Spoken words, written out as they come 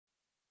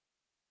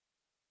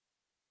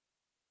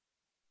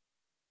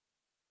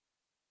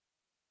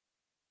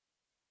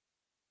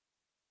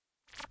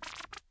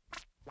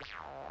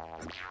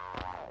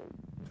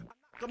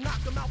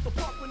knock 'em out the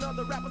park when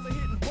other rappers are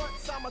hitting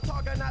once. I'm a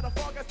target, not a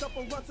fog. I step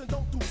on runs and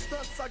don't do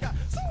stunts. I got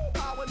soul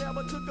power,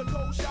 never took a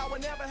cold shower,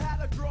 never had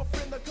a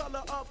girlfriend the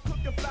color of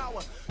cooking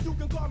flour. You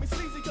can call me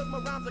sleazy cause my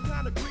rhymes are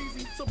kinda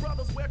greasy. So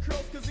brothers wear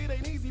curls cause it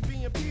ain't easy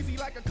being peasy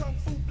like a kung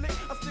fu flick.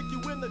 I stick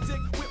you in the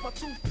dick with my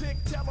toothpick,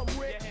 tell 'em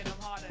Rick. You hit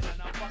 'em harder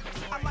than I'm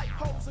fucking I like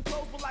hoes and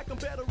clothes, but like I'm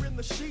better in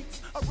the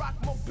sheets. I rock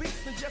more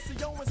beats than Jesse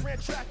Owens ran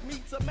track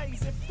meets.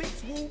 Amazing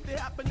feats, woo, they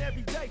happen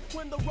every day.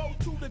 When the road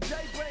to the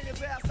day, bring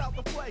his ass out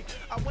to play.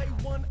 I weigh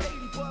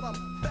 180, but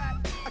I'm fat.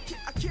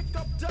 I kick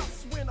up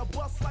dust when I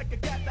bust like a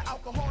gat, the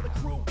alcoholic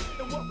crew.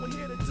 And what we're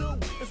here to do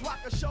is rock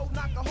a show,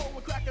 knock a hole,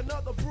 and crack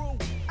another brew.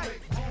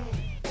 Make room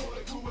for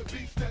the crew with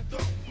beats that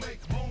don't.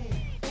 Make room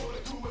for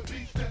the crew with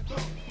beats that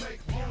don't.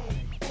 Make room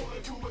for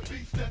the crew with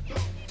beats that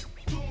don't.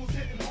 Tunes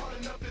hitting hard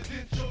enough to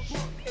dent your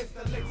trunk. It's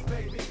the licks,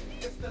 baby.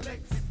 It's the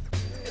licks.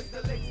 It's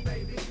the licks,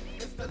 baby.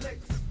 It's the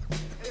licks.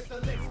 It's the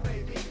licks,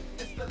 baby.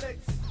 It's the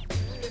licks.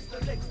 It's the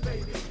licks,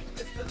 baby.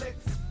 It's the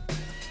licks.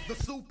 The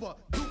super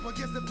duper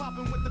gets it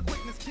poppin' with the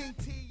quickness. King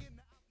T.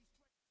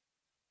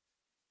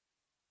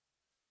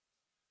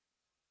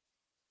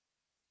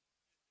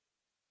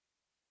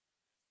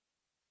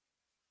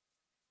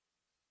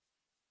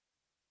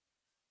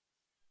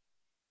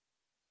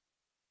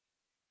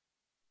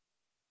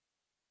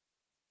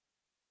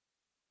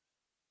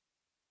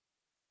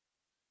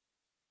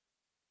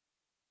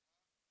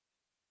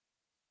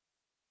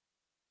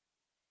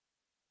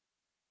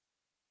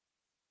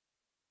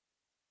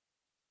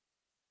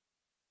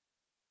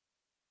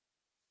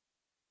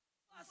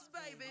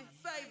 Baby,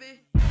 baby.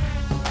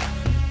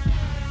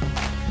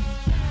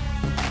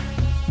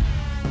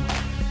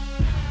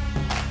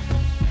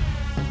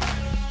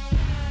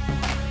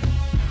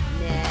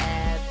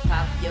 Now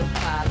pop your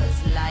collars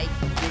like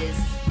this,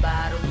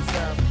 bottles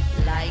up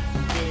like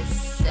this,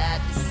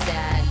 side to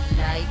side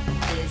like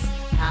this.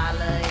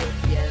 Holla if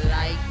you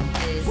like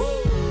this. Woo!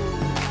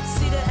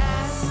 See the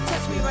ass,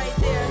 touch me right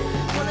there.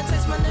 Wanna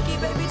touch my nookie,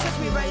 baby, touch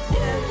me right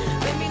there.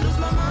 Make me lose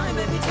my mind,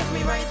 baby, touch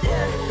me right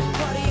there.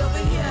 Party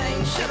over here,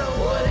 ain't shit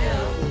over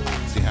there.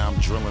 See how I'm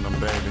drilling them,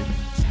 baby.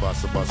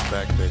 Spots a bus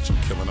back, bitch,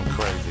 I'm killing them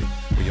crazy.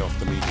 We off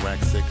the meat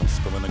rack sick, I'm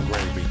spilling the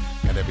gravy.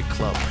 Got every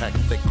club packed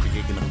thick,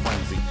 creating a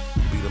frenzy.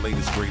 Be the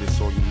latest, greatest,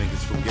 all you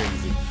niggas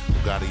fugazi.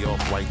 Bugatti off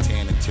white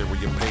tan,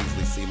 interior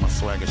paisley. See my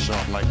swagger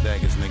sharp like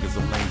daggers, niggas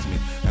amaze me.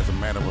 As a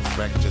matter of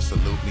fact, just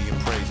salute me and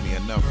praise me.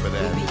 Enough for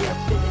that. We be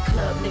up in the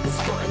club, niggas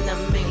sporting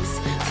them minks.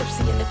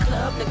 Tipsy in the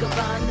club, nigga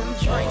buying them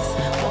drinks.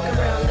 Walking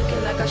around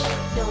looking like our shit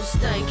don't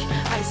stink.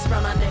 Ice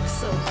round our neck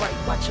so bright,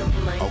 watch 'em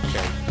blink.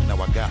 Okay, now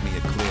I got me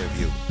a clear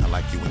view. I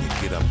like you when you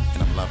get up,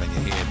 and I'm loving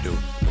your hairdo.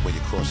 The way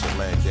you cross your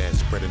legs, ass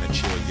spreading a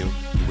chair, you.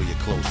 You wear your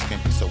clothes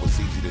skimpy, so it's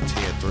easy to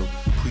tear through.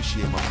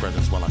 Appreciate my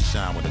presence while I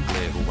shine with a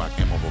glare. Who rock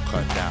emerald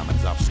cut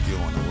diamonds, obscure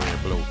in the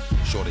red blue.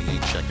 Shorty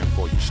ain't checking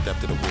for you, step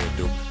to the rear,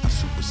 dude. I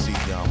supersede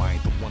y'all, I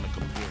ain't the one to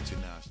compare to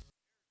now.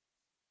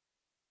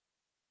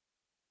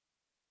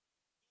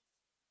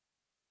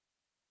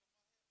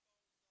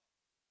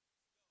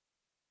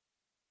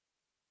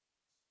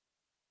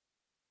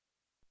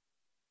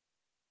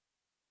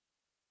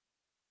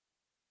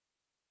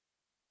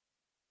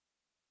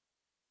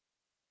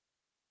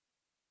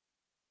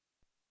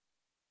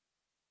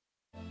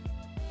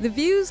 The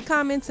views,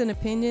 comments, and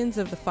opinions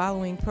of the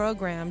following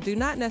program do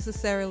not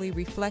necessarily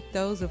reflect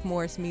those of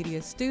Morris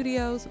Media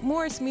Studios,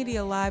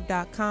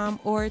 MorrisMediaLive.com,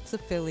 or its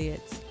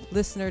affiliates.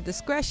 Listener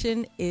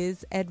discretion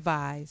is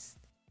advised.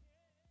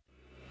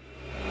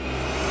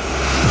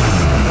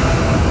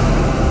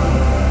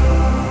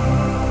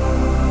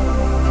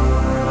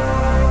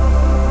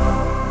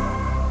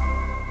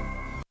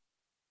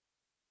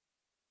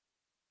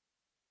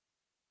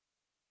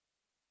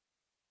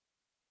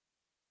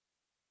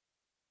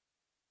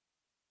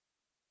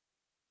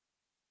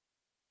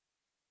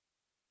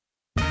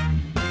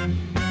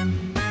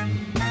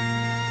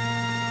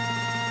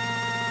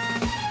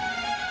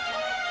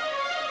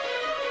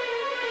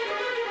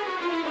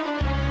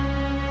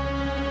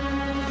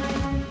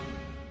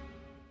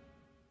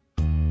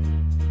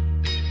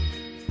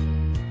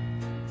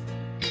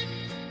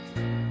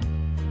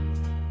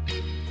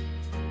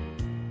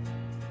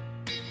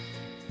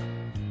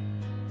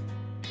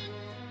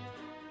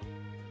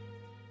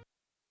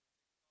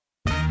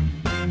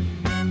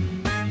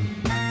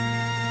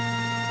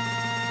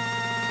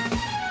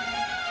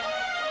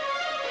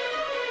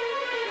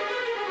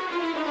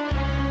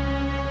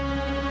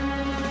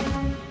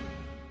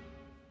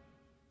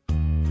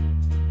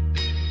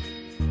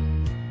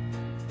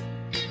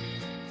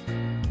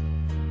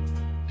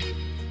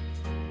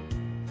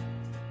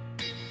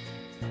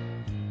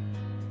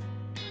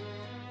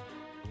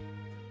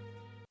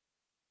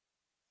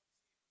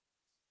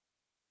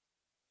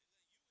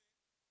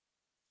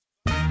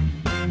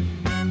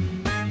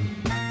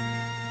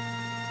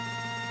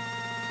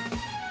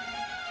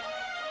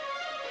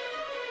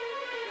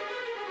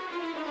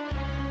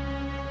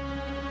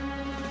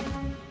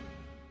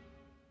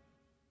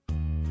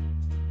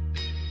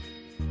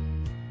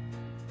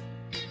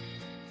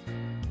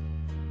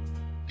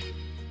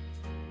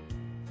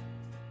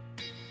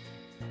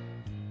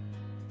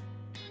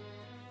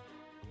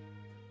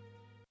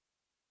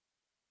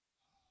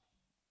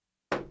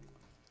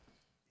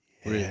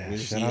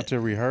 Where's Shout he out at? to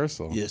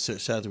rehearsal. Yes, sir.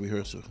 Shout out to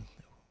rehearsal.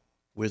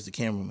 Where's the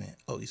cameraman?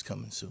 Oh, he's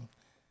coming soon.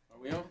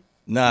 Are we on?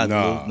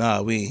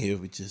 Nah, we ain't here.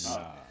 We just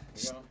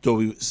thought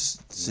we would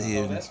sit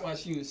here. Oh, that's why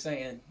she was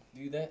saying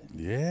do that.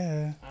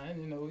 Yeah. I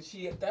didn't know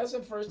that's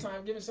her first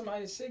time giving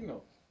somebody a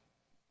signal.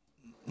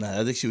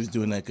 Nah, I think she was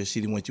doing that because she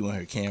didn't want you on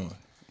her camera.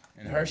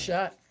 And her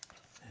shot?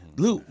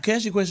 Lou, can I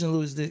ask you a question,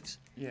 Louis Dix?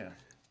 Yeah.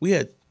 We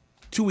had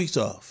 2 weeks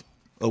off,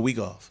 a week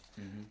off.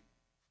 Mm-hmm.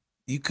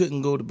 You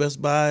couldn't go to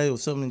Best Buy or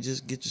something and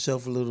just get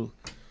yourself a little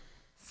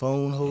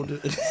phone holder?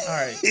 All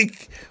right.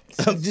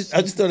 I just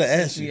thought I'd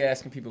ask you.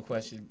 Asking people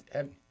questions.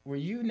 Were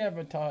you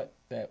never taught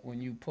that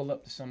when you pull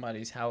up to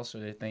somebody's house or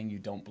their thing, you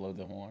don't blow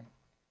the horn?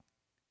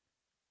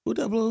 Who'd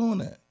I blow on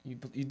that?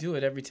 You do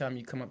it every time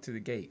you come up to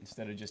the gate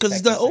instead of just because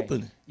it's not saying,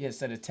 open. Yeah,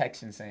 instead of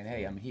texting saying,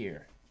 "Hey, I'm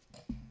here."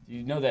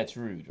 You know that's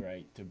rude,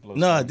 right? To blow.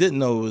 No, I didn't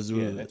know it was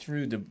rude. Yeah, that's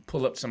rude to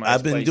pull up somebody's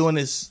I've been place. doing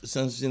this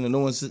since no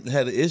one's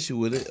had an issue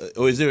with it.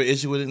 Or is there an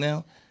issue with it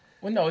now?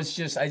 Well, no, it's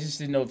just I just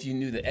didn't know if you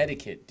knew the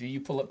etiquette. Do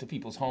you pull up to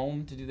people's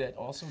home to do that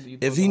also? Do you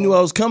If he knew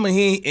I was coming,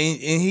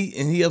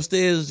 he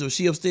upstairs or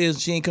she upstairs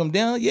and she ain't come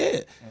down, yeah.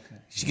 Okay.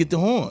 She get the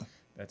horn.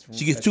 That's rude.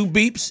 She gets 2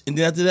 beeps and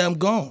then after that I'm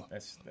gone.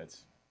 That's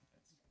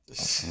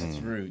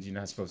rude. You're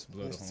not supposed to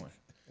blow the horn.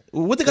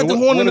 Well, what they got the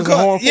horn in the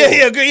car?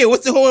 Yeah.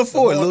 What's the horn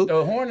for, Lou?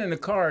 The horn in the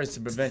car is to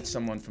prevent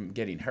someone from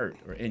getting hurt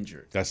or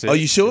injured. That's it. Are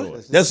you sure?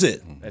 That's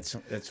it.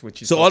 That's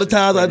what you. So all the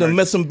times I done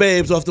met some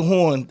babes off the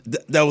horn,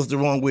 that was the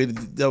wrong way.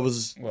 That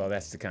was. Well,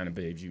 that's the kind of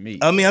babes you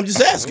meet. I mean, I'm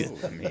just asking.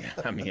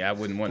 I mean, I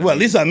wouldn't want to. Well, at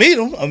least I meet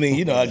them. I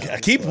mean, I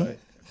keep them.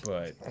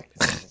 But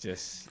it's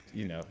just,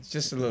 it's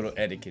just a little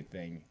etiquette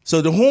thing.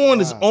 So the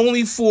horn is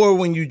only for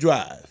when you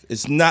drive.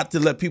 It's not to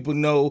let people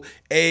know,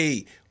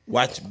 hey,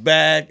 watch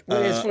back.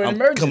 Well, it's for an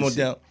emergency. Come on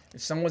down.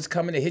 If someone's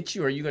coming to hit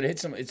you or you're going to hit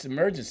someone, it's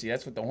emergency.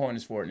 That's what the horn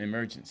is for, an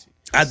emergency.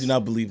 I do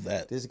not believe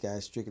that. This guy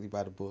is strictly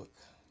by the book.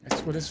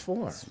 That's what it's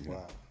for.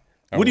 Wow.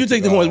 What do you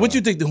think the horn? What do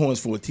you think the horn's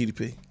for,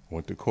 TDP?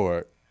 Went to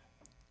court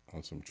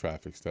on some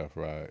traffic stuff,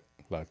 right?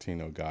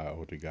 Latino guy,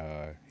 older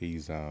guy.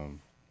 He's in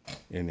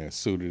there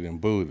suited and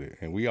booted.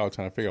 And we all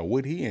trying to figure out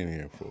what he in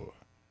here for.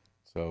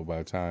 So by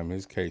the time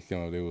his case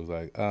came up, they was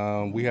like,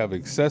 we have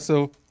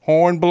excessive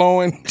horn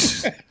blowing.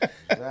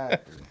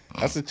 Exactly.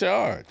 That's a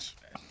charge.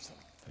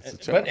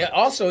 But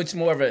also, it's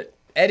more of an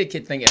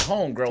etiquette thing at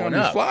home growing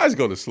up. Flies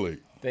go to sleep.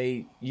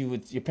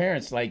 Your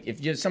parents, like,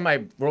 if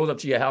somebody rolled up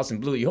to your house and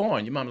blew your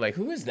horn, your mom like,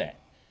 who is that?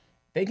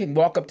 They can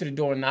walk up to the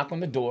door and knock on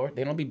the door.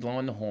 They don't be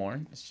blowing the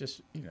horn. It's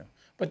just,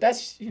 But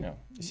that's,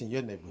 It's in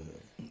your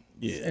neighborhood.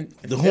 Yeah. And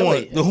The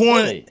Philly.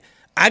 horn.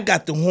 I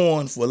got the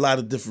horn for a lot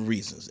of different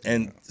reasons,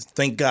 and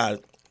thank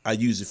God I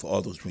use it for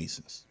all those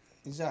reasons.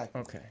 Exactly.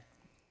 Okay.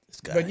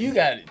 But you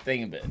got to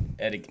think about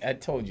etiquette. I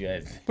told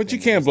you. But you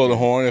can't blow the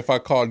horn. If I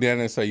call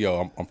Dannon and say,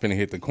 yo, I'm finna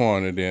hit the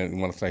corner, then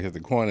when I say hit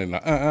the corner, and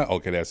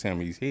okay, that's him,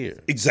 he's here.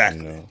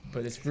 Exactly.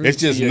 But it's rude It's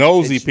just to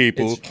nosy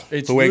people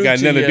it's who ain't got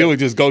rude nothing to do with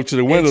just go to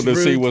the window to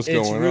see what's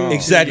going on.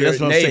 Exactly,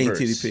 that's what I'm saying, neighbors.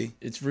 TDP.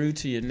 It's rude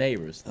to your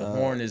neighbors. The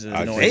horn is an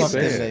I annoying just Fuck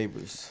said. them thing.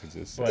 neighbors.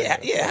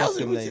 Yeah, how's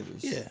it them rude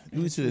neighbors. Yeah,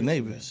 rude to the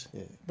neighbors.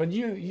 But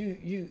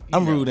you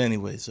I'm rude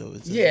anyway, so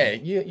it's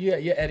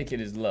your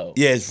etiquette is low.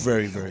 Yeah, it's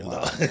very, very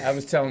low. I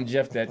was telling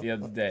Jeff that the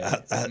other day.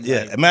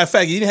 Yeah, matter of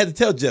fact, you didn't have to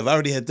tell Jeff. I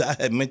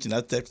had mentioned.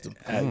 I texted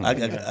him.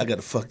 I got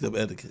a fucked up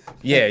etiquette.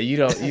 Yeah, you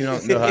don't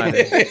know how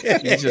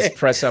to. You just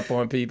press up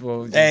on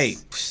people. Hey,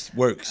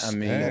 works. I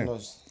mean,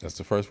 That's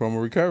the first form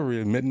of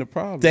recovery, admitting the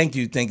problem. Thank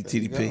you,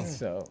 TDP.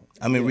 so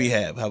I'm in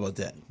rehab. How about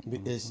that?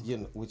 It's,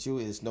 with you,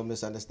 it's no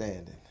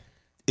misunderstanding.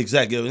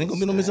 Exactly. There ain't gonna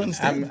be no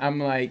misunderstanding. I'm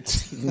like,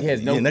 he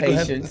has no Yeah, not gonna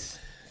happen. patience.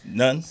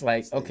 None. It's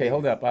like, okay,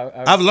 hold up.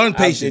 I've learned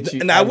patience, get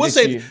you- and I I'll would get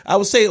say, you- I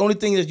would say, the only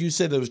thing that you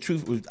said that was true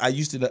was I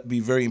used to be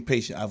very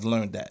impatient. I've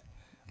learned that.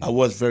 I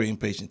was very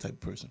impatient type of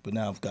person, but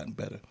now I've gotten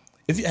better.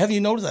 Have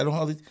you noticed? I don't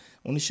hardly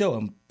on the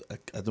show.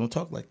 I don't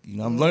talk like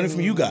I'm learning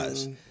from you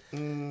guys.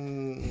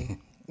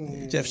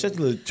 Jeff, shut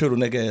your little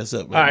turtleneck ass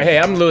up. All right, hey,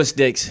 I'm Louis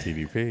Dix.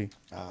 TDP.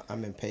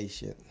 I'm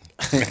impatient.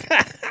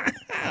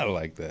 I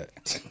like that.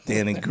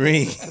 Dannon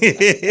Green.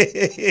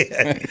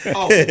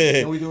 Oh,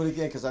 can we do it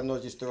again? Because I know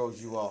it just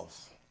throws you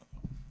off.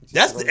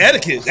 That's the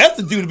etiquette. That's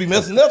the dude to be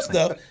messing up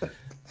stuff.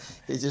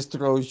 It just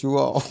throws you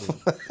off.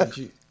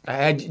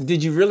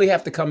 Did you really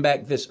have to come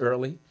back this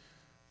early,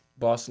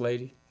 boss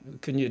lady?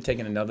 Couldn't you have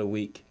taken another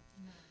week?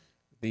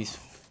 These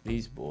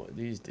dudes.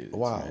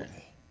 Wow. Man.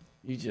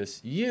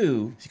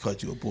 She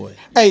called you a boy.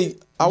 Hey,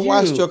 I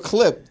watched your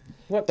clip.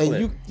 What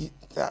And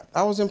clip?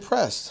 I was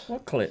impressed.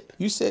 What clip?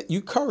 You said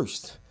you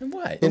cursed And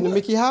what? in the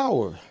Mickey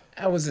Howard.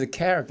 I was a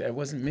character. It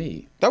wasn't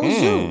me. That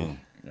was you.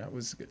 That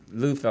was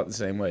Lou felt the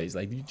same way. He's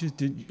like, you just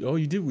did. All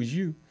you did was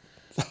you.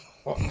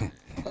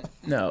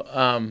 No.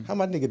 How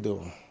my nigga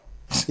doing?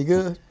 He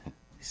good?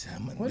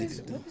 What is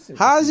it?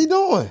 How is he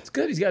doing? It's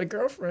good. He's got a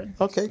girlfriend.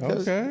 Okay,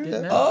 good. Okay.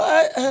 Getting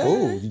out.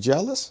 Oh, you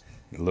jealous?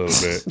 A little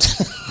bit.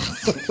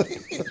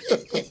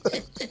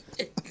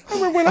 I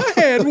remember when I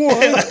had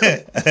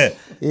one.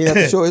 You ain't have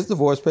to show his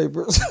divorce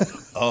papers.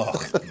 Oh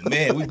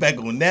man, we back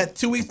on that.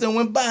 2 weeks done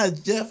went by,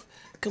 Jeff.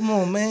 Come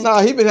on, man.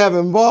 Nah, he been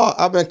having ball.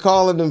 I've been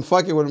calling him,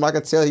 fucking with him. I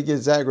can tell he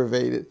gets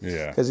aggravated.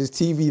 Yeah. Because his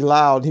TV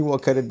loud. He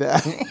won't cut it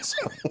down.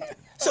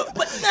 So,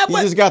 He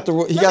just got the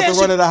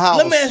run of the house.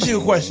 Let me ask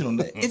you a question on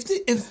that.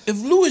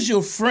 If Lou is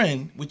your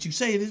friend, which you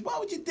say it is, why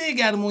would you dig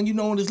at him when you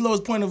know on his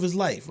lowest point of his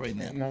life right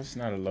now? No, it's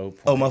not a low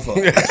point. Oh, my fault.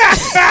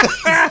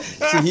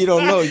 See, he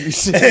don't know. You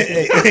see,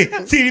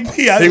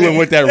 TDP. He went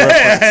with that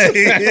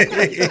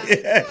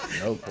reference.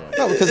 No point.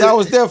 no, because I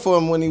was there for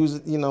him when he was,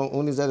 when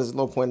he was at his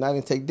low point. And I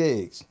didn't take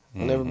digs.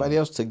 When everybody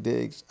else took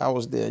digs, I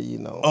was there.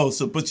 Oh,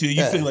 so but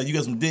you feel like you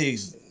got some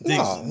digs?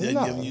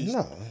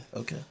 No.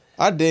 Okay.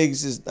 Our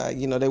digs is,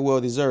 they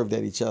well deserved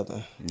at each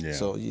other. Yeah.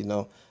 So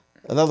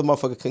another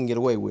motherfucker couldn't get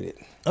away with it.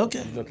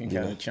 Okay. Looking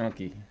kind of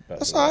chunky.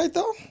 That's all right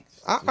though.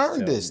 I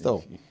earned this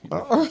though.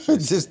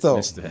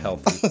 Mr.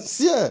 Healthy.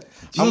 Yeah,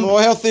 I'm more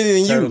healthy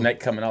than you. Turtleneck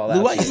coming all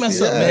out. Why you mess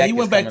up, man? Neck You is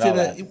went back to coming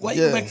all the out. why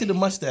you went back to the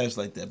mustache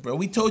like that, bro?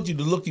 We told you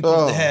the look you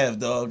supposed to have,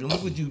 dog. And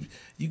look what you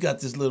got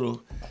this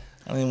little.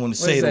 I don't even want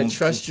to What say is it. that?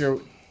 Trust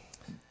your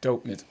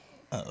dopeness.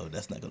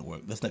 That's not gonna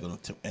work. That's not gonna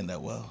end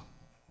that well.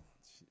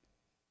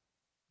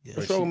 Yeah.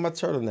 What's wrong with my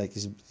turtleneck?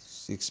 Is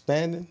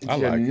expanding? I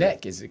Your like it.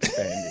 neck is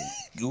expanding.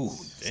 Ooh,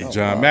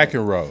 John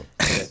McEnroe.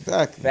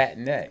 Exactly. Fat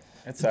neck.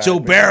 That's all right, Joe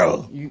man.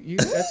 Barrow. You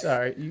that's all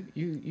right.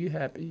 You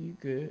happy? You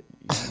good?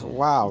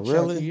 Wow, You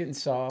really? chunky, getting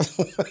soft.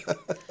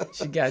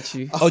 She got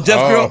you. Oh,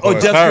 Jeff's girl. Oh,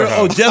 it's Jeff's her, girl. huh?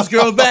 Oh, Jeff's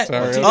girl's back.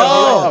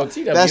 TWA.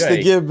 TWA. That's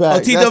the give back. Oh,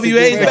 That's the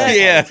TWA's give back?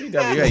 Yeah.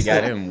 TWA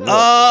got him. whooped.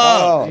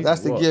 Oh, Oh,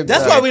 that's the give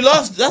that's back. why we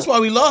lost. That's why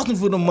we lost him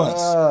for the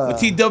months.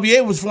 When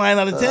TWA was flying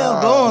out of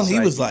town, gone. He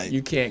was like,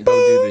 you can't go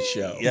do the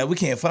show. yeah, we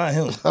can't find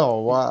him.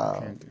 Oh wow.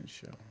 Can't do the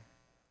show.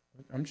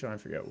 I'm trying to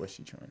figure out what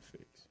she's trying to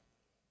fix.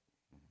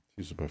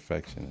 She's a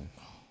perfectionist.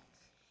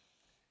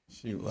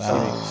 She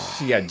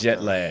got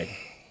jet lag.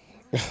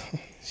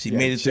 She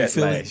made it through jet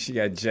Philly. lag. She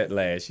got jet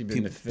lag. She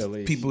been to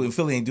Philly. People in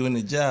Philly ain't doing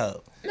their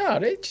job. No,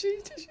 she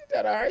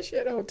did all right. She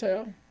had a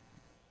hotel.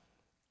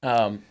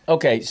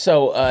 Okay,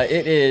 so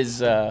it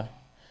is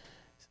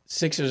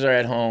Sixers are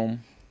at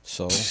home.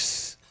 So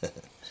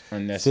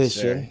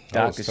Unnecessary. Fisher.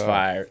 Doc is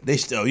fired. They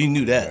still, you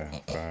knew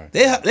that.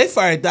 Yeah, They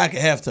fired Doc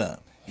at halftime.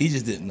 He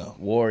just didn't know.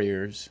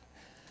 Warriors.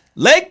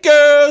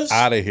 Lakers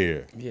out of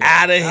here.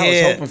 out of I was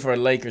here. hoping for a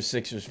Lakers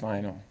Sixers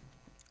final,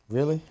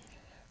 really?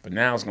 but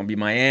now it's gonna be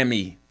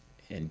Miami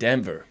and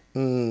Denver.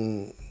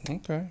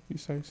 Okay, you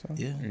say so.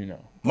 Yeah. You know,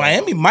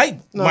 Miami might.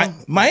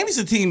 Miami's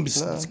a team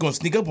that's going to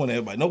sneak up on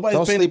everybody. Nobody's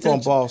Don't paying sleep on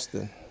attention.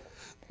 Boston.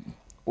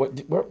 what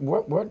do you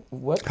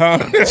Huh?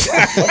 have on?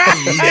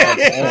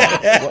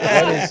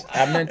 What is?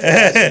 I meant to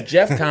ask.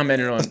 Jeff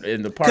commented on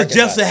in the parking Because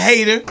Jeff's a lot.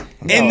 hater,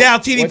 No, and now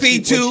what TDP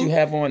you, too. What you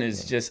have on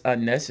is just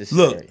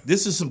unnecessary. Look,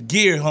 this is some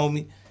gear,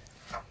 homie.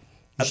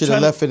 You should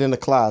have left it in the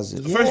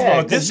closet. First of Yeah,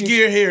 all, 'cause this you-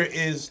 gear here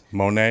is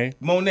Monet.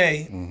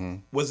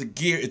 was a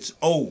gear. It's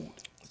old.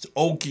 It's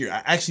old gear.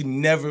 I actually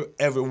never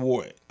ever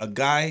wore it. A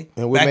guy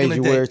And what back in made the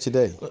you day, wear it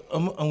today?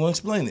 I'm gonna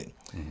explain it.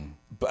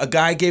 But a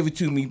guy gave it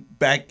to me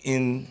back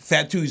in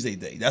Fat Tuesday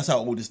day. That's how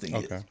old this thing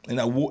is.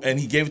 And I wore, and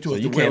he gave it to So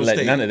us. you to wear can't on let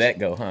stage. none of that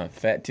go, huh?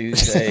 Fat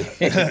Tuesday,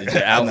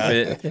 the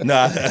outfit.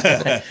 Nah,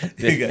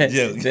 you got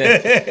jokes.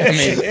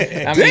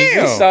 I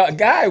mean, you saw a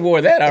guy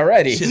wore that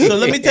already. So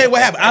let me tell you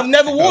what happened. I've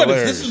never worn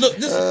this. This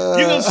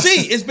you can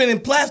see it's been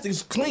in plastic.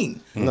 It's clean,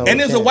 No, and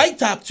there's a can't. white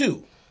top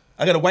too.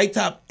 I got a white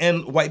top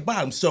and white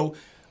bottom. So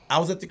I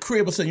was at the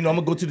crib. I said, I'm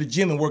gonna go to the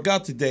gym and work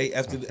out today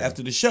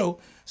after the show.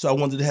 So I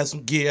wanted to have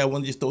some gear. I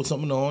wanted to just throw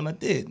something on. I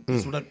did.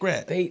 That's what I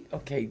grabbed.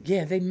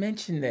 They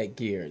mentioned that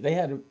gear. They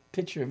had a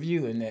picture of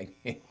you in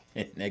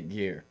that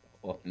gear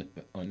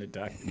on the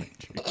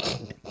documentary.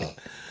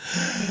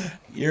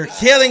 You're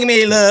killing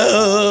me,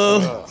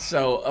 love.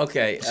 So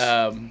okay,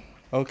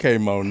 Okay,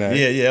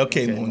 Monet. Yeah.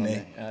 Okay,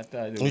 Monet. I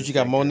thought it What, was you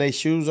got Monet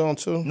shoes on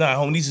too? Nah,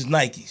 homie, these is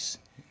Nikes.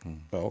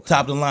 Oh, okay.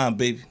 Top of the line,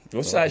 baby.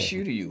 What size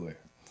shoe do you wear?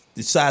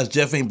 The size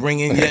Jeff ain't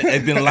bringing yet.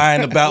 They've been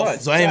lying about,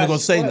 What? so I ain't even gonna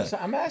say What? nothing.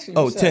 I'm asking you.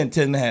 Oh, what 10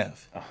 size? and a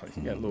half. Oh,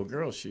 you got little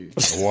girl shoes.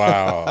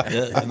 Wow.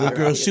 Yeah, little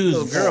girl shoes.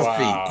 Little girl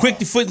feet. Quick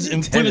to foot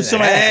and put it in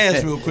somebody's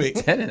ass real quick.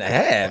 10 and a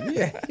half.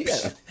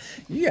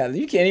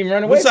 You can't even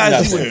run away What from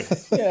size you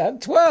nothing. Yeah, I'm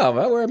 12.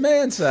 I wear a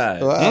man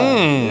size.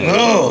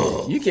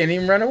 Oh. You can't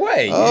even run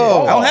away.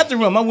 I don't have to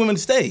run. My women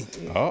stay.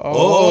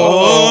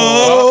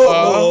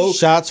 Uh-oh.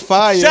 Shots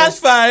fired. Shots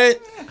fired.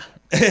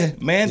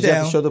 Man Did you have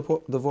down. to show the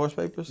divorce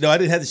papers? No, I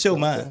didn't have to show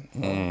mine.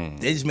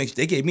 They just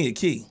they gave me a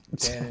key.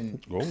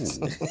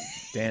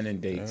 Dannon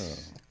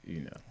dates.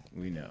 You know,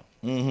 we know.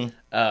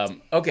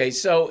 Okay,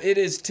 so it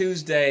is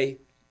Tuesday,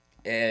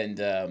 and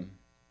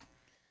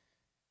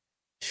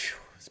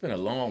it's been a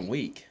long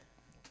week.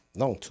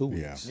 No, 2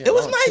 weeks. Yeah. It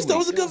was long nice 2 though. It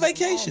was a weeks. good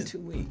vacation. 2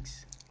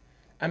 weeks.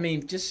 I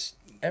mean, just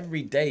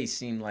every day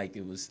seemed like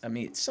it was. I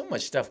mean, so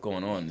much stuff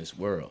going on in this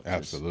world.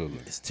 Absolutely.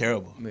 It's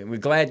terrible. I mean, we're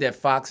glad that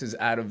Fox is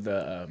out of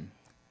the.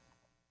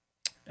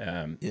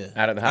 Yeah.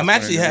 Out of the hospital. I'm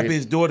actually happy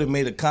his daughter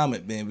made a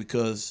comment, man,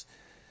 because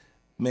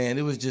Man,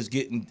 it was just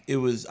getting. It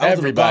was. I was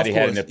on the Everybody golf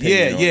had an course. opinion.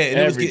 Yeah, on yeah. it. And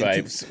it was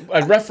Everybody.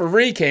 getting A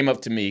referee came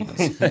up to me.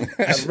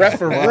 A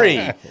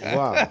referee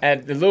Wow.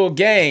 at the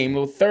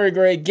little third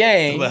grade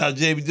game. about how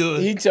Jamie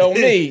doing. He told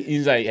me,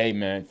 he's like, "Hey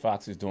man,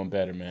 Fox is doing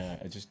better, man.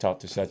 I just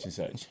talked to such and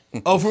such."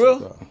 Oh, for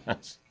real? I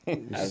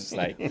was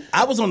like,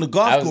 I was on the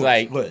golf I was course.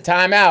 like, What?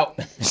 time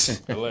out.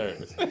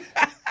 Hilarious.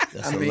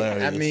 That's I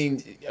hilarious.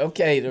 mean,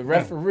 okay, the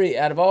referee.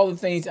 Out of all the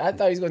things, I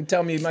thought he was going to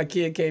tell me my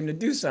kid came to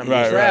do something,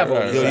 Right, travel.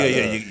 right, right, Yo, right.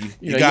 yeah.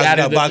 You know, guys you out got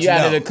of the, boxing you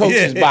out of the out.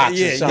 coach's box or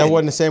yeah. That something.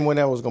 wasn't the same one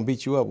that was gonna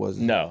beat you up, was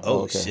it? No. Oh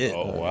Okay. shit.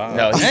 Oh wow.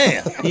 No,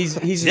 Damn. he's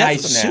That's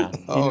nice a now. shoot.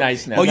 He's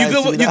nice now. Oh, you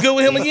good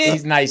with him again?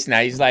 He's nice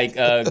now. He's like,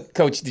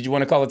 Coach, did you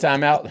want to call a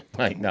timeout? I'm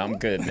like, no, I'm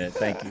good, man.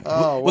 Thank you.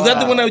 Oh, Was that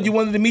the one that you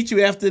wanted to meet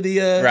you after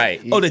the?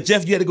 Right. Oh, the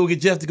Jeff. You had to go get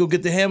Jeff to go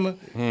get the hammer.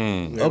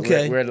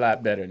 Okay. We're a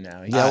lot better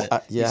now. He- Yeah, I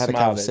had a smiled at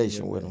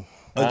conversation me. with him.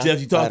 Oh, Jeff, you I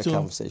had talked a to him.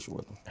 conversation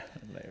with him.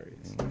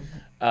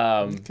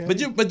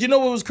 Hilarious. But you know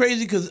what was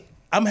crazy? Because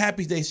I'm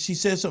happy that she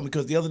said something,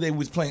 because the other day I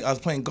was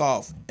playing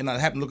golf, and I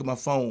happened to look at my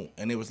phone,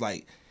 and it was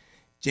like,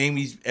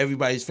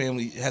 everybody's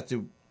family had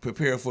to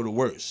prepare for the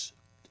worst.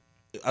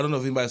 I don't know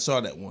if anybody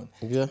saw that one.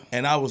 Yeah.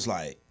 And I was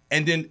like,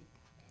 and then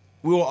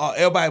we were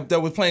everybody that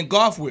was playing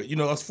golf with,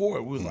 us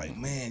four, we was like,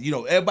 man,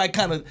 everybody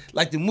kind of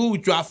like the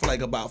mood dropped for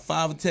like about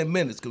 5 or 10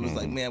 minutes, because it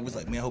was like, man,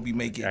 I hope you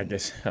make it. I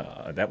guess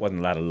that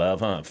wasn't a lot of love,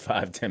 huh?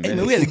 5, 10 Hey, minutes.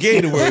 man, we had a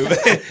game to worry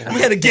about. We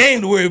had a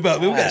game to worry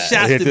about. Man, we got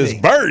shots Hit to this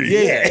make. birdie.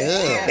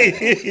 Yeah.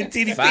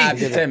 TDP. 5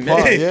 to 10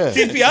 Part, minutes.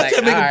 yeah. TDP, I'll try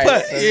to make Like, a all putt.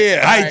 right, so- Yeah.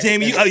 All right, all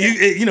Jamie,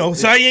 right.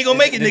 sorry you ain't gonna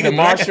make it, Did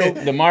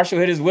nigga. the marshal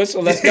hit his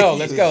whistle. Let's go.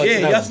 Let's go. Yeah,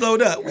 That's y'all enough.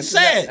 slowed up. What's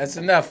sad? That's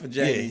enough for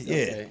James. Yeah,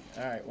 yeah. Okay.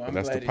 All right. Well, I'm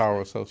That's glad the he- power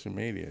of social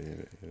media.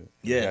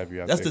 Yeah, Have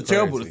you out that's there the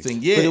terrible crazy. thing.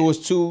 Yeah, But it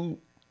was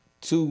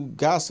two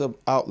gossip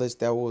outlets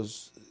that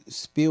was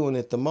spewing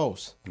it the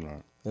most.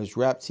 Right. It was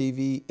Rap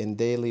TV and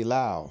Daily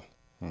Loud.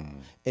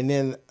 And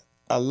then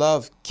I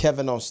love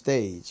Kevin on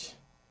stage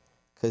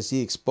because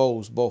he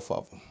exposed both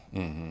of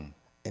them.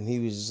 And he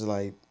was just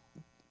like,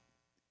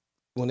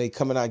 when they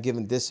coming out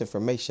giving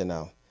disinformation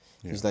out,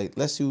 he's like,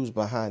 let's see who's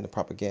behind the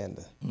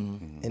propaganda.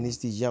 And it's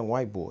these young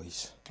white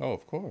boys, Oh,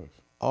 of course.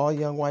 all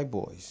young white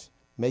boys,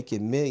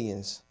 making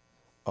millions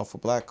off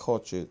of black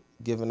culture,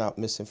 giving out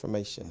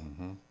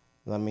misinformation.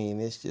 I mean,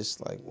 it's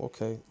just like,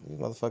 okay, you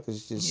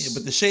motherfuckers just. yeah,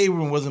 but the shade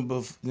room wasn't,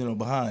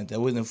 behind. That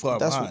wasn't far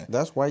behind.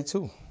 That's white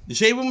too. The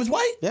shade room was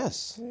white.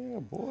 Yes. Yeah,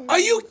 boy. Are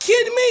you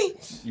kidding me?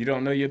 You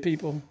don't know your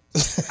people?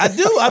 I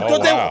do.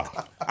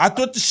 wow. I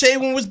thought the shade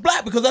room was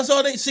black, because that's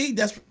all they see.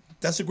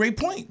 That's a great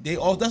point.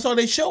 That's all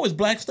they show is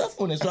black stuff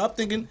on it. So I'm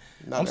thinking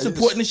I'm they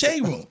supporting the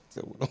shade room.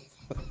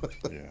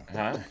 Yeah.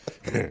 Huh?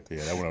 Yeah,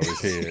 that went over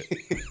his head.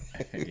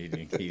 he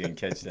didn't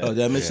catch that. Oh,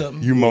 did I miss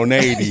something? You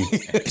Monady.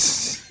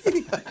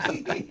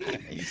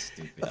 You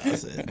stupid. I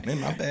said,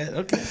 man, my bad.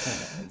 Okay.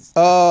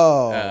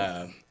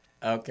 Oh.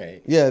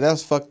 Okay. Yeah,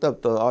 that's fucked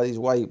up though. All these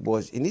white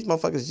boys and these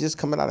motherfuckers just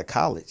coming out of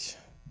college.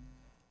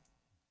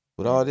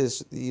 With all this,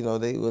 they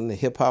in the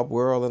hip hop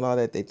world and all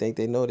that, they think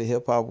they know the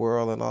hip hop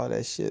world and all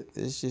that shit.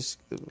 It's just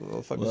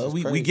motherfuckers. Well, just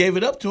we crazy. gave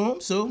it up to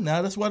them, so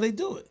now that's why they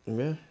do it.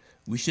 Yeah.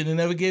 We should have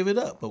never gave it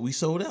up, but we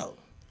sold out.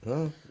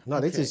 No,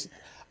 they just.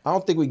 I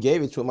don't think we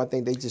gave it to them. I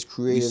think they just We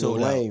created a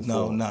sold out. lane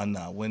for 'em.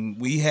 No. When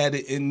we had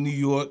it in New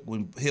York,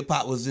 when hip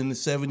hop was in the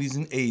 70s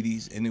and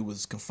 80s, and it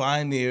was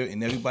confined there,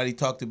 and everybody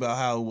talked about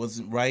how it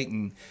wasn't right,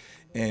 and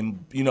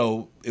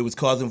it was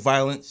causing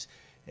violence.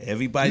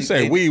 Everybody. You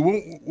say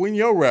when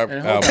your rap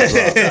And album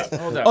dropped.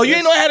 Hold up. Oh, you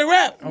ain't know I had a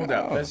rap? Hold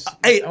up.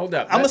 Hey, hold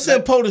up. I'm gonna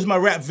send POTUS my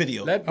rap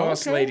video. Let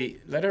boss lady,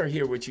 let her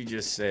hear what you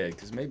just said,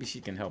 because maybe she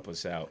can help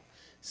us out,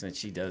 since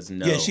she does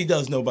know. Yeah, she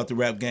does know about the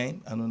rap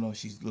game. I don't know.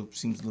 She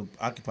seems a little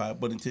occupied,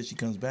 but until she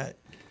comes back.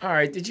 All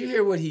right. Did you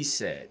hear what he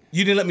said?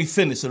 You didn't let me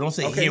finish, so don't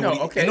say Okay, hear no, what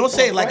he, okay. and don't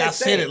say it Go like I ahead,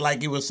 said say it it.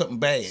 like it was something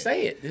bad.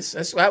 Say it.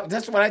 That's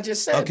what I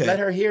just said. Okay. Let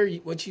her hear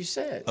what you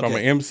said. From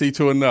an MC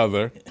to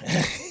another.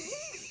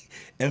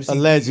 MC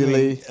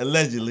Allegedly.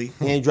 Allegedly.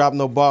 He ain't dropped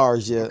no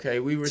bars yet. Okay,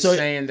 we were So-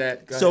 saying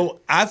that. Go ahead. So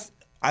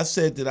I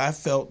said that I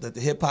felt that the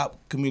hip hop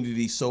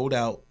community sold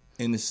out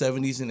in the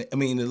 70s and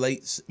in the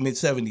mid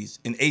 70s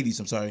and 80s.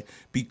 I'm sorry,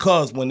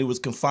 because when it was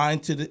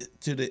confined to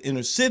the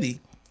inner city,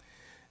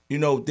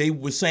 they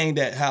were saying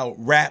that how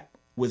rap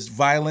was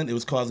violent, it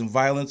was causing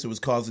violence, it was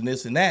causing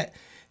this and that.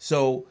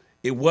 So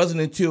it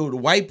wasn't until the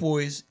white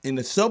boys in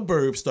the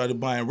suburbs started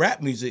buying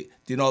rap music,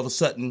 then all of a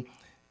sudden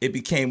it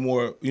became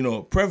more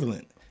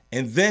prevalent.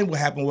 And then what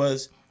happened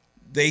was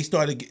they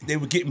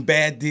were getting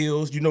bad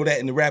deals, that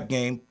in the rap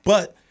game,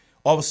 but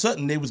all of a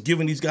sudden they was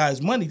giving these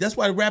guys money. That's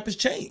why the rap has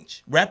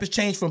changed. Rap has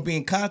changed from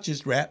being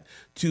conscious rap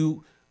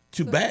to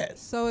bad.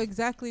 So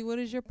exactly, what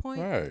is your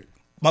point? Right.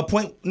 My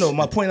point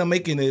I'm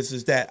making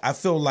is that I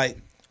feel like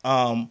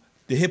the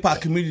hip hop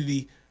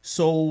community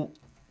sold,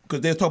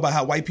 because they're talking about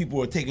how white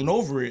people are taking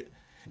over it,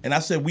 and I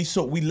said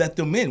we let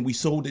them in, we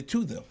sold it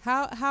to them.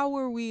 How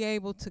were we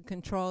able to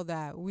control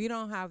that? We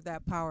don't have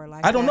that power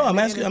like I don't that.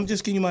 know. I'm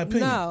just giving you my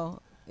opinion. No,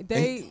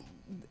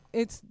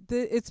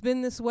 it's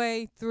been this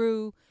way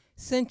through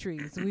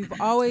centuries. We've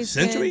always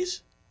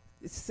Centuries?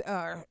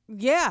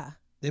 Yeah.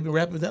 They've been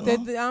rapping that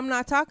long? I'm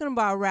not talking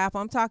about rap.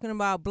 I'm talking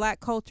about black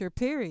culture,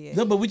 period.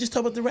 No, but we just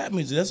talk about the rap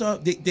music. That's all.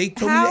 They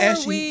told How me to are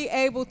ask you. we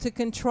able to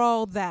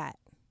control that?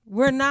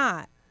 We're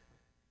not.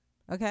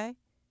 Okay?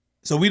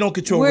 So we don't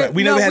control rap.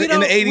 We never had it in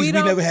the 80s. We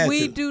never had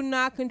We to. do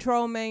not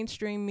control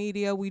mainstream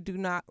media. We do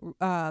not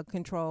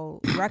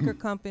control record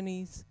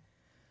companies.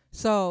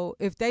 So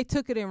if they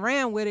took it and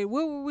ran with it,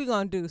 what were we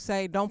going to do?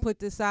 Say, don't put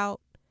this out?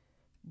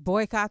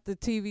 Boycott the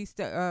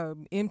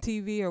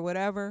MTV or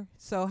whatever?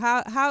 So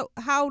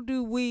how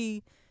do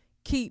we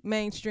keep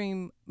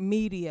mainstream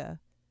media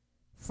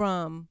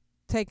from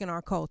taking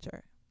our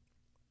culture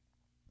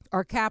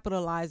or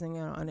capitalizing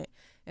on it?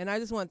 And I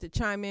just want to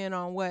chime in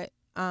on what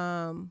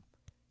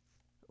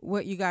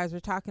you guys were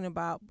talking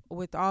about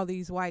with all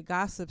these white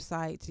gossip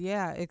sites.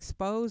 Yeah,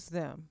 expose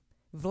them.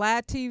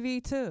 Vlad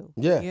TV too.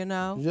 Yeah. You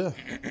know? Yeah.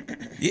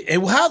 Yeah,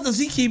 and how does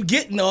he keep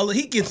getting all?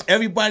 He gets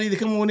everybody to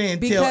come on in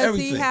and tell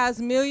everything. Because he has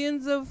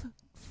millions of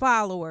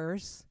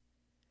followers,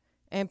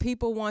 and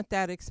people want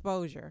that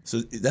exposure. So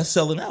that's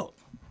selling out.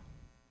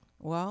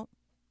 Well,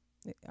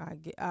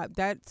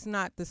 that's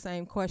not the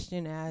same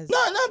question as. No,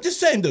 I'm just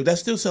saying though.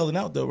 That's still selling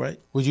out though, right?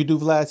 Would you do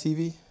Vlad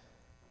TV?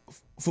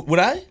 Would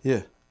I?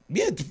 Yeah.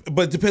 Yeah,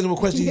 but it depends on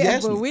what question you Yeah,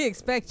 ask but me. we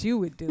expect you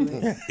would do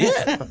it.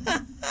 Yeah,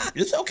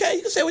 it's okay.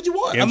 You can say what you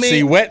want. MC I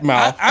mean, Wet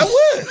Mouth. I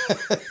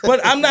would, but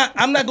I'm not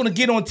going to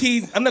get on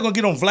TV. I'm not going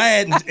to get on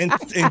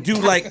Vlad and do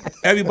like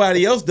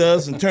everybody else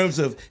does in terms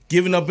of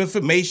giving up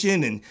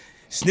information and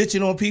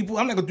snitching on people.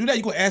 I'm not going to do that.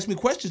 You're going to ask me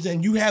questions,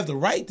 and you have the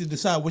right to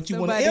decide what you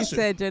want to Somebody answer.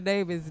 said your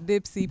name is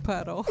Nipsey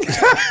Puddle.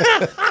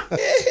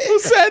 Who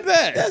said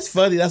that? That's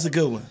funny. That's a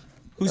good one.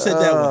 Who said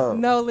that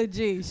one? Nola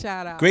G,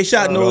 shout out. Great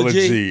shot, Nola Nola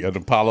G. G, an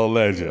Apollo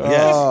legend.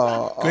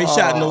 Yes. Great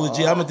shot, Nola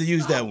G. I meant to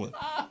use that one.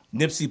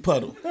 Nipsey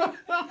Puddle.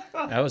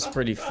 That was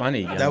pretty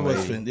funny. Young That was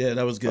lady. fun. Yeah,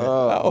 that was good.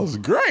 That was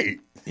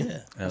great. Yeah.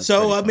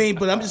 So I mean,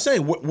 but I'm just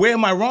saying, where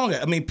am I wrong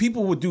at? I mean,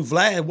 people would do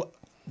Vlad,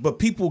 but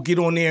people get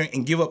on there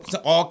and give up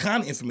all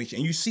kind of information,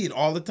 and you see it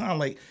all the time.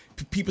 Like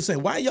people say,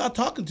 "Why are y'all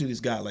talking to this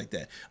guy like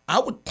that?" I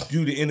would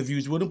do the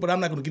interviews with him, but I'm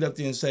not going to get up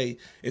there and say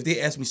if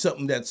they ask me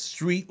something that's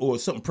street or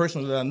something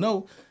personal that I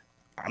know,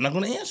 I'm not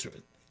going to answer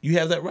it. You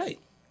have that right.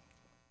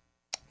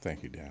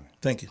 Thank you, Danny.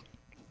 Thank you.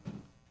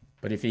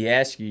 But if he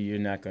asks you, you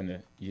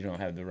don't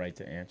have the right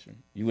to answer.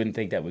 You wouldn't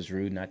think that was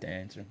rude not to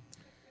answer.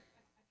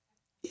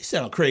 You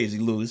sound crazy,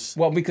 Louis.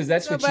 Well, because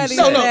that's what Somebody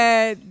you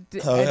said.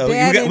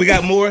 said. We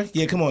got more?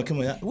 Yeah, come on.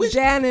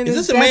 Dannon Is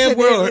is this a man's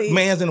world or definitely- a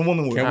man's and a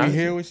woman's world? Can we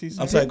hear what she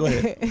said? I'm sorry, go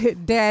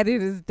ahead. Dad,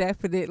 it is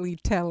definitely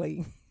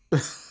telling.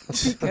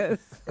 Because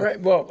Right.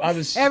 Well, I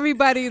was.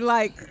 everybody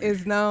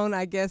is known,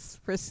 I guess,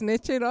 for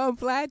snitching on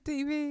Vlad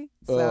TV.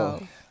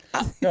 So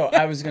No,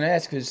 I was going to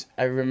ask because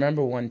I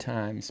remember one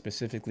time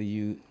specifically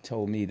you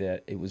told me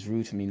that it was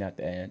rude for me not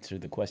to answer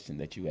the question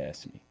that you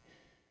asked me.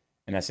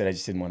 And I said I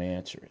just didn't want to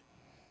answer it.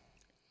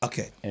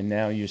 Okay. And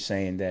now you're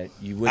saying that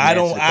you wouldn't I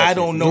answer the question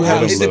don't if know you how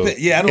were Hit it him, rude. Lou.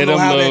 depends. Yeah, I don't Hit know him,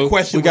 how Lou. that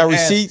question We got was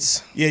asked.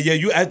 receipts. Yeah,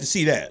 you have to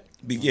see that.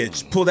 Yeah,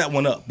 just pull that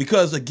one up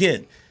because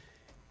again,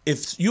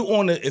 if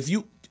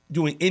you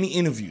doing any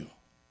interview,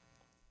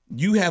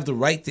 you have the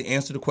right to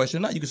answer the question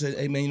or not. You can say,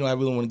 "Hey man, I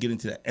really want to get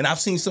into that." And I've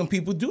seen some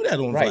people do that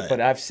on Right, Vlad.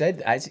 but I said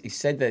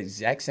the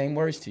exact same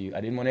words to you.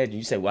 I didn't want to answer.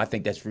 You said, "Well, I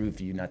think that's rude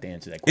for you not to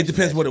answer that It question."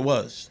 depends what it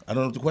was. I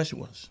don't know what the question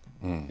was.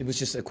 It was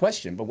just a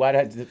question, but why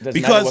does it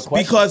matter what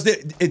question? Because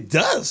it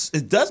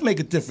does make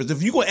a difference.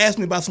 If you gonna ask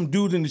me about some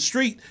dude in the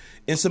street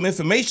and some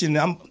information,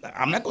 I'm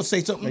not gonna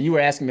say something. You were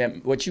asking me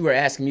what you were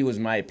asking me was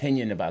my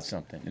opinion about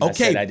something. And I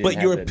said I Okay, didn't but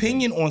have your that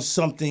opinion on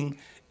something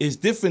is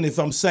different if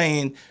I'm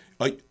saying,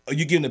 are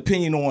you giving an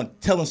opinion on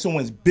telling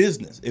someone's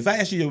business? If I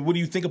ask you, what do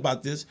you think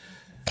about this?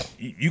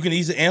 You can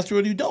either answer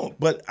it or you don't.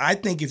 But I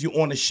think if you're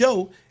on the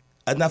show,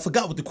 and I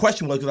forgot what the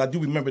question was because I do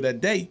remember that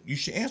day, you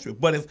should answer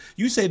it. But if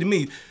you say to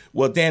me,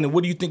 well, Dannon,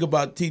 what do you think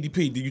about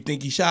TDP? Do you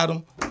think he shot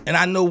him? And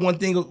I know one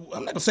thing, I'm not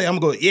going to say, I'm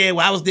going to go, yeah,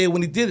 well, I was there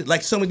when he did it.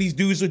 Like some of these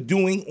dudes are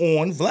doing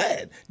on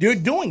Vlad. They're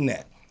doing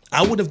that.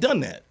 I would have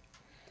done that.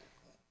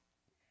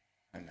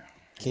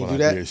 Can you Well,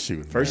 do I that? did shoot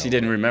him First, he down.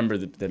 didn't remember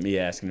that me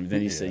asking him.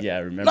 Then he said, "Yeah, I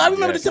remember." No, I you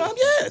remember the asking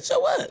time. Yeah, so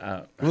what?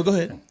 Well, go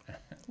ahead.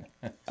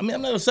 I mean,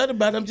 I'm not upset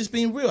about it. I'm just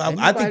being real.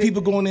 I think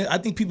people go in there. I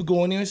think people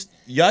go in there.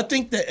 Y'all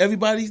think that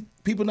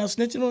people not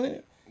snitching on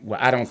it? Well,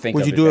 I don't think.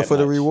 Would of you do it that for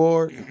the much.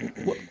 reward?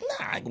 Well,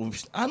 nah,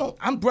 I don't.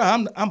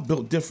 I'm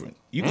built different.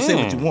 You can say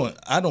what you want.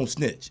 I don't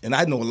snitch, and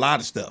I know a lot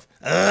of stuff.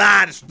 A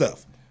lot of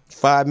stuff.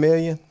 $5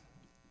 million?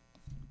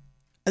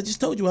 I just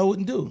told you I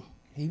wouldn't do.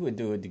 He would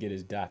do it to get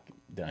his doc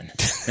done.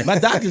 My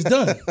doc is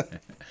done.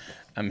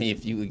 I mean,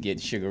 if you would get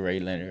Sugar Ray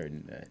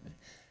Leonard,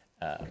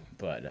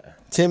 but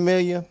 $10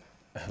 million?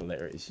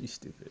 hilarious, you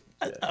stupid.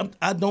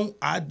 I don't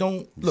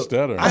look.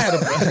 Stutter. I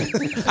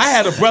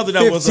had a brother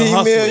that was a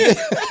 15 million.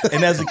 hustler,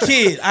 and as a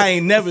kid, I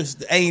ain't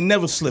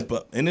never slip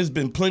up. And there's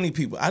been plenty of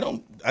people. I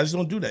just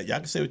don't do that. Y'all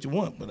can say what you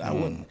want, but I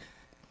wouldn't.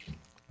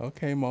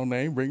 Okay,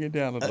 Monet, bring it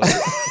down a little.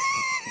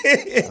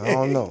 I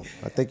don't know.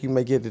 I think you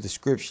may get the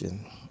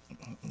description.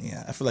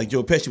 Yeah, I feel like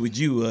Joe Pesci with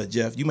you,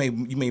 Jeff. You may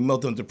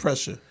melt under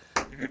pressure.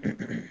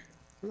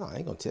 No, I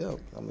ain't gonna tell.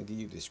 I'm gonna give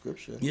you the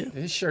description. Yeah.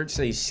 His shirt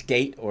says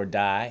 "skate or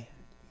die."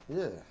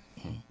 Yeah.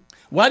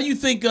 Why do you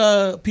think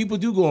people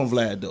do go on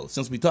Vlad though?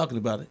 Since we're talking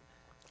about it,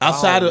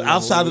 outside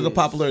of the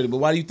popularity, but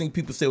why do you think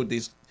people say what they,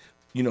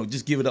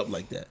 just give it up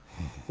like that?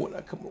 When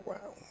I come around.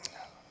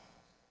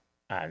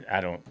 I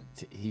don't.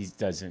 He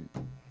doesn't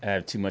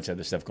have too much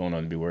other stuff going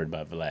on to be worried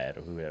about Vlad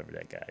or whoever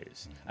that guy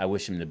is. I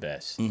wish him the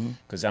best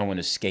because I want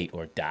to skate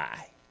or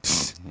die.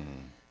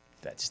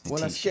 That's the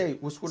When I T-shirt. skate,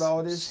 what's with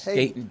all this hate?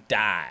 Skate and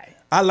die.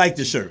 I like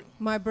the shirt.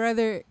 My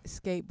brother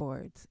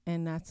skateboards,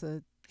 and that's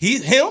a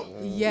He's him.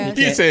 yes.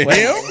 You said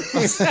him?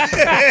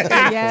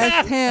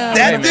 Yes, him.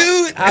 That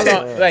dude. How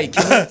long? Like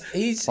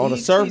he's On the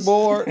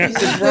surfboard. He's a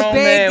The grown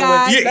big man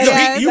guy. with.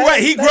 Yeah, you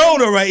right. He grown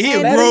all right. He a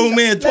Let grown him-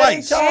 man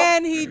twice.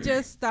 And he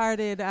just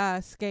started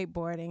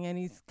skateboarding, and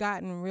he's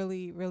gotten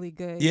really, really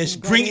good. Yes,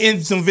 You can bring go to-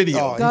 in some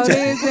video. Go to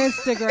his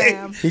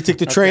Instagram. He took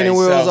the training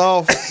wheels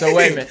off. So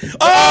wait a minute.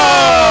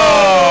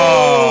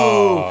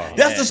 Oh,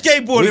 that's the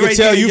skateboarder We can right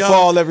tell there, you y'all.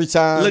 fall every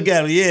time. Look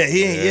at him. Yeah,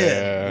 he ain't.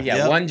 Yeah, You got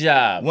Yep. one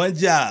job. One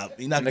job.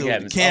 He knocked Look over at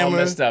the me. It's all camera.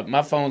 messed up.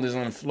 My phone is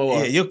on the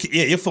floor. Yeah,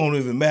 your phone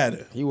don't even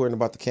matter. He worrying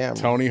about the camera.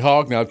 Tony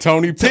Hawk, now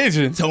Tony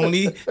Pigeon.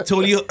 Tony,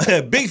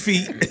 big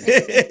feet.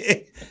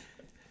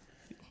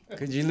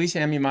 Could you at least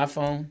hand me my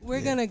phone?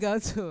 We're gonna go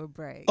to a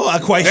break. Oh,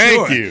 I'm quite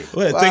Thank sure. you.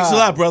 Well, thanks a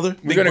lot, brother.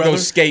 We're Big gonna brother. go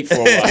skate for a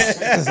while.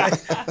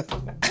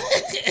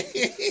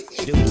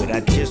 Do it, I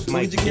just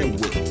might do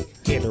it.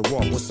 Hit her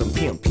off with some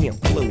pimp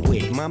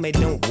fluid. Mommy,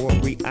 don't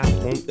worry, I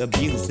won't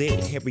abuse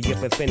it. Hurry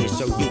up and finish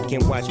so you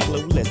can watch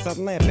Clueless. I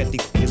laugh at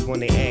these kids when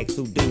they ask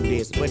who do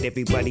this, but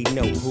everybody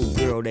know who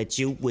girl that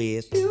you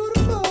with.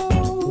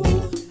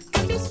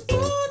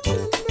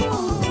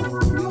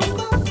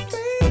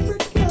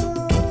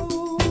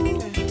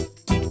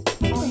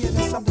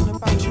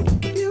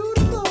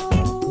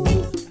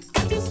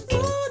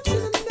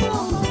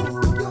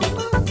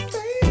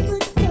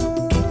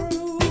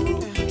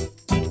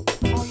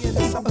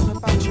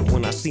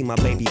 When I see my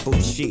baby boo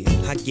shit,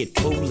 I get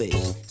foolish.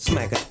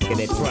 Smack a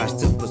that tries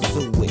to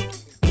pursue it.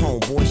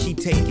 Homeboy, she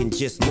taking,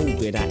 just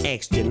move it. I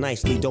asked you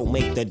nicely, don't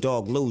make the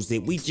dog lose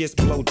it. We just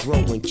blow dro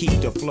and keep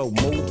the flow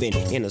moving.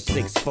 In a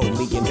 6'4",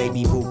 me and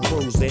baby boo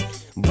cruising.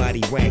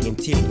 Body wagging,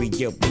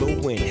 interior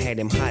blueing. Had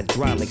him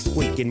hydraulics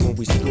squeaking when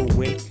we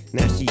screwing.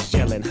 Now she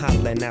yelling,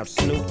 hollering out,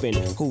 snooping,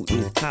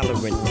 hooting,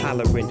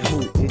 hollering,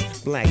 hooting.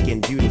 Black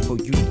and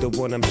beautiful, you the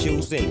one I'm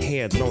choosing.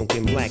 Hair long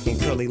and black and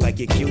curly like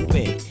a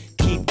Cuban.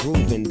 Keep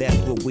grooving, that's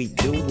what we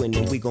doing.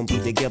 And we gon' be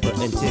together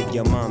until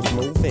your mom's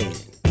moving.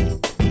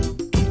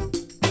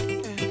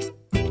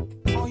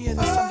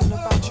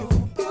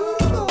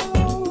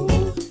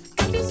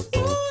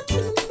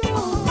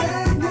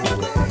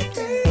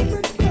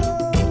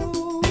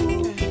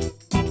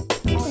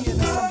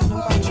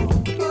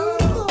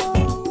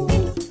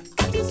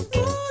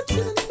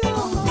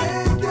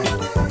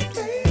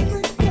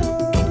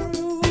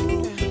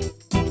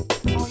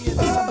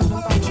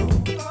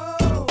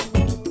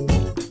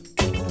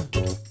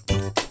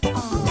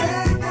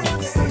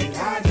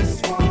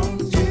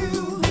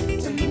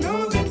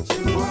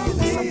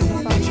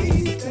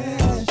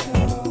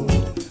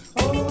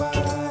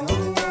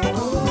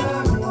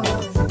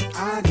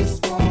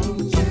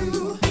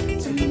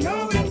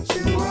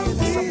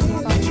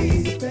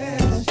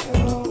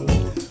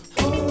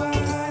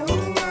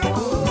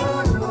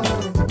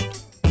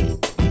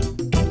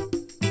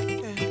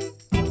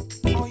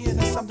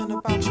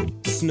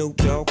 Snoop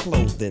Dogg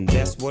clothing,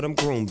 that's what I'm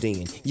groomed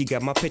in. You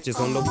got my pictures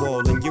on the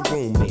wall in your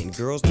room, and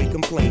girls be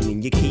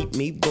complaining, you keep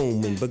me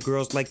booming. But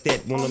girls like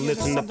that wanna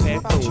listen to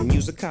Pat Boone.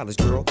 You's a college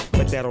girl,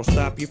 but that don't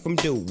stop you from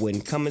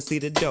doing. Come and see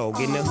the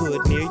dog in the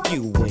hood near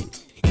you. And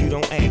you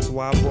don't ask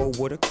why I roll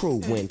with a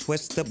crew when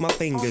twist up my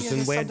fingers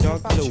and wear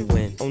dark blue.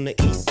 And on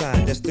the east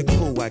side, that's the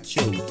crew I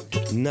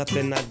choose.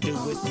 Nothing I do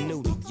is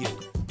new to you.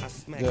 I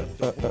smack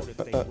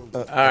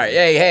All right,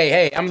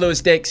 hey, I'm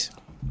Louis Dix.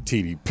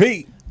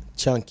 TDP.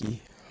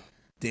 Chunky.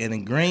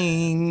 Dannon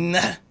Green.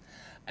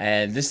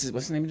 And this is,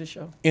 what's the name of the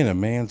show? In a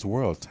man's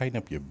world, tighten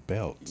up your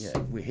belts. Yeah,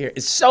 we're here.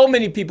 It's so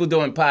many people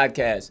doing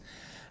podcasts.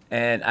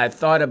 And I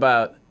thought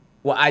about,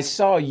 well, I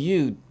saw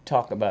you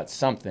talk about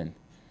something.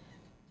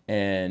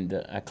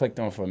 And I clicked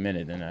on for a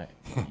minute, and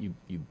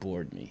you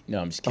bored me. No,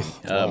 I'm just kidding.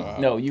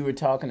 No, you were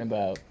talking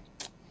about,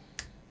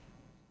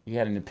 you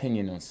had an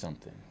opinion on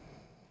something.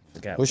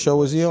 Forgot What show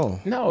was he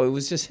on? No, it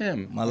was just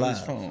him My on his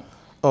live. phone.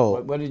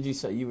 Oh, What did you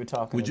say? You were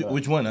talking about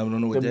Which one? I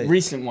don't know what the day.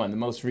 recent one, the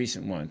most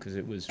recent one, because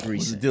it was Was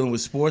recent. it dealing with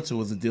sports or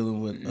was it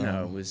dealing with?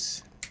 No, it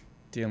was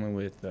dealing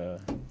with.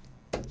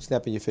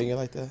 snapping your finger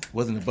like that?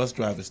 Wasn't the bus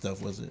driver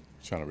stuff? Was it?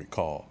 Trying to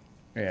recall.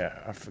 Yeah,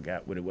 I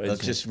forgot what it was. It's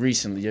Okay. just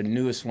recently, your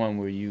newest one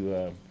where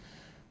you.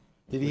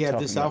 Did he We're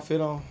have this talking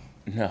about-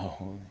 outfit on?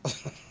 No,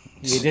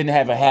 you didn't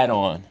have a hat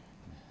on,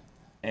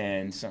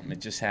 and something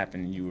that just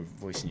happened, and you were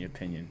voicing your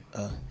opinion.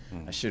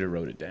 I should have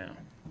wrote it down,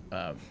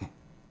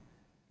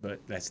 but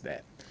that's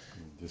that.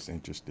 Just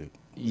interested.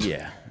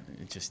 Yeah,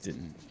 it just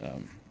didn't.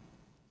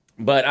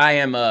 But I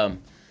am.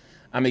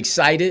 I'm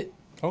excited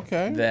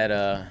Okay. that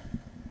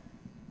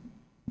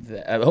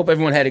I hope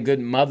everyone had a good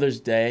Mother's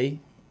Day.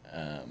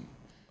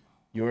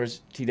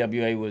 Yours,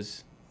 TWA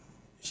was.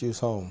 She was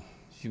home.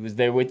 She was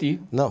there with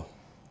you. No.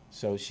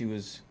 So she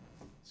was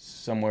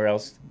somewhere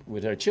else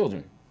with her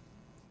children.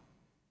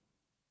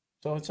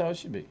 So that's how it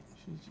should be.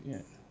 Yeah.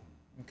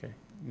 Okay.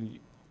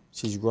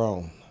 She's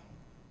grown.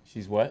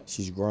 She's what?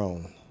 She's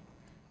grown.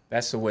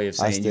 That's a way of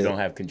saying you don't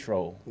have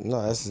control.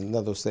 No, that's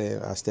another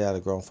saying. I stay out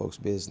of grown folks'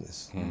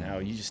 business. No,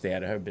 you just stay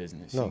out of her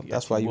business. No,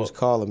 that's why you was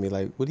calling me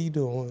like, what are you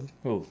doing?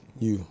 Who?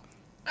 You.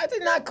 I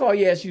did not call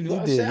you. Ask you.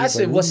 I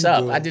said, like, "What's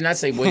up?" I did not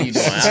say, "What are you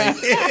doing?" I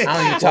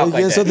don't even talk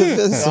like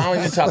that. So I don't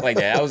even talk like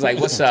that. I was like,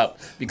 "What's up?"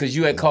 Because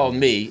you had called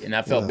me, and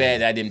I felt bad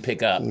that I didn't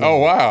pick up. Oh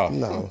wow!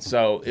 No.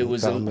 So it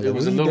was a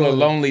little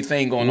lonely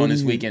thing going on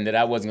this weekend that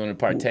I wasn't going to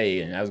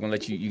partake in. I was going to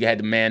let you. You had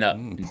to man up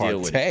and deal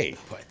with it.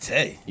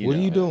 Partay. What are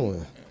you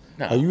doing?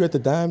 No. Are you at the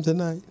dime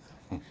tonight?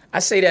 I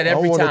say that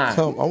every time.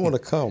 I want to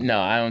come. No,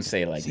 I don't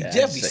say it like that.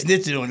 Jeffy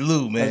snitching on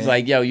Lou, man. I was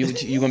like, "Yo, you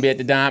gonna be at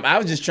the dime?" I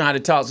was just trying to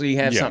talk so he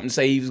had something to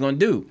say he was gonna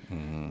do.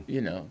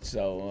 You know,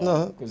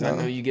 so because I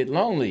know you get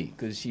lonely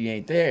because she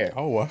ain't there.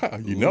 Oh wow,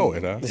 you know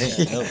it, huh?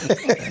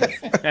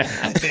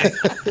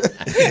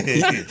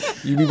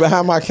 You be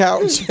behind my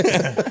couch.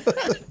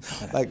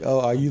 Like,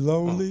 oh, are you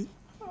lonely?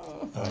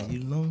 Are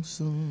you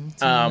lonesome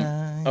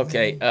tonight?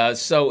 Okay,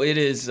 so it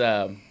is.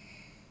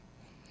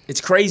 It's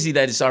crazy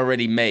that it's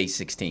already May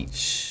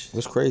 16th.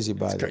 What's crazy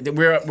about it?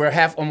 We're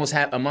almost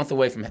a month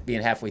away from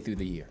being halfway through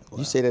the year.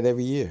 You say that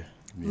every year.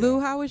 Yeah. Lou,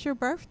 how was your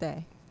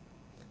birthday?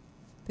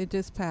 It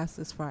just passed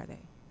this Friday.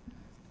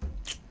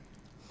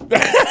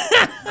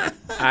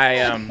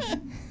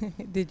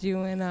 Did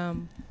you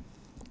and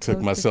took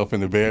myself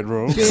in the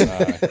bedroom.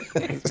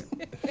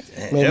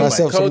 Made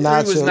myself some Code 3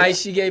 nachos. was nice.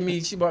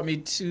 She bought me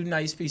 2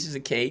 nice pieces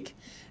of cake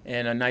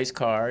and a nice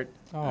card.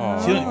 She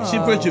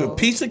brought you a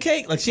piece of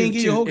cake? Like she didn't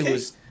give you a whole cake? It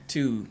was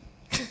 2.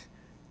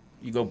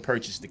 You go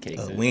purchase the cake.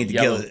 We ain't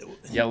together.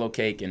 Yellow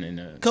cake and then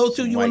a Code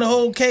 2, you want the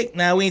whole cake?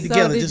 Nah, we ain't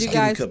together. Did Just you give me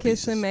guys a couple kiss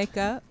pieces. and make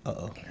up?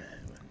 Uh-oh.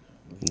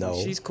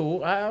 No. She's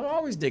cool. I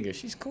always dig her.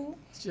 She's cool.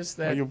 It's just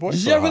that your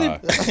voice so high.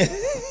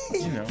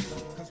 you know.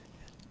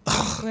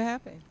 What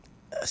happened?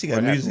 She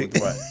got music.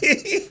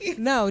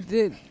 No,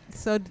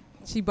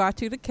 she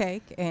bought you the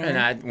cake and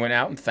I went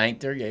out and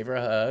thanked her, gave her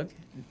a hug.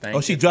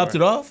 Oh, she dropped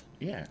it off?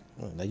 Yeah.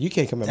 Now you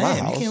can't come in my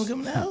house. You can't come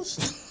in the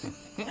house.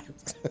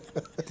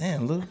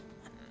 Damn, Lou.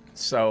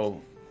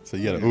 So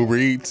you had an Uber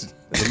Eats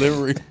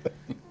delivery?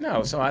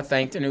 No, so I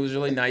thanked her, and it was a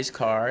really nice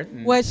card.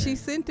 And what, she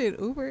sent it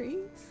Uber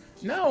Eats?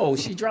 No,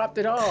 she dropped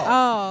it off.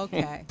 Oh,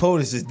 okay.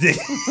 POTUS is dick.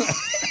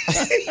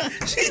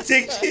 She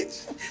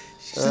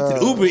sent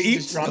it Uber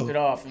Eats. Just dropped it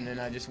off, and then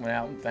I just went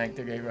out and thanked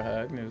her, gave her a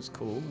hug, and it was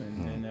cool.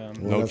 And then,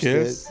 no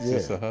kiss? Yeah.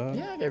 Just a hug?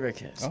 Yeah, I gave her a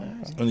kiss.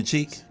 On the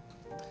cheek?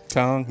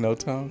 Tongue? No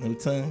tongue? No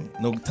tongue?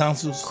 No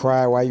tonsils?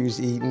 Cry while you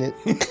was eating it.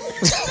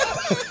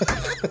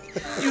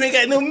 You ain't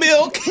got no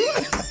milk.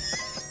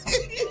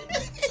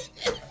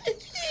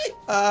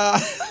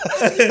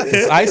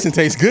 This icing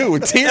tastes good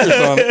with tears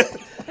on it.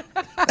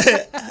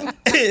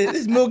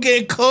 This milk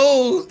getting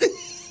cold.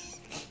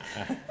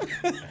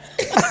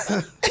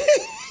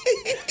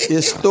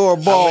 It's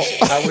store-bought.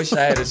 I wish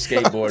I had a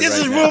skateboard This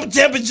right is now. room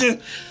temperature.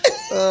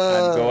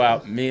 I'd go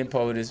out, me and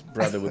POTUS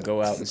brother would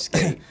go out and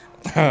skate.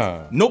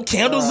 No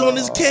candles on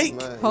this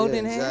cake.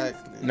 Holding hands?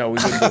 No, we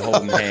wouldn't be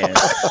holding hands.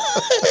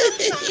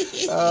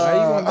 Why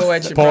you want to go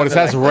at your POTUS, brother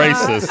that's like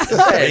racist.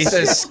 that? It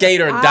says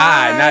skate or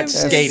die, not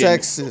skating.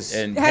 Sexist.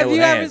 And Have hold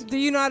you hands. do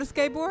you know how to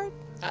skateboard?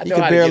 I You know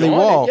can how to barely get on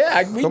walk. it.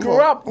 Yeah, we Come grew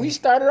on. up. We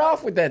started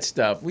off with that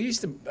stuff. We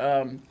used to, I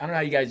don't know how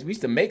you guys, we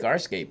used to make our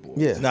skateboard.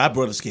 Yeah. No, I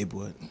brought a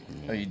skateboard.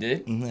 Oh, you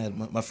did?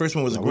 My first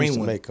one was a We green used to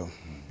one. make them.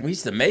 We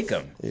used to make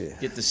them. Yeah.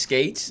 Get the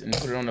skates and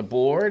put it on the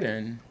board.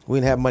 And We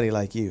didn't have money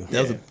like you.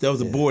 That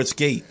was a board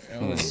skate.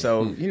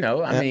 so, you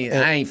know, I mean,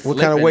 And I ain't what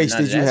kind of flipping weights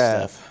none did of you that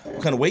have? stuff.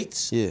 What kind of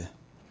weights? Yeah.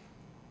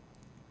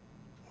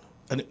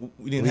 We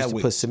We didn't used have to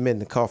weights. put cement in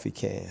the coffee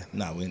can.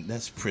 Nah,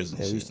 that's prison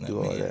Yeah, we shit. used to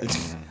do all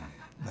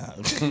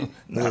that.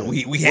 Nah,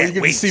 we Where had you get the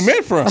weights.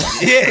 cement from?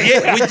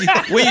 Yeah.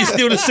 Where you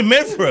steal the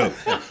cement from?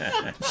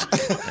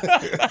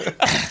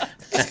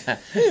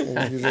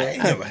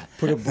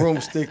 Put a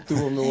broomstick through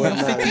them and I'm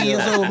whatnot. 15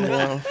 years old,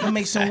 man. I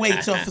make some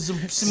weights off of some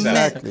cement.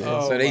 Exactly.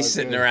 So they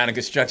sitting around a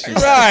construction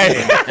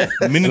Right.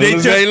 Minute Soon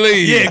as they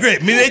leave. Yeah,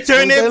 great. Minute they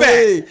turn their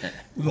back.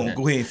 We're going to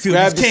go ahead and fill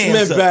Grab these the cans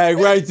cement up. bag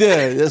right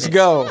there. Let's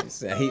go.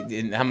 So he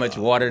didn't how much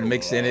water to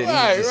mix in it.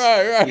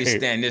 Right. You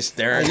stand there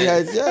stirring You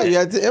it.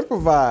 had to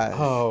improvise.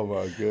 Oh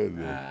my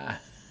goodness.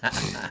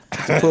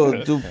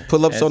 Do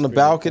pull-ups on the Pretty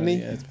balcony.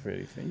 funny. That's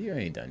pretty funny. You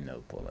ain't done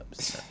no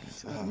pull-ups.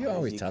 So you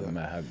always talking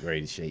about how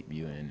great shape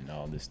you in and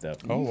all this stuff.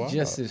 Oh, You wow.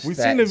 Just as We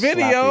fat seen the and sloppy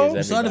video.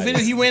 as Saw the video.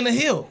 everybody. He ran the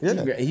hill. Yeah.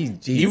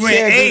 He ran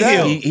can't do a that.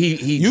 hill.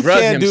 He You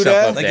drugged can't do himself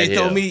that. up Like that they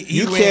hill. told me, he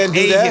You ran can't do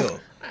a that. hill.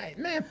 All right,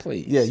 man,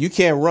 please. Yeah, you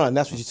can't run.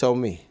 That's what you told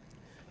me.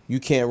 You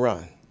can't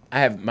run. I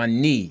have my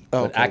knee,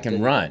 but Okay, I can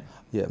okay. run.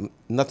 Yeah,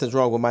 nothing's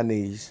wrong with my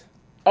knees.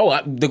 Oh,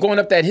 they're going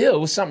up that hill.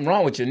 Was something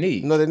wrong with your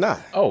knee? No, they're not.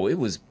 Oh, it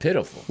was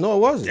pitiful. No, it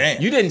wasn't.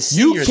 Damn. You didn't see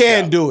You yourself.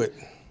 can do it.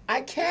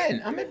 I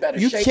can. I'm in better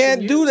You shape. can't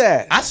than do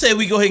that. I say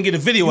we go ahead and get a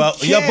video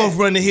out. And y'all can't. both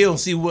run the hill and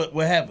see what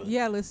happens.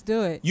 Yeah, let's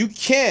do it. You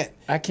can't.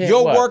 I can't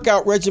Your what?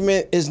 workout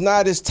regimen is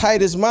not as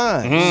tight as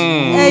mine.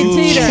 Hey, You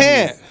Tita,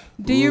 can't.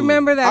 do you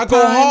remember that I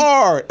go time?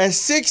 hard at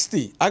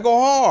 60. I go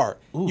hard.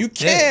 Ooh, You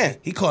damn. can't.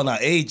 He calling out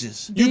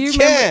ages. Do You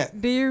remember, can't.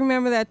 do you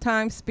remember that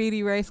time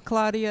Speedy raced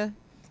Claudia?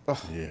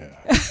 Yeah.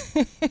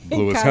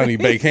 Blew his honey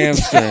baked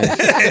hamstring.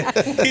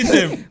 He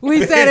said,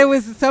 We said it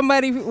was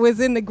somebody was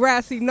in the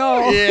grassy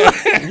knoll.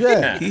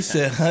 Yeah. he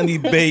said honey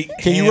baked.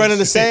 Can you run in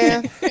the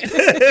sand?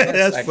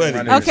 That's I can funny.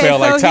 run in Okay,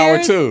 Felt so like Tower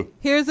here's, 2.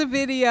 here's a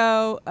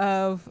video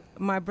of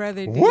my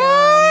brother Dion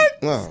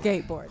What? No.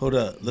 skateboard. Hold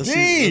up. Let's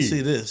Gee.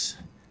 see this.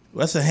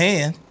 That's a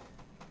hand.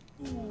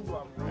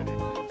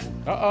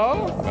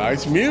 Uh-oh.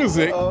 Nice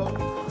music. Oh,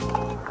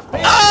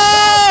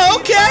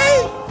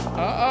 okay.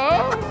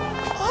 Uh-oh.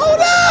 Hold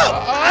up.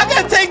 I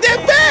gotta take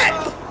that back.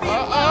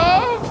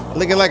 Uh-oh.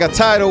 Looking like a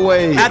tidal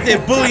wave. Out there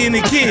bullying the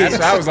That's kids.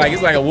 what I was like.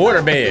 It's like a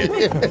waterbed.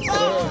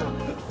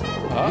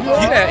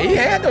 He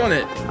had on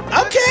it.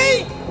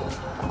 Okay.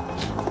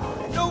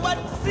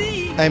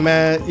 Hey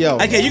man, yo.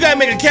 Okay, you gotta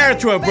make a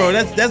character up, bro.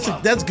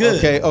 That's good.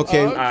 Okay. All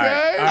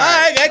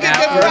right, I get Now,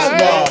 good first for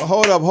of all, us.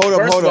 Hold up.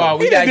 First of all,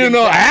 we He gotta didn't get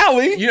do no that-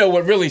 alley. You know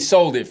what really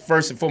sold it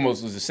first and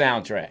foremost was the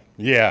soundtrack.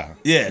 Yeah.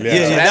 Yeah. So That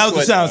that's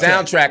was the what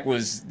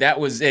soundtrack. That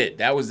was it.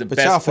 That was the But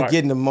best y'all part.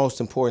 forgetting the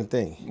most important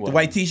thing. The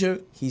white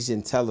T-shirt. He's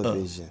in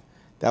television.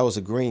 That was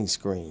a green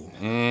screen.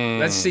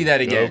 Let's see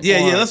that again.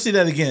 Yeah. Let's see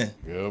that again.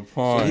 Good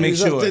point. Make He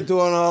was up sure. there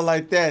doing all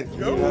like that. You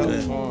know?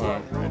 Good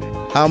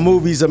point. How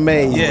movies are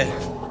made.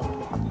 Yeah.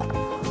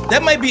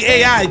 That might be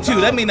AI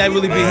too. That may not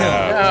really be him.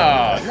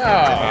 No,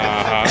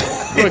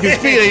 Look, his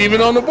feet ain't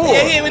even on the board. Yeah,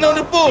 he ain't even on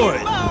the board.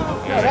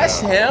 that's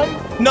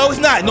him. No, it's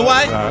not. You know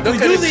why? Look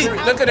Because at, usually,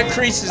 look at the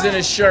creases in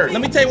his shirt.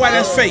 let me tell you why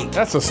that's fake.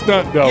 That's a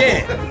stunt double.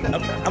 Yeah,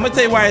 I'm gonna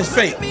tell you why it's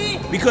fake.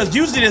 Because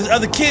usually there's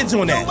other kids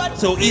on that.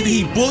 So either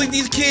he bullied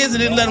these kids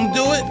and didn't let them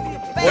do it.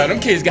 Well, them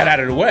kids got out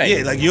of the way.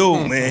 Yeah, like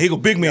yo, man, here go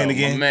big man My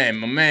again.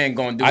 man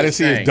gonna do I didn't his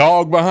see thing. his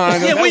dog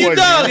behind him. Yeah, That where your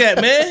wasn't dog him.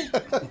 at, man?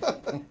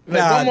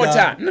 Look, one more dog.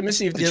 time. Let me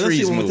see if the Yeah, let's see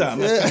trees one more move. time.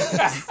 Yeah,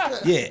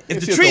 if It's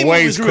the just tree the moves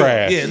waves is real.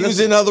 crash. Yeah, He let's was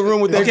in the other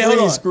room with that Okay, hold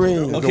green on.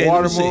 screen. Okay, The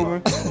water let me see.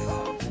 moving.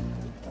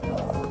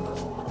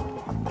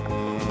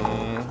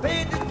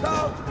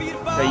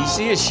 Hey, you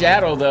see his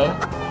shadow though.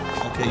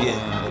 Okay,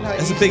 yeah,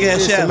 that's a big ass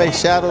Just to shadow. make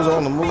shadows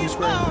on the movie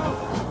screen.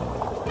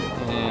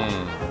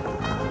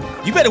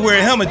 You better wear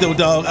a helmet though,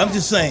 dog. I'm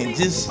just saying,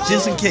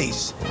 just in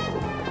case.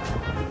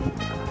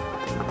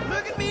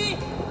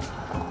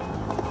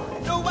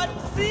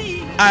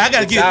 All right, I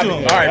gotta get to him. All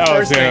right, That was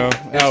first thing. him.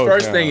 His That was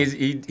first him. thing is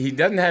he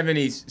doesn't have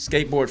any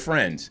skateboard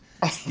friends.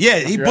 Yeah,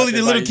 he You're bullied out the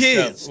there little by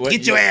kids. yourself. What,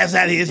 Get your ass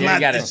out of here. It's You my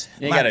ain't got it's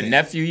a, you my ain't got a thing.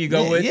 nephew you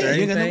go with or you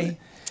ain't got anything?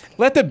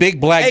 Let the big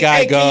black Hey, guy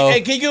hey, go.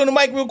 can you get on the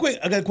mic real quick?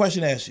 I got a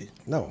question to ask you.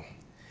 No.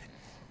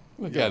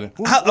 Look at it.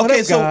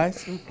 Okay, so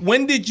guys?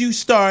 when did you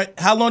start?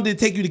 How long did it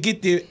take you to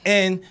get there?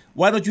 And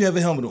why don't you have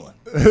a helmet on?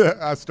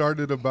 I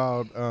started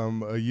about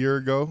a year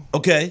ago,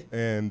 Okay,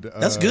 and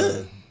that's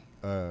good.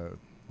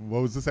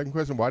 What was the second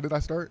question? Why did I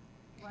start?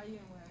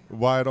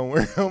 Why I don't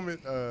wear a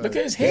helmet? Look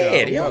at his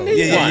head. He don't need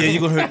Yeah, one.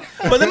 you're gonna hurt.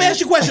 But let me ask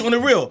you a question on the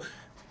real,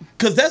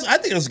 because I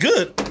think that's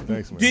good.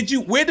 Thanks,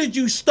 man. Where did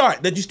you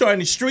start? Did you start in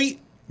the street?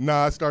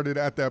 Nah, I started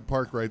at that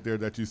park right there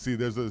that you see.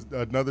 There's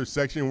another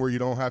section where you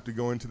don't have to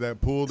go into that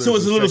pool. So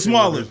it's There's a little section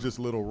where smaller. There's just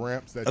little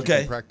ramps that you Okay.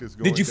 can practice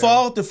going Did you down.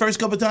 fall the first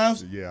couple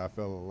times? Yeah, I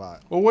fell a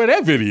lot. Well, where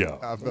that video?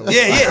 I fell a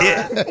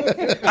Yeah.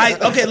 All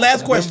right, okay, last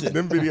lot. question.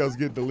 Them videos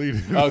get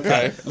deleted.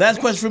 Okay. Last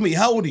question for me.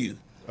 How old are you?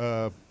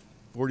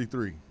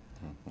 43.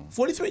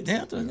 43.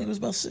 Damn, I thought it was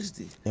about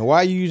 60. And why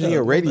are you using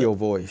your radio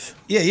voice?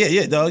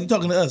 Yeah, dog. You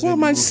talking to us? Well,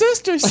 baby. my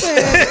sister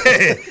said.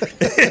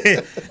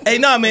 Hey,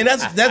 no, man.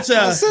 That's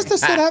My sister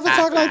said I haven't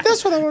talked like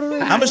this when I want to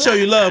read. I'm gonna show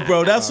you love,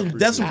 bro. That's some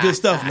good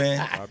stuff,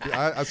 man.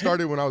 I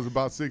started when I was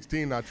about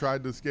 16. I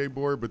tried to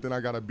skateboard, but then I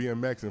got a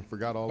BMX and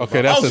forgot all Okay,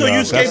 about that's Oh, so you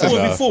enough. That's skateboarded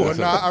enough. before? But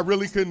no, I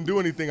really couldn't do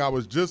anything. I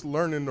was just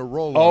learning to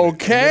roll. on it.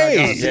 Okay. And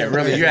then I got Yeah, a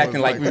really, BMX you're and acting I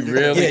like was we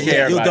really Yeah,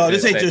 care yo, about dog.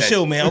 This ain't that- your that-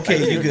 show, man. Okay,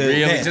 you good?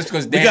 Really, Man. just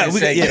because We Dan got-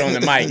 said yeah, get on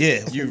the mic. Yeah.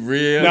 You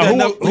really. Now, We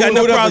got who no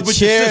moved up problems the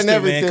with your chair sister, and man.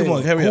 everything? Come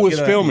on, hurry up. Who was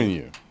Get out filming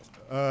here.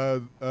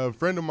 you? A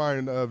friend of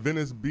mine,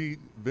 Venice Beach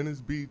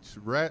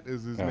Rat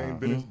is his name.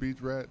 Venice Beach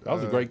Rat. That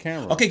was a great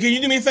camera. Okay, can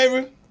you do me a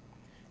favor?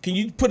 Can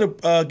you put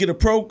get a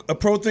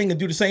pro thing and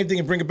do the same thing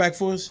and bring it back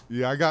for us?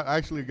 Yeah, I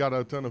actually got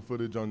a ton of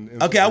footage on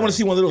Instagram. Okay, I want to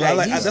see one of those. I Hey,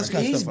 like he's that's the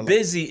kind of he's stuff I like.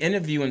 busy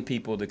interviewing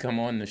people to come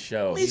on the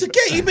show. He's a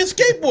kid. He been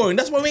skateboarding.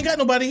 That's why we ain't got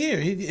nobody here.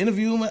 He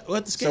interview him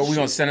at the skate. So we're show.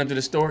 gonna send him to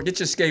the store. Get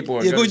your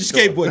skateboard. Yeah, go to get the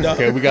your store. skateboard, dog.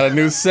 Okay, we got a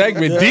new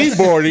segment,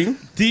 deboarding.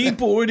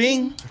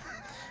 Deboarding.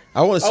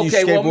 I want to see you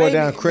Okay, well, skateboard maybe,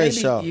 down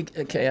Crenshaw.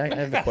 okay, I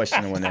have a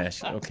question I want to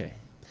ask you. Okay,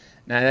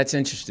 now that's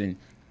interesting.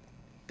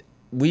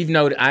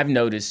 I've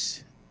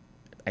noticed.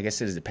 I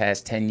guess it is the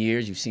past 10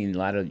 years. You've seen a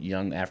lot of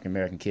young African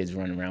American kids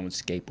running around with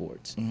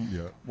skateboards.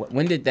 Yeah.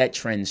 When did that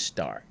trend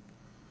start?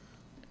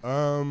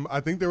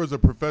 I think there was a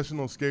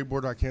professional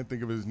skateboarder. I can't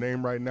think of his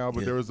name right now,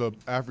 but there was a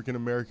African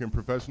American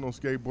professional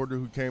skateboarder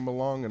who came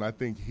along, and I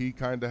think he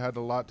kind of had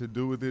a lot to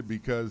do with it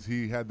because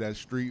he had that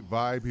street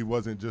vibe. He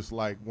wasn't just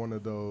like one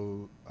of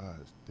those.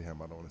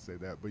 Damn, I don't want to say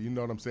that, but you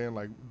know what I'm saying?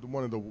 Like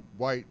one of the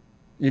white.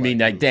 You mean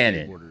like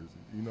Dannon?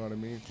 You know what I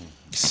mean?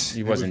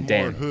 He wasn't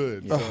Dannon.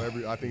 Hood.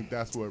 So I think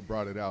that's what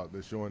brought it out.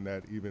 They're showing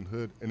that even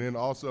hood, and then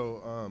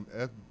also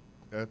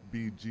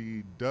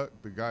FBG Duck,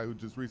 the guy who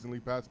just recently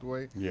passed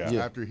away. Yeah.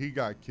 After he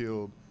got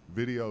killed,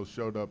 videos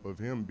showed up of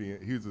him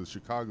he's a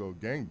Chicago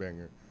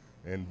gangbanger,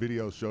 and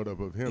videos showed up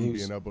of him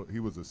he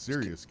was a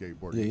serious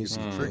skateboarder. He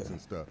could do tricks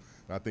and stuff.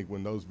 And I think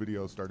when those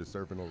videos started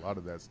surfing, a lot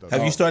of that stuff.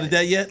 Have you started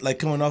that yet? Like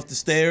coming off the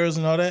stairs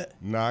and all that?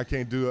 Nah, I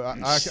can't do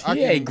it.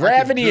 Yeah,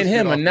 gravity and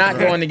him are not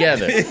going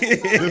together.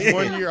 This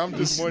 1 year, I'm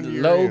just 1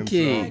 year low in,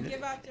 key. so.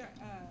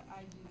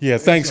 Yeah,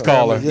 thanks,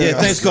 caller. Yeah,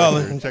 thanks,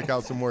 caller. Check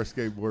out some more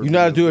skateboards. You know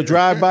how to do a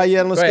drive-by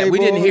yet on a skateboard? We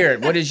didn't hear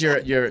it. What is your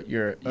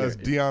That's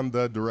Deon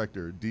the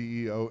director.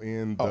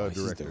 DEON the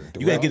director.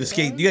 You gotta get a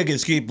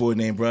skateboard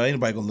name, bro. Ain't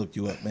nobody gonna look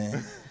you up,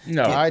 man.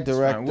 No, All right, it's fine.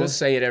 director. We'll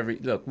say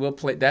it we'll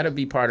play. That'll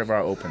be part of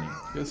our opening.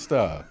 Good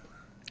stuff.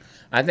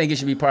 I think it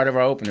should be part of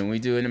our opening. When we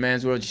do In the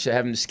Man's World, you should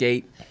have him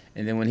skate,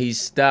 and then when he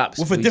stops,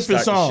 With a we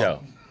different start song. the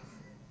show.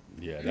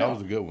 Yeah, that was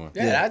a good one.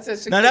 Yeah,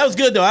 that's Now that was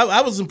good though.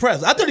 I was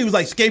impressed. I thought he was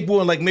like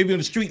skateboarding, like maybe on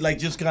the street, like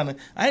just kind of.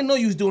 I didn't know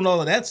you was doing all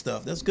of that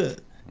stuff. That's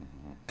good.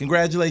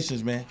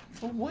 Congratulations, man.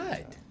 For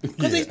what?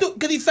 Because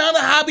he found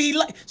a hobby he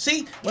like.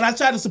 See, when I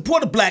try to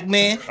support a black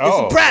man, it's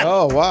a problem.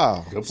 Oh,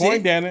 wow. Good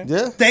point, Dannon.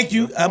 Yeah. Thank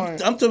you.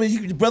 I'm telling you,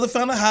 your brother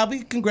found a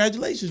hobby.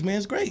 Congratulations, man.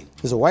 It's great.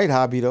 It's a white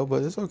hobby, though,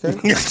 but it's okay.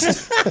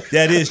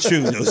 That is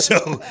true, though.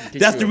 So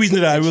that's the reason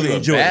that I really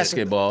enjoy it.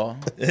 Basketball.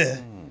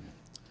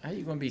 How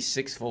you gonna be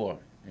 6'4"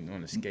 and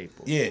on a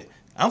skateboard? Yeah,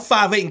 I'm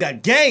 5'8" and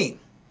got game.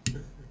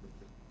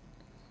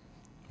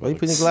 Why you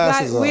putting your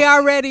glasses on? We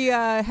already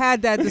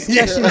had that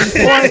discussion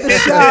before the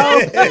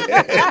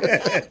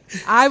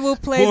show. I will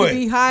play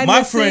the behind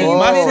the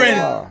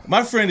scenes.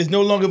 My friend is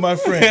no longer my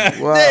friend.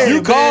 Wow.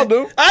 You called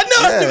him. I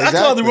know. Yeah, I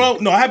called the exactly.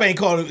 wrong. No, I ain't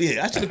called him.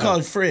 Yeah, I should have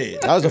called Fred.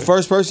 That was the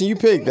first person you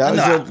picked. That I was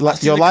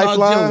should've your called Joe.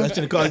 lifeline? I should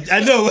have called. I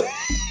know.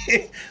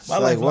 My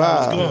like, lifeline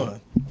wow. was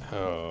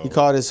gone. He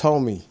called his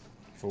homie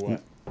For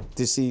what?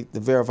 to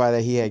verify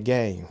that he had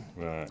game.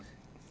 Right.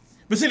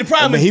 But see, the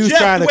problem He is was Jeff,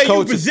 trying the to way you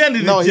coach presented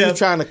him. it, No, he Jeff. was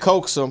trying to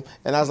coax him,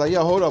 and I was like,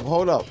 "Yo,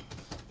 hold up,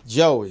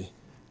 Joey.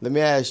 Let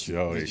me ask you."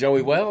 Joey.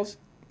 Joey Wells?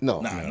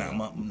 No,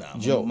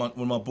 Joe. One of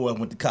my boys I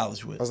went to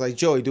college with. I was like,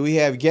 "Joey, do we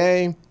have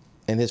game?"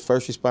 And his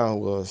first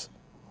response was,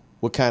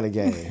 "What kind of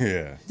game?"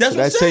 Yeah. That's So what I'm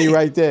that tell you saying.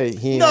 right there,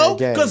 he ain't No, had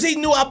game. because he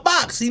knew I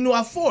boxed. He knew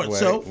I fought.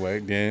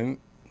 Wait, then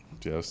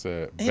just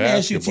said I didn't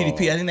ask you basketball.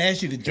 TDP. I didn't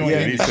ask you to join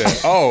And in. he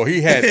said, "Oh,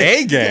 he had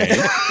a game."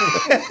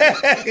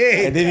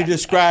 And then he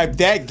described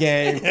that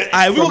game All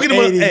right, we from gonna get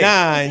him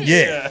 '89.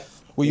 Yeah.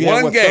 Where you One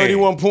had, what, game.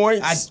 31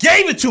 points? I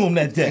gave it to him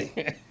that day.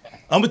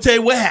 I'm gonna tell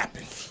you what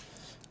happened.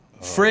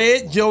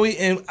 Fred, Joey,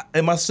 and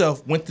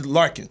myself went to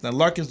Larkins. Now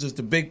Larkins is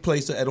the big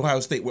place at Ohio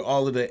State where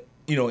all of the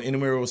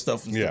intramural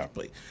stuff is Yeah.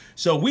 played.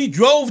 So we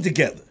drove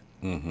together.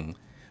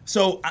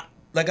 So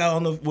I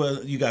don't know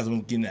where you guys are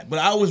getting that, but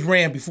I always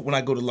ran before when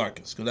I go to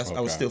Larkins because I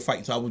was Okay. still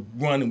fighting. So I would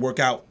run and work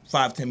out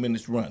 5-10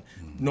 minutes run,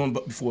 knowing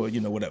before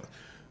whatever.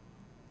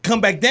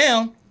 Come back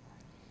down,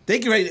 they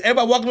get ready.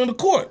 Everybody walking on the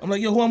court. I'm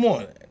like, yo, who I'm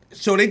on?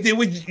 So they did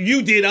what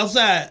you did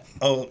outside.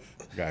 Oh,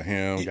 Got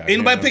him. ain't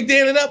nobody picked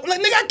Dannon up. I'm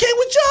like, nigga, I came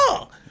with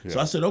y'all. Yeah. So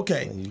I said,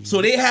 okay.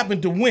 So they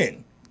happened to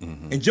win,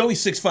 and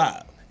Joey's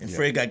 6'5", and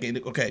Fred got game.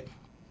 Okay.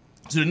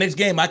 So the next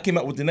game, I came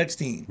out with the next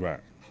team Right.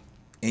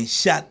 and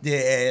shot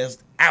their ass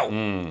out.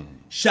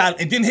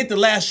 Shot and didn't hit the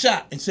last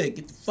shot and said,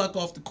 get the fuck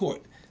off the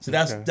court. So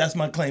that's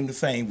my claim to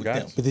fame with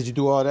them. But did you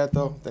do all that,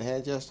 though? The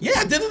hand gesture? Yeah,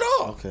 I did it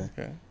all. Okay.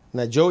 Okay.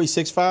 Now, Joey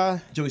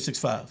 6'5", Joey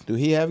 6'5". do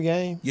he have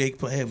game? Yeah,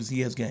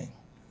 he has game.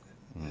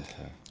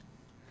 Okay.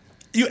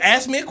 You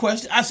asked me a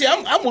question. I said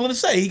I'm willing to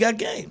say he got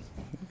game.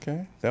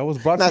 Okay. That was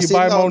brought Now, to you see,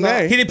 by no,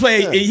 Monet. He didn't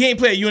play. Yeah. He ain't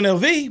play at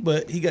UNLV,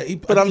 but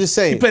But I'm just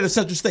saying. he played at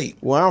Central State.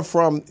 Where I'm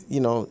from,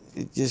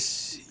 it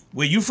just...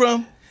 Where you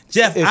from,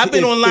 Jeff? If- I've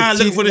been if- online if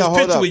looking T- for this no, hold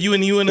picture up. with you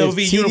in the UNLV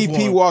if TDP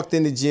uniform. walked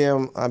in the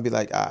gym, I'd be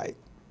like, all right,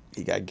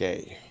 he got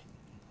game.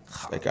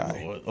 That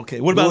guy.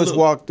 Okay, what about Lewis Lou?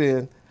 walked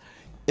in,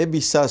 it'd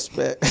be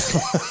suspect.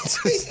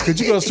 Could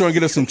you go to the store and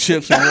get us some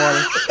chips and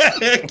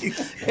water?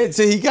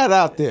 Until he got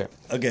out there.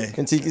 Okay.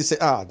 Until he could say,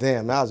 oh,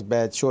 damn, that was a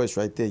bad choice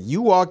right there.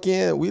 You walk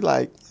in, we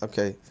like,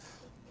 okay.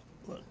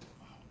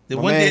 The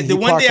My one man, day, the he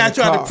one parked day in I the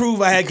tried to car.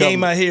 prove I had He game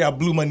coming. out here, I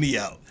blew my knee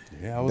out.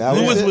 Yeah, I was That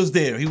there. was Lewis it. was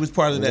there. He was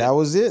part of that. That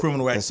was it.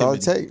 Criminal That's all it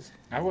activity. takes.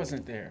 I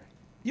wasn't there.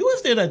 You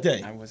was there that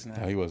day. I was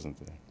not. No, he wasn't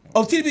there.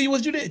 Oh, TDP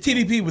was you there?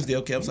 TDP was there.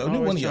 Okay, I'm sorry. I'm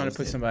One always of y'all trying to was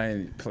put there. somebody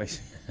in place.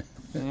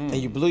 And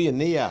you blew your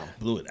knee out.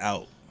 Blew it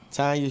out.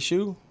 Tying your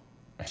shoe?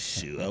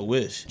 Shoot, I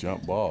wish.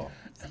 Jump ball.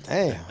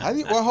 Damn.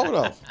 Well, hold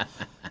up.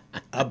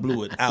 I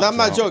blew it out. No, I'm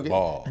not Jump joking.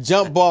 ball.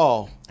 Jump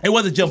ball. It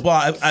wasn't a jump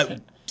ball.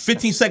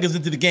 15 seconds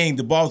into the game,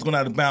 the ball was going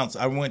out of bounds.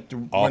 I went to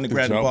Off run to the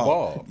grab the jump ball.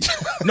 ball.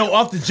 No,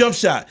 off the jump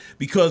shot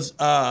because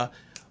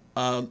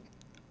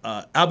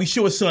I'll Be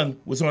Sure's son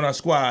was on our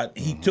squad.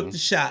 He took the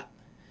shot,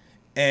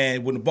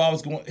 and when the ball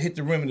was going hit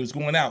the rim and it was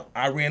going out,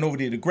 I ran over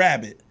there to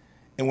grab it.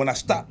 And when I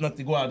stopped not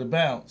to go out of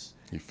bounds,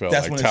 You felt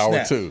that's like when it Tower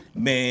snapped. 2.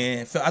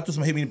 Man, I thought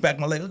somebody hit me in the back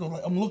of my leg.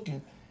 I'm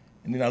looking,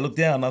 and then I looked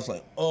down and I was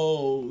like,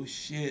 oh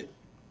shit.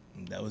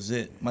 And that was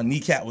it. My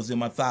kneecap was in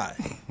my thigh.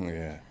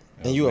 Yeah.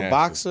 And you a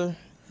boxer?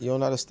 You don't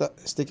know how to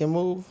stick and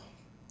move?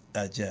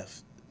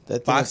 Jeff.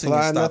 That Boxing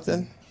fly and stopping.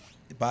 nothing?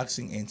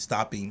 Boxing and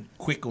stopping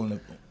quick on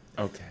the,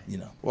 Okay. you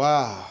know.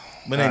 Wow.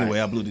 But anyway,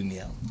 I blew the knee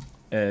out.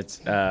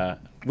 It's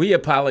we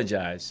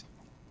apologize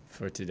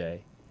for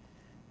today.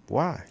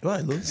 Why? Go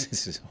ahead, Louis.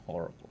 This is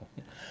horrible.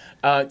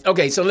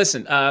 Okay, so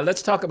listen.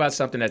 Let's talk about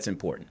something that's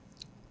important.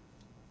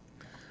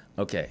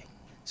 Okay,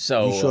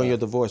 so You showing your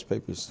divorce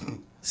papers.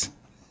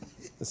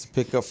 It's a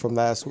pickup from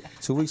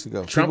 2 weeks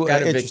ago. Trump People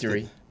got are a interested.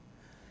 victory.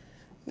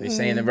 They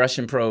saying the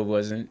Russian probe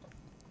wasn't.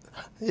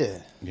 Yeah.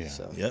 Yeah.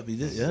 So Yep, he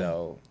did. Yeah.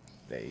 So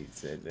they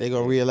said they're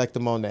going to reelect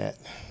him on that.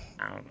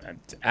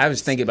 I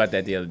was thinking about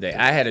that the other day.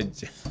 I had a.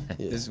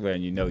 This is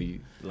when you know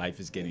life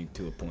is getting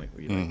to a point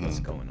where you're like, what's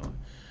going on?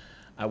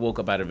 I woke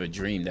up out of a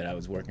dream that I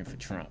was working for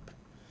Trump.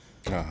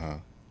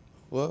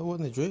 Well, it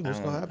wasn't a dream. What's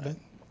going to happen?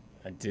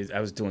 I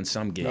was doing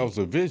some gig. That was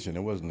a vision.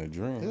 It wasn't a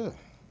dream. Yeah.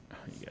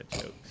 You got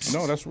jokes.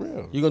 No, that's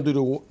real. You're going to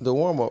do the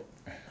warm-up.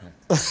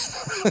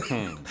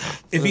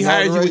 If he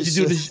hired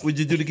you, would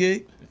you do the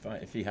gig?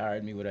 If he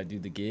hired me, would I do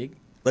the gig?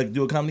 Like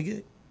do a comedy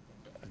gig?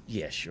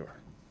 Yeah, sure.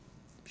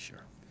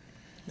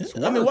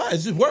 I mean, why?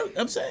 It's just work.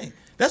 I'm saying.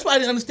 That's why I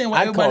didn't understand why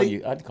I'd everybody.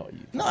 call you.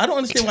 No, I don't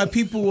understand why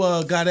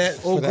people got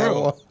at old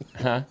girl.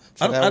 Huh?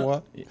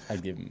 One? Yeah,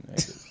 I'd give him.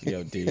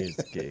 Yo, D, here's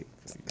the gig.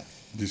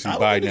 Did you see I Biden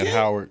wouldn't at get-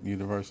 Howard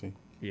University?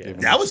 Yeah. Gave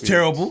him That a was speech.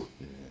 terrible.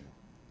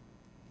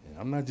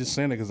 I'm not just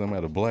saying it because I'm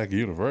at a black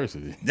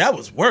university. That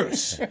was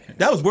worse.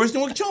 That was worse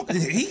than what Trump.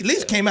 He at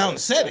least came out and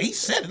said it. He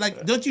said it.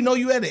 Like, don't you know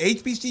you at an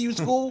HBCU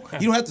school?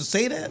 You don't have to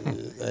say that.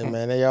 Hey,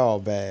 man, they all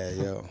bad,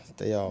 yo.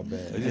 They all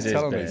bad. They just is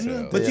telling bad.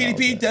 themselves. But They all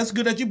TDP, bad. that's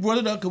good that you brought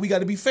it up because we got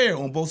to be fair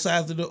on both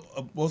sides of the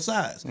both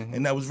sides,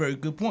 and that was a very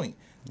good point.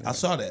 I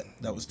saw that.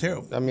 That was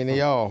terrible. I mean, they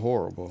all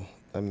horrible.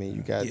 I mean,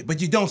 you got. Yeah, but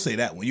you don't say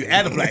that when you're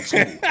at a black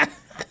school.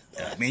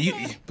 I mean, you.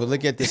 But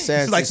look at the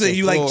Santos. It's like saying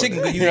you like chicken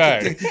because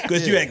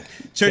you at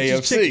Church's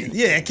KFC. Chicken.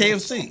 Yeah, at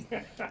KFC.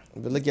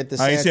 But look at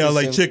the. I ain't saying I Santos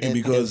like in- chicken in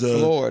because,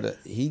 Florida,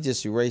 he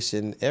just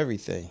erasing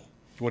everything.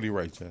 What do you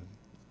write, Chad?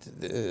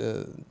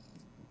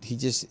 He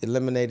just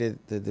eliminated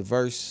the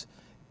diverse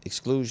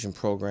exclusion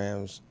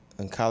programs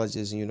in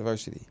colleges and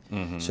university.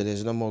 So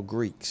there's no more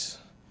Greeks,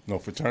 No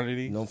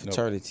fraternity? no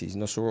fraternities,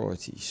 no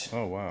sororities.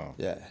 Oh, wow.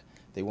 Yeah,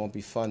 they won't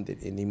be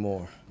funded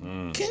anymore.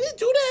 Can you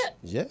do that?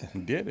 Yeah. He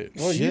did it.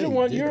 Well, Shit, you're the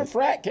one. he did You're a it.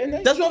 frat, can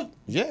they? That's what.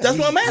 Yeah, That's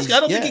what I'm asking. I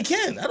don't think yeah. he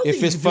can. I don't If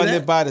think it's he can do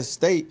funded that. by the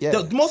state, yeah.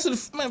 Most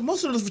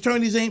of the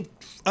fraternities ain't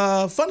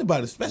funded by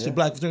the, especially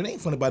black fraternity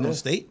ain't funded by no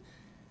state.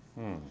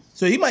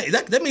 So he might.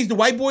 That means the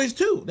white boys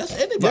too. That's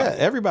anybody. Yeah,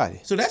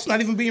 everybody. So that's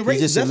not even being He racist.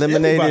 just That's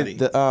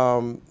eliminated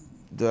everybody.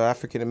 the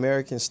African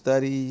American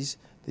studies,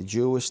 the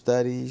Jewish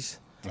studies,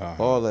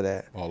 all of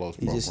that. All those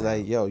He's just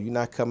programs. like, yo, you're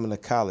not coming to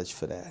college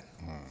for that.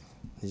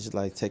 He's just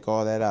like, take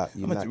all that out.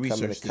 You're I'm not at the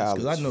coming research to this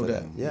college because I know for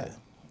that. Yeah.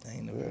 I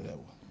ain't never heard that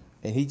one.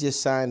 And he just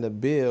signed a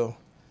bill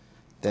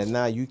that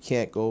now you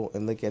can't go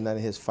and look at none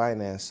of his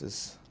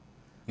finances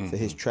for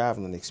his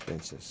traveling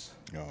expenses.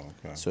 Oh,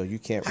 okay. So you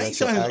can't. How he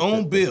signed his retroactive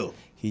own bill?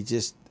 He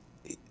just.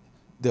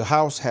 The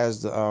House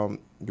has the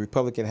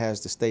Republican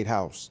has the state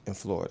House in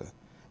Florida,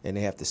 and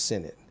they have the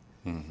Senate.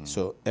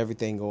 So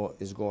everything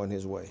is going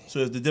his way. So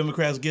if the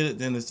Democrats get it,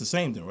 then it's the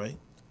same thing, right?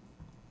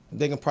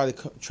 They can probably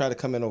try to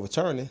come in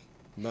overturn it,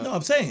 No,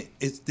 I'm saying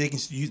they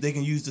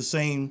can use the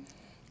same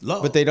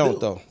law. but they don't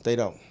bill. though. They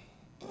don't.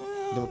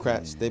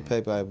 Democrats, they play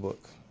by a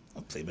book. I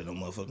don't play by no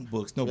motherfucking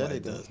books. Nobody they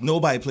do. does.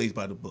 Nobody plays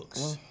by the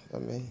books.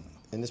 Well, I mean,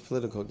 in this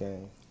political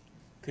game.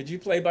 Could you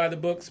play by the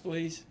books,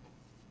 please,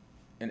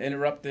 and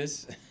interrupt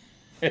this?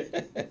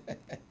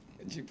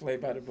 Could you play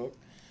by the book?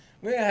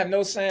 We don't have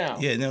no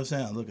sound. Yeah, no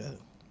sound. Look at it.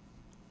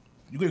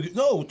 You gonna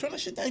no turn that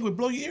shit down. You would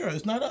blow your ear.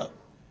 It's not up.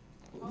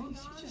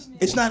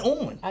 It's not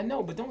on. I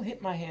know, but don't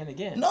hit my hand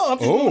again. No, I'm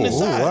just moving this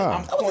side.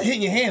 wow. I wasn't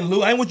hitting your hand,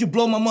 Lou. I didn't want you to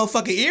blow my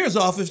motherfucking ears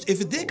off if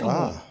it did come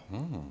Wow.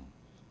 on.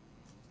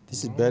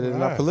 This is better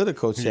than our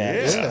political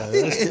chat.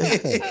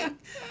 Yeah.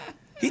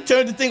 He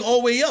turned the thing all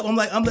the way up. I'm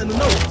like, I'm letting him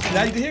know.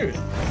 Now you can hear it.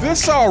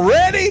 This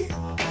already?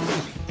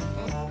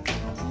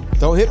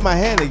 Don't hit my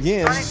hand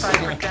again.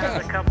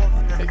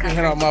 Take your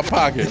hand out my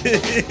pocket.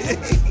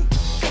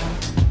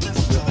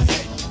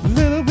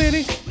 Little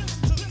bitty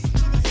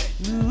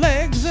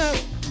legs up,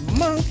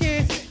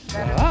 monkey,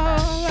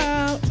 all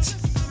out.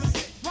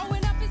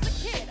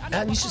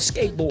 I used to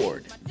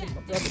skateboard.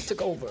 My brother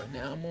took over.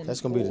 Now I'm on.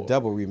 That's the gonna be the board.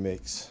 double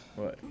remix.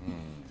 What?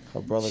 Her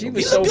brother. She gonna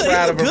was be- so look good,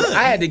 proud he of her. look good.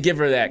 I had to give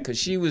her that because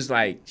she was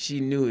like, she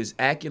knew his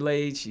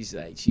accolades. She's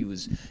like,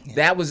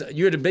 that was,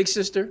 you're the big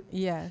sister?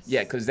 Yes.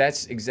 Yeah, because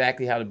that's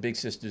exactly how the big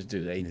sisters do.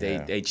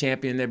 Yeah. They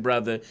champion their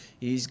brother.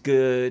 He's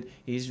good.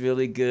 He's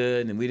really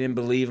good. And we didn't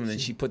believe him. And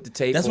she put the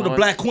tape That's on. what a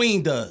black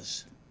queen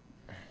does.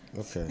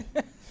 Okay.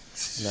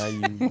 Now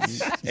you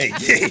Hey,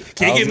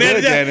 can't get mad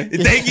at that.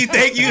 Thank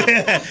you.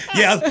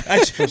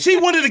 Yeah, she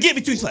wanted to get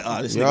me too. She's like,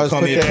 oh, this you nigga always call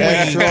put me the a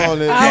extra queen.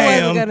 on it. I Damn.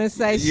 wasn't gonna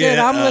say shit.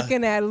 Yeah, I'm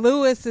looking at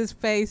Lewis's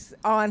face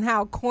on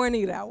how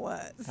corny that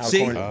was.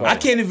 See, I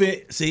can't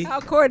even see. How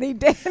corny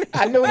Dannon.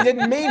 I knew he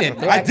didn't mean it.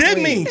 I Black did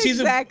Queen. mean she's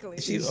Exactly.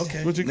 She's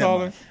okay. What you Never call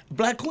mind.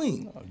 Black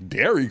Queen.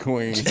 Dairy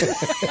Queen.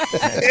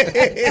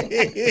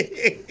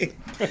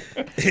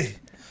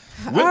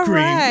 All cream.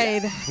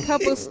 right,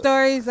 couple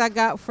stories I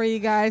got for you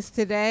guys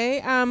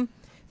today.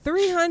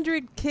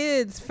 300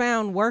 kids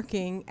found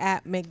working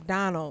at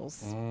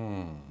McDonald's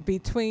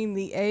between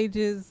the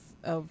ages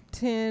of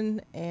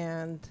 10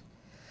 and,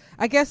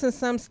 I guess in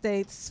some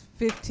states,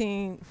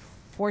 14,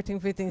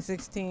 15,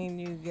 16,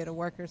 you get a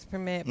worker's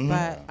permit.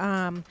 But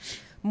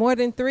more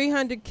than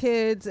 300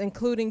 kids,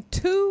 including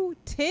 2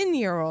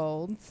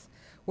 10-year-olds,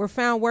 were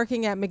found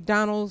working at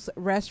McDonald's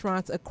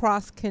restaurants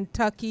across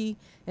Kentucky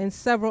and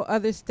several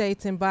other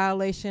states in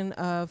violation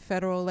of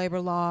federal labor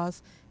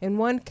laws. In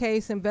one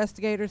case,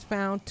 investigators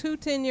found 2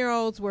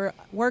 10-year-olds were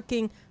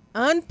working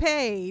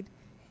unpaid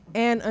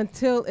and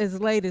until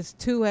as late as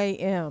 2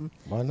 a.m.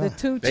 Why not?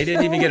 They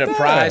didn't even get a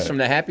prize from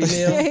the Happy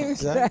Meal.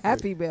 The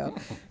Happy Meal.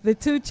 The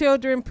 2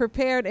 children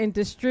prepared and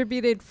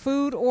distributed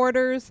food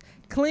orders,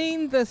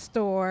 cleaned the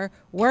store,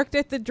 worked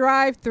at the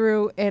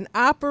drive-thru, and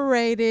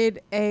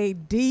operated a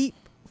deep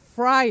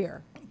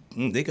fryer.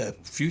 They got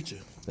future.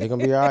 They're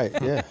gonna be all right.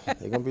 Yeah,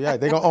 they're gonna be all right.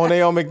 They're gonna own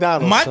their own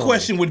McDonald's. My soon.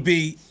 question would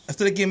be,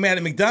 instead of getting mad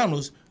at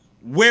McDonald's,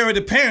 where are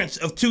the parents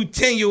of 2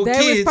 10-year-old They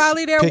kids? was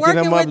probably there Picking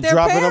working them up, with their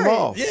dropping parents. them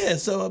off. Yeah,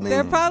 so I mean,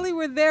 They probably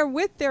were there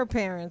with their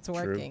parents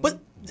working. but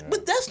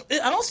that's,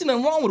 I don't see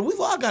nothing wrong with it. We've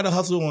all got a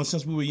hustle on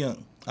since we were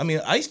young. I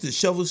mean, I used to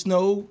shovel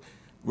snow,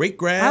 rake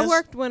grass. I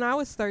worked when I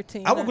was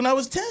 13. I worked when I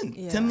was 10,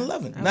 Yeah. 10 and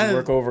 11. You Not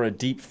work over a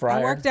deep fryer.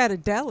 I worked at a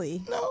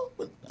deli. No,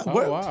 but I Oh,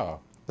 worked. wow.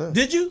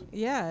 Did you?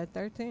 Yeah, at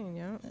 13,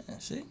 yeah. Yeah,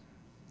 see?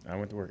 I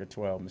went to work at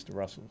 12, Mr.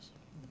 Russell's.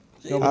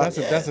 No, but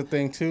that's the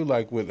thing too.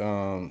 Like with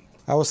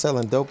I was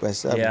selling dope at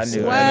 7. Yeah, I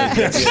knew. What?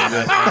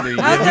 I knew.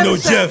 We know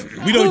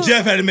Jeff. We know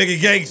Jeff had to make a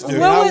gangster.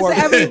 What was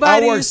I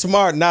everybody's work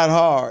smart, not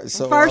hard.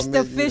 So first I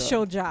mean,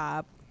 official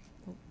job?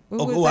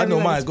 What was Oh, I know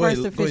mine. everybody's Go ahead,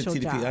 first go ahead, official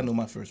TDP. job? I know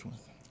my first one.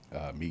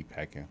 meat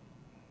packing.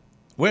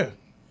 Where?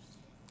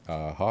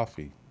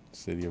 Hoffy,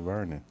 City of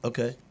Vernon.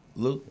 Okay,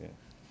 Lou.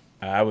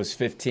 I was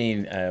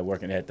 15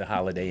 working at the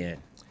Holiday Inn,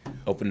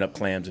 opening up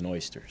clams and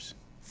oysters.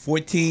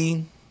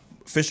 14,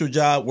 official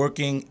job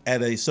working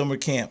at a summer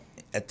camp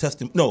at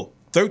Tustin. No,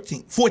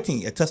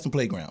 14 at Tustin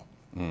Playground.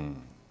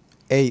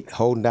 8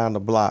 holding down the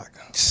block.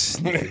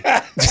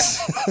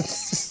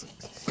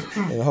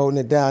 And holding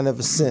it down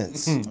ever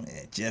since. Man,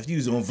 Jeff, you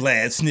was on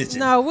Vlad snitching.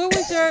 No, what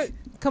was your?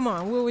 Come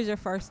on, what was your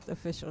first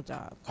official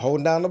job?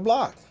 Holding down the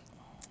block.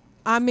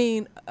 I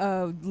mean,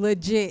 a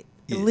legit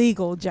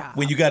legal job.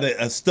 When you got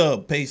a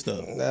stub, pay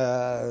stub.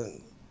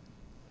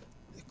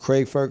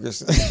 Craig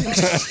Ferguson.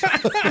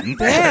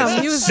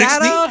 Damn, you was 60?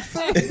 that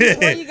old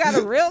before you got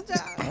a real job.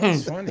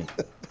 That's funny.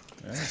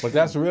 But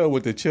that's real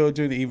with the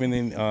children, even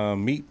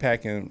in meat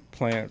packing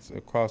plants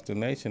across the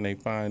nation, they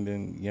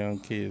finding young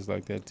kids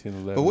like that, 10,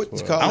 11, But what's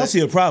 12. called- I don't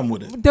see a problem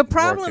with it. The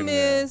problem Working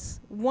there.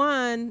 is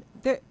one.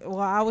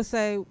 I would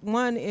say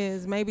one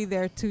is maybe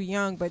they're too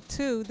young, but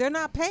 2, they're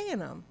not paying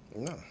them.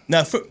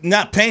 Now,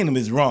 not paying them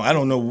is wrong. I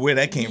don't know where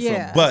that came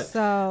Yeah, from, but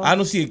so- I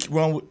don't see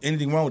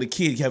anything wrong with a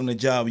kid having a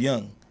job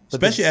young,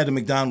 especially at the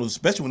McDonald's,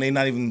 especially when they're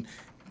not even.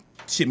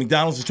 Shit,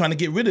 McDonald's is trying to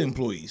get rid of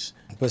employees.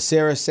 But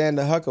Sarah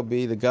Sanders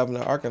Huckabee, the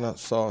governor of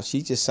Arkansas,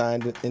 she just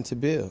signed it into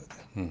bill,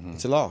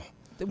 into law.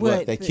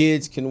 What? That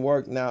kids can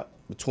work now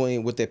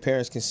with their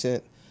parents'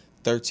 consent,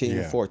 13 Yeah.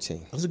 and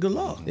 14. That's a good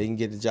law. They can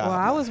get a job. Well,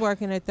 I now. was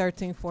working at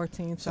 13,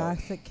 14, so I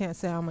can't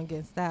say I'm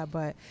against that.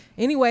 But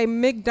anyway,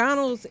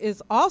 McDonald's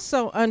is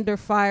also under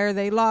fire.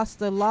 They lost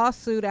a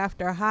lawsuit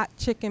after a hot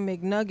chicken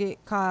McNugget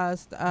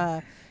caused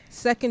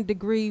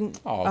second-degree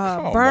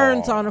come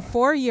burns on. on a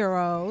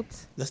 4-year-old.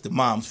 That's the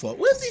mom's fault.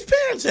 Where's these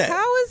parents at?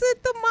 How is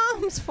it the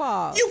mom's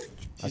fault?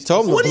 I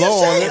told them What to are you blow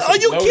on saying? it. Are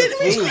you Loaded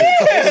kidding me?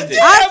 food.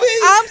 Yeah,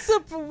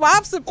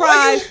 I'm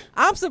surprised.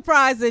 I'm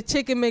surprised that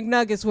chicken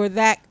McNuggets were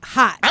that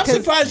hot. I'm 'cause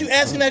surprised you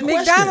asking that question.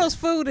 McDonald's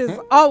food is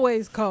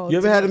always cold. You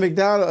ever had a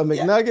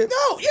McNugget?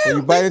 No, yeah. When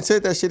you bite into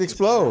it, that shit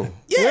explode.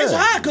 Yeah, it's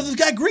hot because it's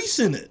got grease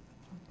in it.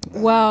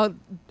 Well,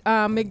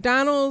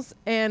 McDonald's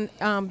and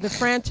the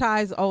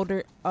franchise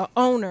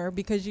owner,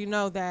 because you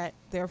know that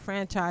their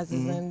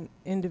franchises and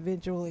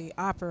individually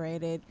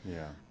operated.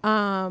 Yeah.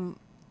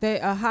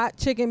 A hot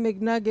chicken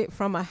McNugget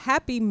from a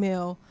Happy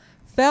Meal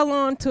fell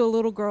onto a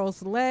little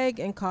girl's leg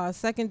and caused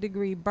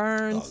second-degree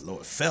burns. Oh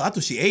Lord, fell. I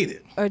thought she ate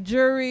it. A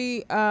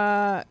jury,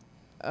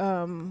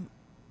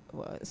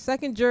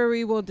 second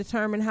jury will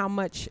determine how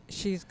much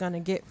she's gonna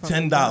get from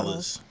 $10.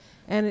 McDonald's.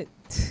 And it.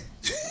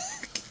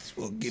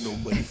 Won't get no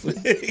money for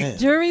that.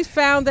 Juries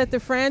found that the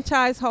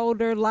franchise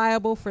holder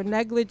liable for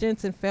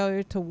negligence and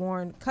failure to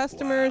warn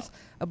customers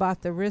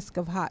about the risk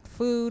of hot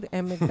food,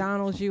 and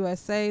McDonald's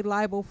USA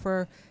liable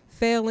for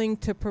failing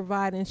to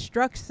provide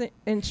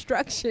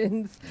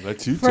instructions.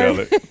 Let you tell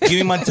it. Give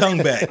me my tongue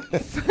back. You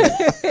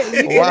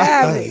can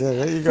have it.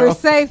 There you go. For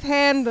safe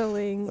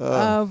handling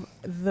of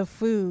the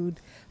food.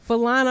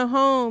 Falana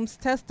Holmes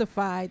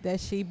testified that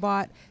she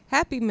bought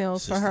Happy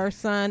Meals for her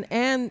son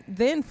and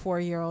then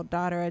 4-year-old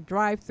daughter at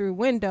drive-through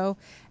window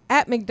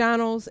at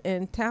McDonald's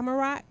in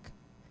Tamarack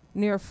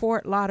near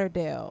Fort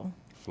Lauderdale.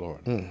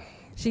 Florida.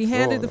 She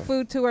handed the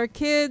food to her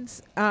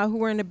kids who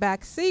were in the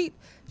back seat.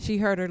 She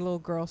heard her little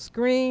girl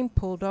scream,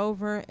 pulled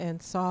over,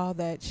 and saw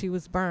that she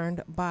was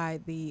burned by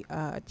the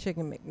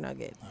Chicken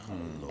McNugget.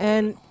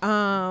 And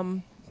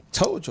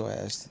Told your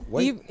ass.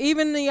 Wait.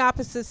 even the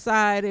opposite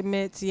side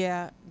admits,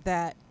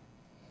 that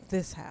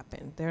this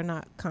happened. They're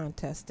not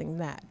contesting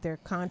that. They're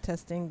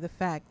contesting the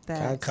fact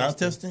that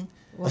Contesting?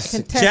 well,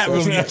 Chat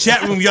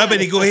room, y'all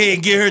better go ahead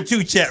and get her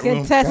too, chat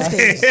room. contesting.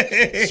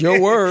 It's your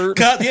word.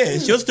 Yeah,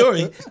 it's your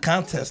story.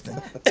 Contesting.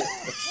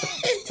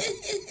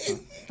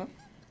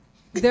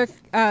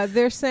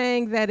 They're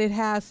saying that it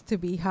has to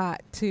be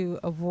hot to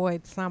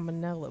avoid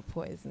salmonella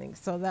poisoning.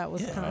 So that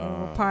was kind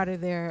of a part of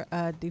their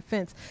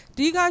defense.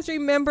 Do you guys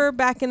remember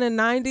back in the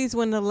 90s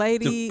when the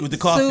lady With the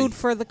coffee. sued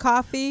for the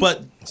coffee?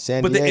 and that's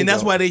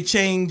Diego. why they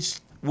changed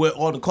where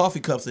all the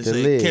coffee cups they The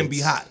say lids. can be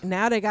hot.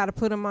 Now they got to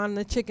put them on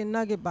the chicken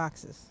nugget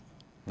boxes.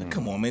 Like,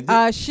 come on,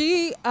 man.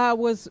 She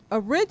was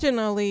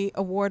originally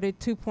awarded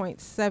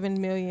 $2.7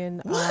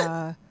 million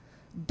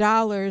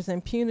dollars in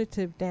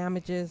punitive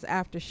damages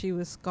after she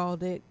was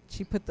scalded.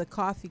 She put the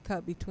coffee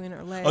cup between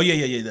her legs. Oh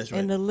yeah, that's right.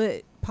 And the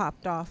lid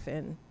popped off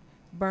and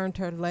burned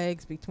her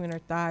legs, between her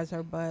thighs,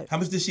 her butt. How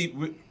much did she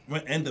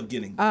end up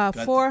getting?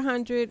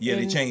 400. Yeah,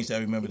 they changed. I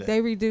remember that. They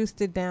reduced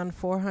it down to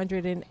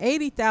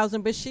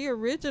 $480,000, but she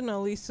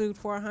originally sued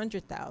for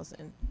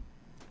 $100,000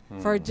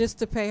 for just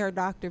to pay her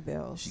doctor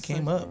bills. She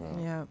came up.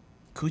 Yeah.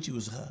 Coochie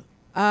was hot.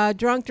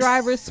 Drunk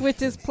driver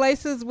switches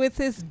places with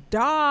his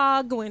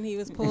dog when he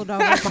was pulled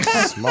over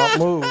Smart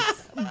move.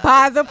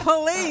 by the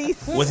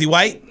police. Was he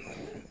white?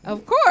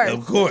 Of course.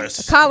 Of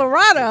course.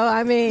 Colorado.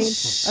 I mean,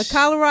 a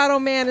Colorado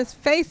man is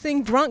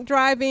facing drunk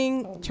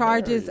driving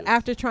charges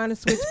after trying to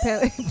switch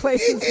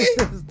places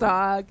with his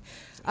dog.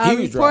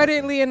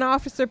 Reportedly, an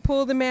officer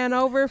pulled the man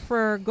over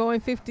for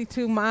going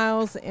 52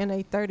 miles in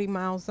a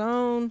 30-mile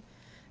zone.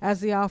 As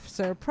the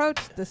officer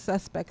approached the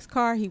suspect's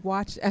car, he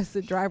watched as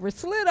the driver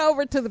slid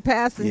over to the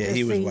passenger Yeah,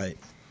 he was seat white.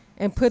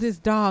 and put his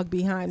dog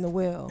behind the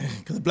wheel.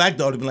 Because the black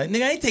dog would be like,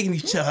 nigga, I ain't taking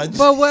these charges.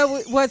 But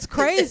what's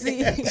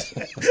crazy?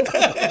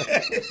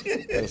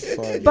 That's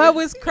funny. But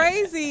what's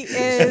crazy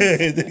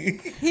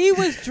is he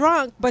was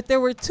drunk, but there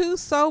were two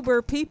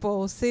sober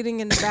people sitting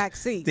in the back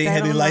seat. They had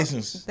their don't know-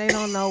 license. They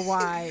don't know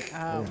why.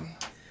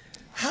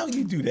 How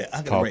you do that? I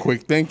gotta Called write-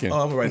 quick thinking.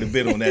 Oh, I'm gonna write a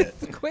bit on that.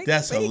 Quick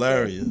That's thinking.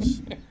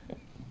 hilarious.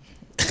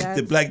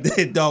 The black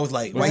dog was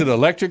like, Was it an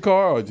electric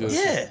car or just?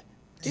 yeah.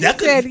 He That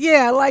said, could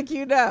yeah, like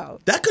you know.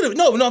 that could have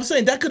no. I'm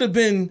saying that could have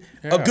been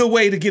a Yeah. good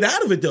way to get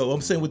out of it though. I'm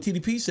saying what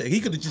TDP said. He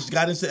could have just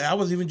got and said, I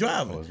wasn't even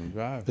driving. I wasn't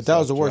driving. But that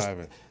was the worst.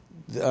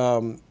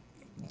 Self-driving.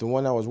 The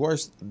one that was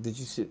worse. Did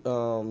you see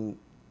the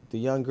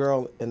young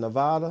girl in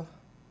Nevada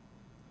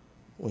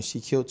when she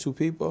killed 2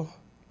 people?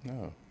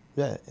 No.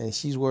 Yeah, and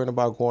she's worried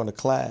about going to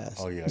class.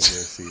 Oh yeah, I did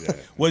see that.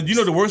 Well, you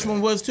know the worst one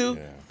was too?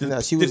 Yeah. The,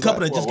 No, she the was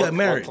couple like- that just got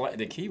married.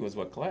 The key was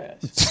what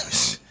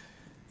class?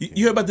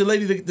 You heard about the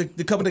lady,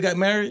 the couple that got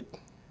married?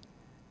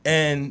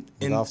 And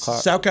in Golf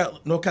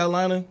cart. North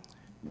Carolina,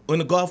 on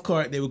the golf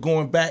cart, they were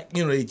going back.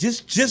 You know, they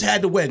just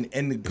had the wedding,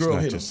 and the It's girl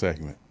not hit your him.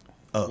 segment.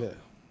 Yeah.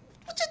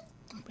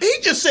 He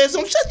just said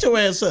something. Shut your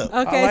ass up.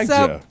 Okay, I like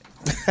so Jeff.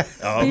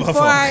 Oh, my before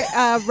fault.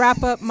 I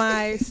wrap up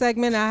my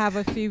segment, I have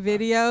a few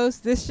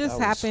videos. This just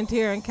happened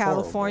here in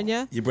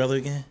California. Your brother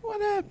again? What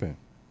happened?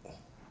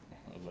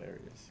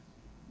 Hilarious.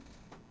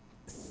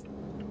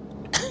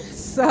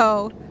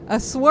 So a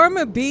swarm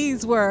of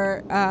bees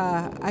were,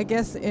 I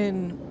guess,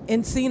 in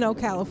Encino,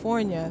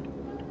 California,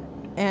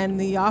 and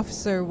the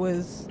officer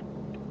was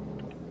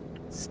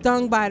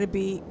stung by the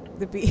bee.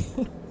 The bee.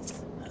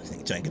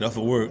 Trying to get off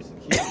of work.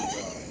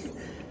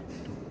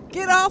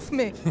 Get off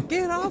me!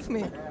 Get off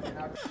me!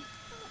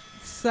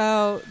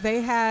 So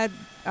they had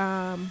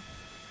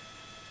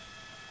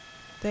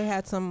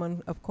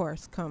someone, of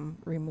course, come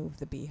remove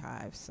the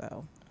beehive.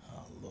 So.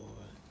 Oh,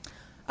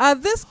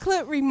 Lord. This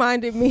clip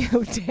reminded me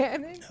of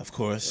Dannon, Of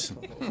course.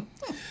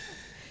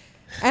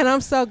 and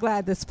I'm so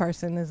glad this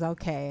person is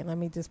okay. Let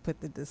me just put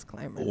the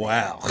disclaimer there.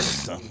 Wow.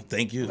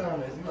 Thank you.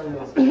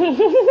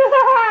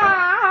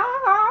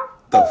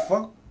 The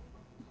fuck?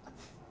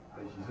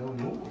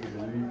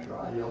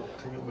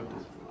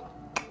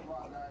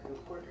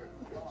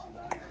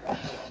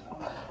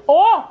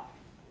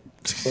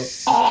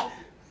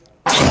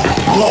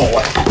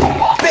 Lord.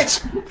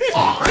 Bitch. Get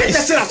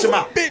that shit out your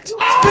mouth. Bitch. Spit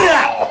it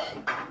out.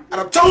 And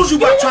I told you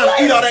about trying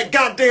to eat all that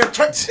goddamn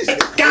turkey.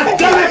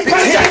 Goddamn it,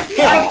 bitch.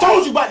 I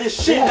told you about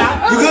this shit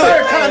now. You good?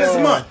 Third time this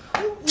month.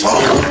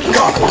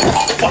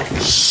 Fucking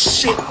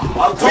shit. I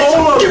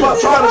told him about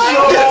trying to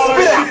show all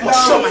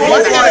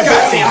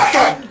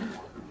that.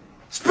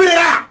 Spit it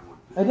out.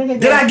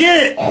 Did I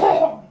get it?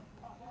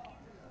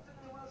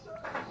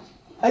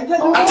 I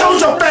told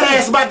your fat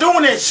ass about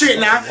doing that shit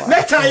now.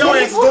 Next time your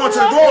ass is going to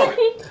the glory.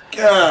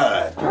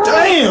 God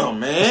damn,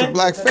 man.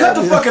 Cut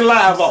the fucking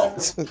live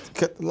off.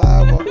 Cut the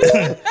live off.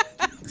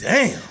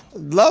 Damn.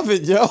 Love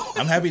it, yo.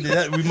 I'm happy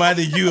that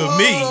reminded you of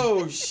me.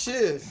 Oh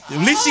shit. At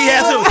least she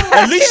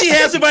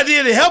had somebody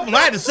there to help him.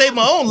 I had to save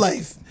my own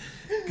life.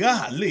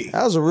 Golly.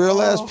 That was a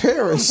real ass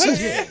parent.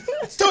 Yeah.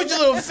 Told you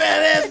little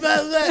fat ass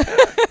about that.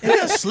 And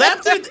then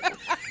slapped it.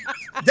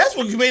 That's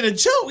what made a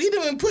joke. He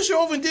didn't even push her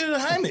over and did it in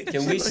Heimlich.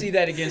 Can we see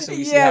that again so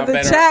we see how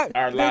better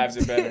our lives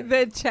are better?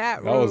 The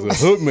chat room. That was a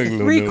hook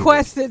McLuhan.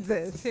 Requested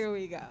this. Here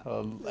we go.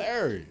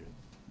 Hilarious.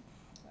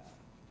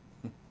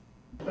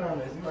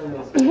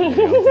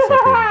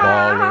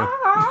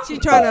 She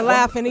trying to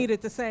laugh and eat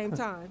at the same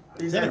time.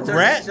 Is that a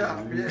rat?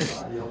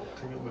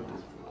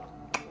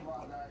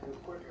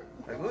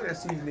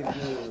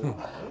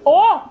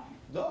 Oh!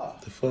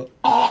 The fuck?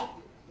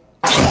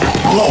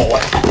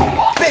 Lord.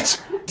 Bitch!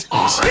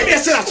 Get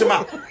that shit out your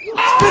mouth. Spit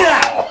it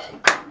out!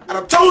 And I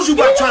told you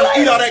about trying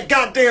to eat all that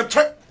goddamn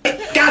turkey.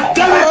 God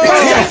damn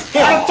it!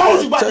 I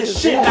told you about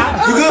this shit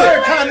now. You good?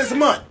 Third time this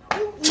month.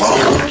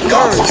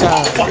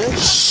 Fucking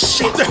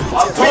shit. I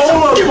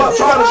told you about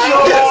trying to spit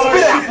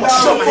it out.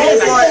 Show my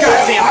hands like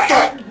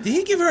goddamn. Did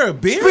he give her a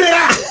beer? Spit it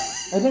out!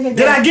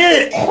 Did I get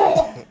it?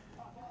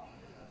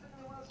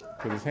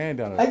 Put his hand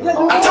down. I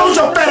told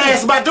your fat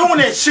ass about doing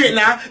that shit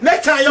now.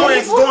 Next time your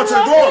ass is going to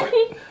the glory.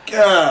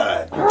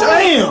 God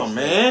damn,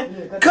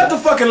 man. Cut the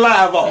fucking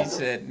live off. He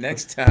said,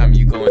 next time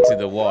you go into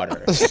the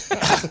water.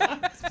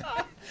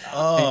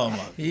 Oh my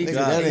God.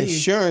 That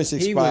insurance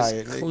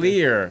expired. He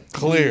was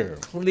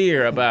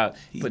clear about.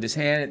 He put his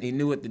hand. He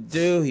knew what to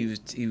do. He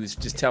was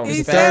just telling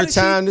his third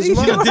time this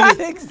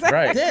month.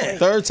 Right. Yeah.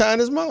 Third time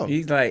this month.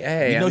 He's like,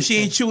 hey, You know she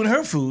ain't chewing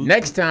her food.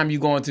 next time you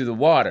go into the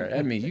water,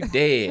 that means you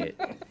dead.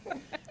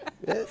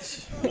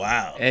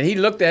 Wow. And he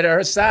looked at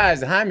her size.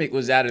 The Heimlich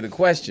was out of the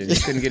question. He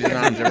couldn't get his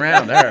arms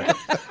around her.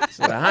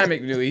 So the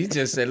Heimlich knew. He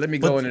just said, let me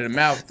go into the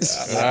mouth.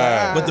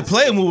 But the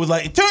player move was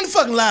like, turn the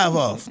fucking live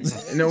off.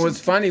 You know what's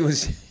funny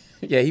was,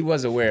 yeah, he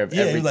was aware of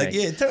everything. He was like,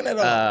 yeah, turn that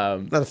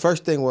off. No, the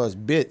first thing was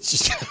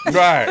bitch.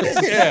 Right.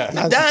 Yeah.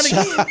 Down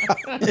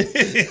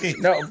again.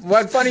 No,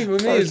 what funny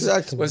with me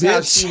was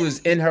how she was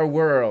in her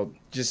world,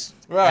 just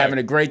having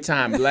a great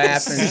time,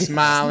 laughing,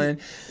 smiling,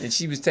 and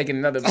she was taking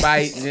another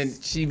bite, and then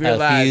she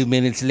realized. A few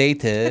minutes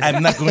later,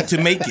 I'm not going to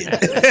make it.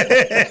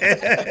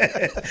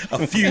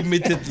 A few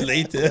minutes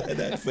later,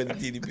 that's for the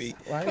TDP.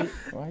 Why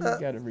you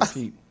got to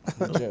repeat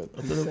the joke?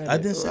 I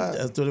didn't say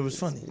that. I thought it was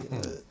funny.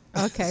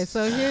 Okay,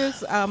 so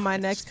here's my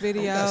next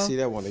video. I see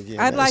that one again.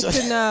 I'd like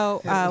to know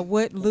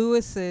what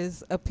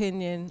Lewis's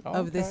opinion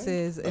of this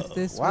is. If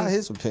this Why was,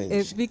 his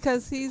opinion?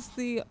 Because he's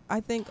the, I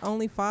think,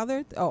 only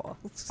father. Oh,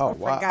 I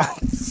wow. forgot.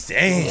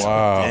 Damn.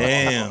 Wow.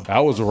 Damn. That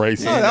was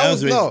racist. No, that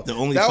was the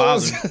only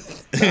father.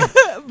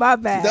 My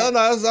bad.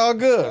 No, it's all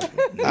good.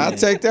 I'll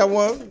take that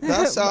one.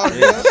 That's all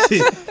good.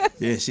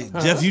 Yeah,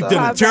 Jeff, you've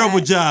done a terrible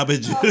job.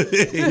 You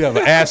have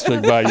an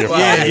asterisk by your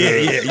father.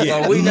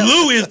 Yeah. Well,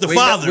 Lou is the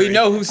father. We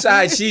know whose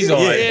side she's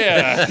on.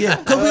 Yeah.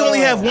 Because we only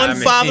have one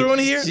father on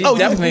here. She's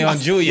definitely on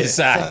Julia's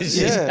side. She's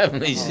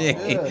definitely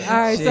All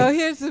right, so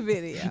here's the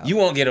video. You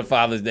won't get a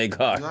Father's Day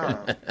card.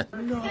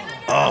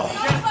 Oh,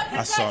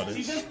 I saw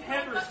this. Give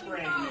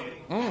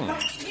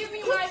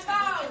me my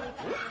phone.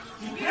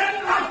 Give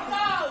me my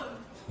phone.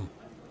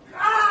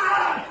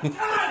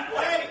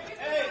 Wait.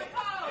 Hey.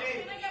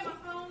 Can I get my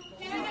phone?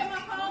 Can I get my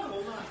phone?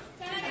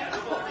 Can I get my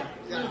phone?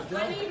 I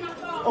need my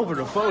phone. Over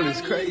the phone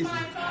is crazy. I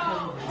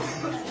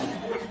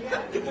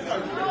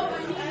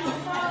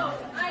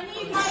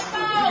need my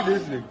phone.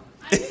 This nigga.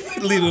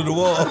 Lead on the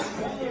wall.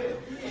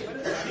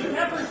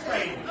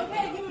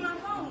 Okay, give me my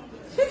phone.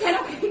 Can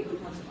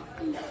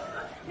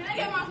I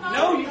get my phone?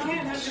 No, you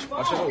can't have your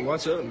phone.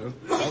 Watch out, man.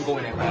 Don't go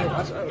in there.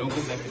 Watch out. Don't go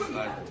back in the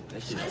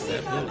That shit is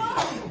sad.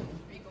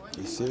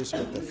 He's serious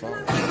with the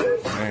phone.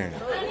 Man.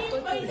 I need to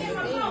get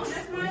my phone.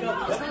 That's my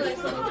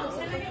phone.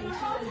 Can I get my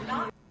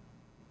phone?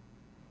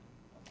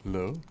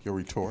 Lou, your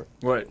retort.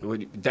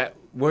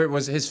 Where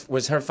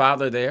was her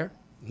father there?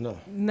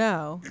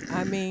 No,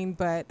 I mean,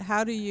 but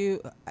how do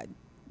you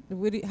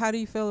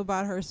feel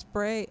about her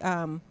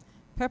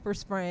pepper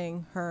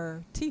spraying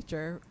her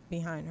teacher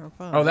behind her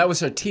phone? Oh, that was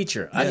her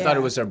teacher. I thought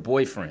it was her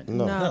boyfriend.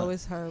 No, it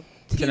was her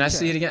teacher. Can I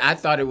see it again? I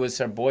thought it was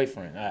her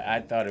boyfriend. I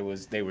thought it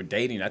was they were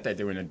dating. I thought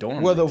they were in a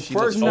dorm. Well, the She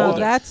first looks one-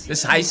 older.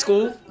 This high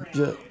school.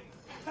 Yeah.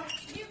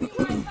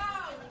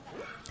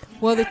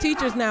 Well, the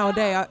teachers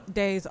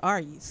nowadays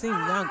seem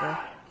younger.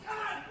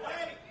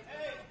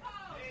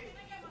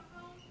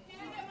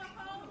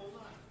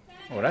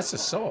 Oh, that's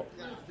assault.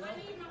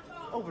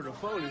 Over the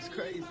phone is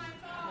crazy.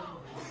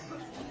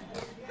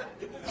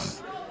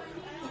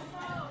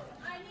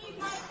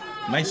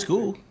 Nice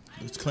school.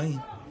 It's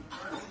clean.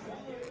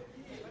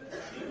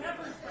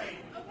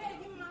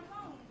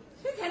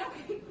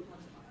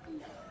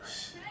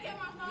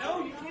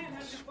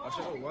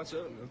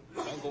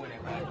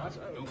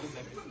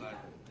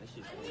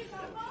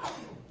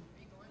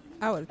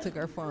 I would have took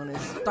her phone and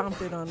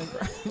stomped it on the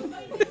ground.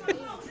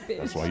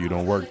 That's why you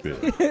don't work there.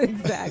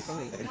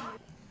 Exactly.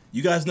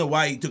 You guys know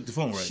why he took the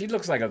phone, right? She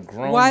looks like a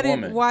grown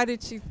woman.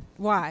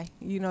 Why?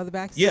 You know the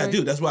backstory? Yeah, I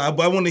do. That's why I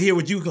want to hear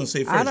what you were going to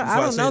say first.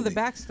 I don't know the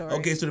backstory.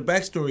 Okay, so the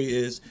backstory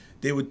is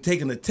they were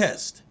taking a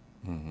test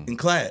in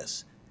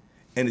class,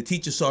 and the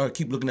teacher saw her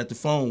keep looking at the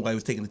phone while he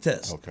was taking the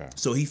test. Okay.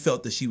 So he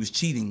felt that she was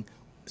cheating,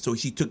 so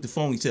she took the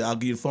phone. He said, I'll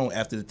give you the phone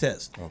after the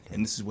test. Okay.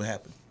 And this is what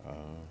happened.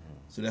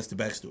 So that's the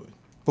backstory.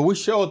 But we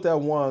showed that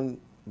one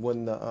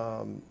when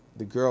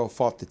the girl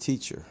fought the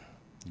teacher.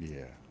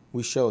 Yeah.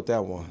 We showed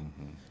that one.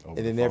 And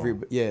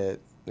then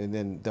and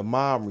then the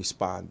mom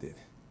responded,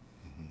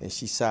 and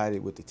she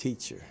sided with the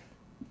teacher.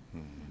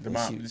 The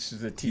mom. This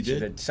is the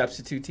teacher, the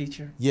substitute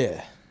teacher.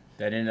 Yeah.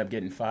 That ended up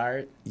getting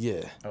fired.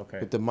 Yeah. Okay.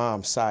 But the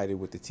mom sided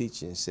with the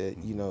teacher and said,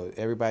 you know,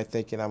 everybody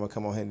thinking I'm gonna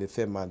come on here and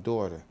defend my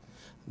daughter.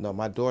 No,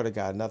 my daughter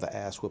got another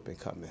ass whooping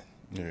coming.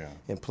 Yeah.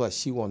 And plus,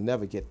 she will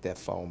never get that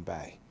phone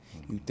back.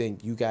 You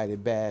think you got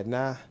it bad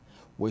now?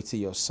 Wait till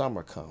your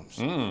summer comes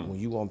when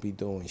you won't be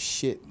doing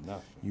shit.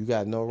 Nothing. You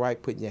got no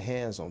right putting your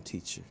hands on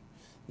teacher.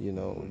 You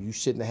know, you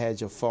shouldn't have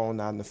had your phone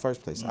out in the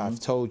first place. I've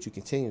told you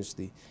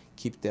continuously,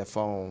 keep that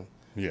phone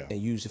and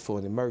use it for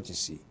an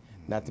emergency,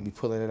 not to be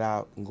pulling it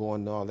out and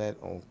going to all that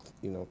on,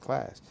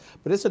 class.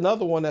 But it's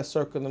another one that's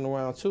circling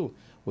around too,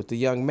 with the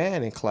young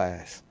man in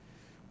class.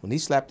 When he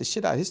slapped the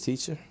shit out of his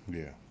teacher.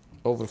 Yeah.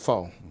 Over the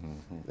phone.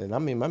 And I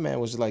mean, my man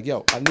was like,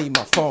 yo, I need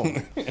my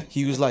phone.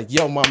 He was like,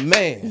 yo, my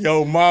man.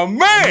 Yo, my man.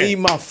 I need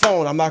my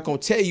phone. I'm not going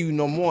to tell you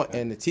no more.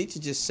 And the teacher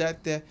just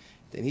sat there.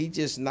 Then he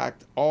just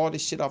knocked all the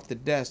shit off the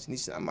desk. And he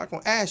said, I'm not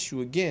going to ask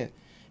you again.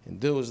 And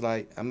dude was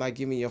like, I'm not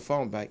giving you your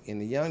phone back. And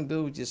the young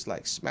dude just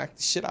like smacked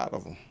the shit out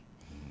of him.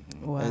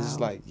 Wow. And it's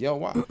like, yo,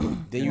 wow.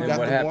 Then you got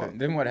what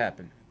happened? Then what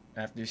happened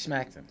after you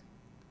smacked him?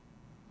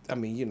 I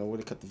mean, would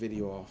have cut the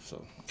video off,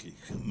 so.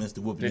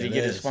 Did he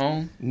get his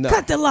phone? No.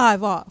 Cut the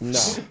live off. No.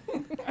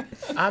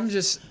 I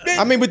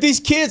mean, but these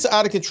kids are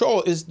out of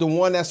control. Is the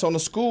one that's on the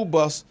school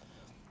bus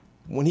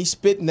when he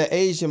spit in the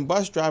Asian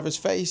bus driver's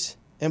face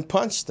and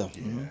punched him.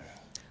 Yeah.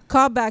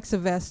 Call back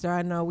Sylvester.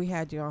 I know we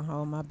had you on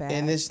hold. My bad.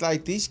 And it's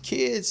like these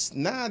kids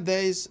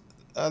nowadays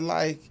are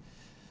like,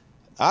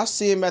 I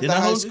see him at the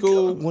high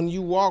school when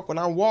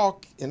I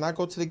walk and I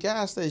go to the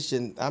gas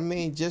station. I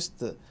mean, just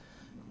the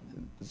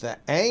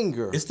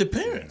anger. It's the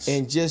parents.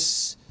 And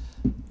just,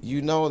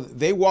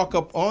 they walk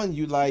up on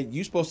you like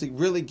you supposed to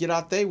really get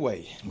out their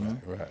way.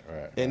 Right.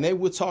 And they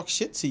will talk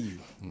shit to you.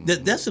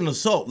 That's an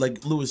assault,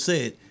 like Lewis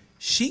said.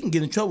 She can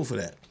get in trouble for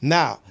that.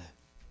 Now,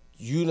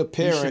 you the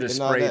parent and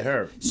all that.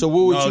 Her. So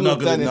what would you have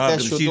done if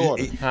that's your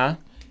daughter? Huh?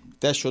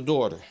 That's your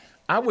daughter.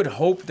 I would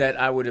hope that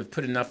I would have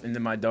put enough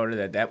into my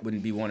daughter that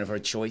wouldn't be one of her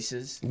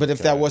choices. But if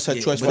that was her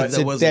choice,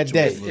 that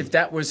day. If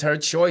that was her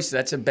choice,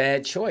 that's a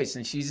bad choice,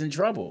 and she's in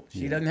trouble.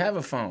 She doesn't have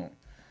a phone.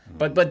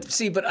 But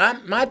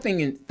my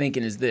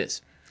thinking is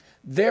this: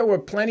 there were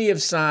plenty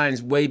of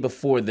signs way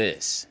before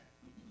this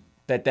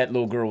that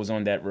little girl was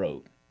on that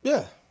road.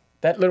 Yeah.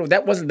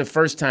 That wasn't the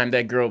first time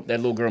that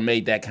little girl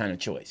made that kind of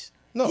choice.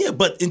 No. Yeah,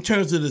 but in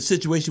terms of the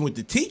situation with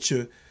the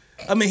teacher,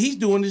 I mean, he's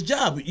doing his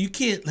job. You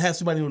can't have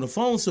somebody on the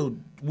phone, so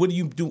what do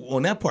you do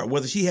on that part?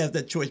 Whether she has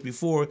that choice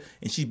before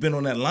and she's been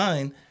on that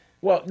line.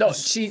 Well, no,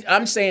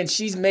 I'm saying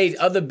she's made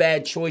other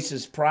bad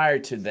choices prior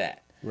to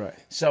that. Right.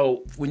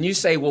 So when you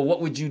say, well,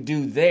 what would you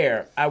do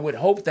there? I would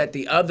hope that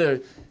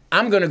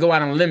I'm going to go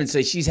out on a limb and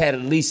say she's had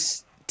at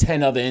least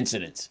 10 other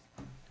incidents,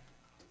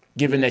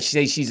 given that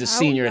she's a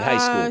senior in high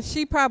school.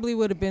 She probably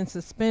would have been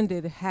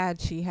suspended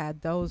had she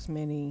had those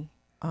many.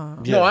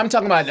 No, I'm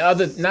talking about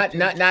other, not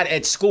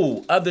at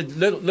school. Other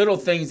little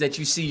things that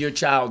you see your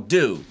child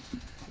do,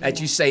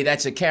 that you say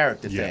that's a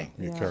character thing.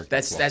 Character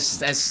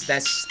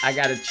that's I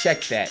gotta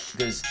check that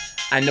because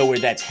I know where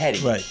that's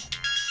heading. Right.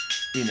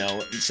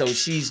 So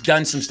she's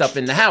done some stuff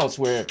in the house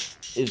where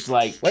it's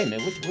like, wait a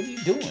minute, what are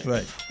you doing?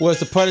 Right. Was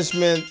the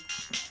punishment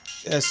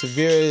as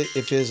severe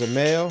if it's a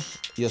male,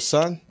 your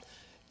son?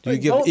 Do you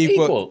give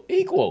equal?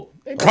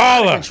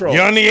 Caller,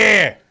 you're on the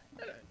air.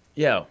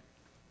 Yo.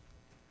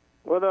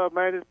 What up,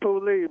 man? It's Pooh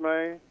Lee,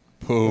 man.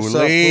 What's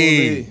up, Pooh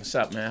Lee? What's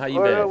up, man? How you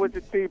been? been? What up with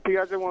the TP?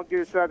 I just want to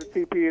give a shout out to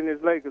TP and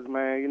his Lakers,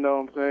 man. You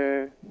know what I'm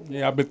saying?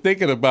 Yeah, I've been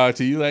thinking about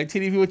you. You like,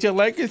 TDP, what your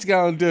Lakers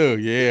gonna do?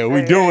 Yeah,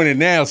 we doing it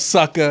now,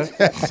 sucker.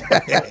 Hey,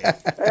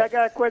 I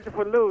got a question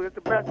for Lou. It's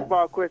a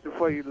basketball question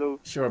for you, Lou.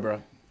 Sure,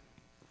 bro.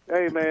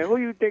 Hey, man, who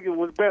you thinking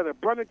was better,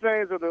 Bronny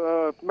James or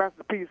the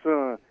Master P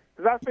son?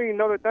 Because I seen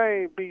Notre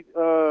Dame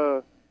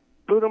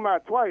blew them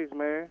out twice,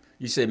 man.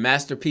 You said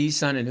Master P,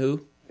 son, and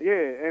who?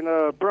 Yeah, and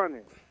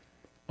Bronny.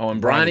 Oh, and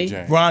Bronny?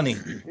 Bronny.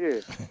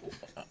 Yeah.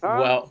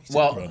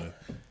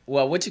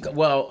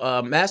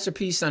 Master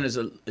P's son is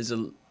a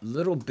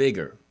little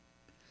bigger.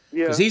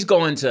 Yeah. Because he's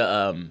going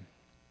to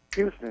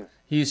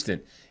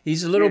Houston.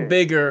 He's a little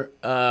bigger,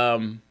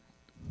 and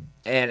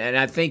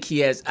I think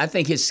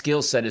his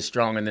skill set is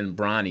stronger than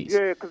Bronny's.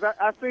 Yeah, because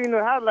I seen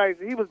the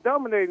highlights. He was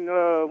dominating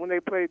when they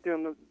played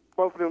them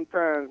both of them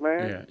times,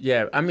 man.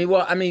 Yeah.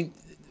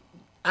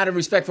 out of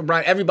respect for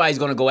Brian, everybody's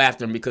going to go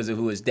after him because of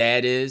who his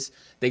dad is.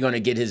 They're going to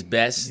get his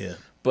best. Yeah.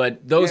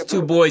 But those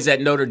two boys at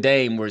Notre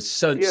Dame were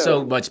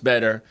so much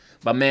better.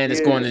 My man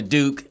that's going to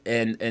Duke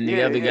and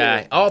the other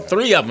guy, all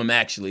three of them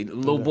actually. The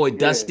little boy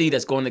Dusty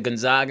that's going to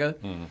Gonzaga.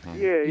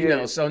 You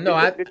know, so no,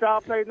 Did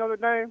y'all play Notre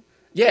Dame?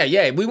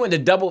 Yeah. We went to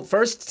double.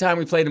 First time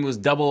we played him was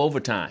double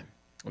overtime,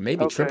 or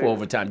maybe triple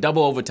overtime,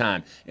 double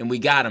overtime, and we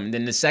got him.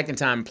 Then the second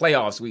time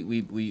playoffs,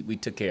 we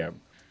took care of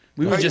him.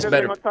 We were just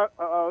better.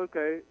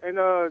 Okay.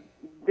 And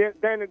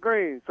Danny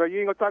Green. So you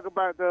ain't gonna talk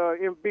about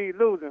Embiid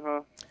losing,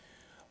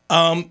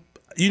 huh?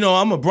 You know,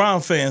 I'm a Brown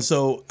fan,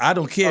 so I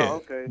don't care. Oh,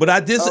 okay. But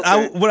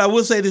I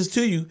will say this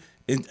to you,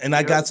 and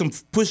I got some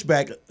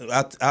pushback.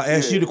 I'll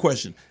ask you the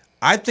question.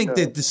 I think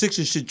that the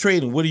Sixers should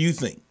trade him. What do you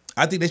think?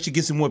 I think they should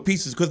get some more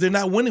pieces because they're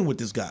not winning with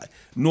this guy,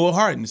 Noah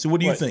Harden. So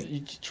what do you think? You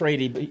trade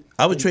Embiid.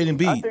 I would trade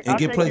Embiid and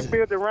get players. I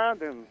think build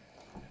around him.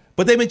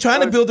 But they've been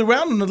trying to build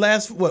around him the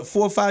last 4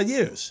 or 5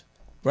 years,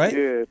 right?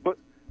 Yeah, but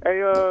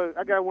hey,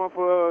 I got one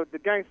for the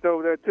gangster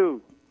over there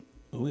too.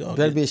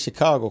 That'd be a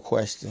Chicago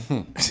question.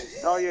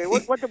 Oh yeah,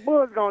 what the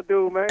Bulls gonna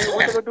do, man?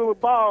 What they gonna do with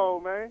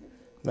Ball, man?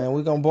 Man,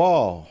 we gonna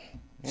ball.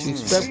 What you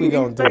expect we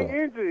gonna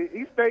do?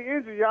 He stay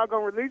injured. Y'all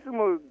gonna release him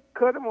or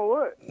cut him or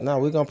what? No,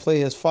 we gonna play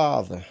his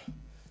father.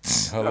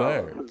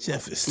 Hilarious.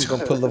 Jeff is We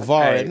gonna put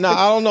LeVar in. No,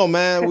 I don't know,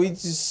 man.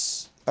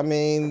 I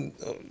mean,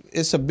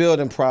 it's a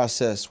building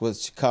process with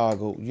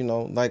Chicago. You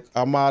know, like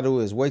our motto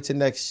is wait till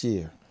next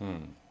year.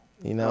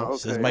 You know, okay.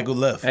 Says Michael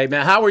Left. Hey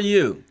man, how are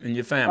you and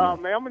your family? Oh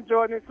man, I'm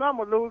enjoying this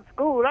summer. Lose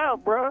school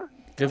out, bro.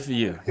 Good for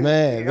you.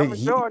 Man, I'm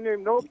enjoying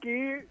them. No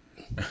kids.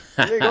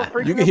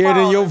 You can hear it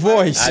in your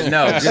voice. I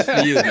know. Good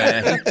for you,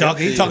 man. He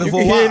talking You for a can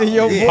while. hear it in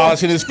your voice.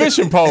 Polishing his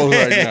fishing poles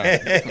right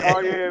now. Oh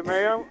yeah,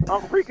 man.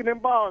 I'm freaking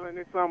and balling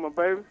this summer,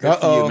 baby. Good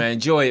for you, man.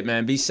 Enjoy it,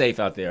 man. Be safe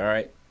out there. All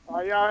right.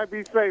 Oh y'all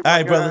be safe. All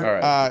right, brother.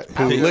 All right.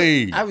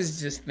 Please. I was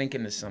just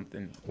thinking of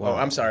something. Well,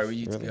 I'm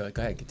sorry. Go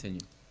ahead,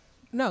 continue.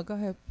 No, go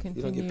ahead. Continue.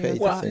 You don't get paid.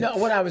 Well, no.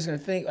 What I was going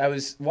to think, I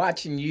was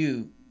watching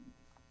you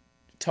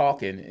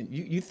talking. And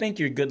you think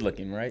you're good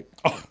looking, right?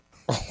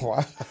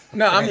 What?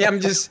 No, I'm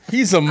just.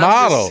 He's a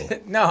model.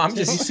 I'm You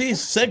just. see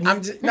his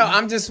segment?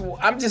 I'm just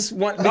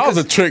one. That was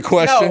a trick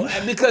question.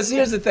 No, because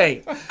here's the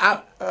thing.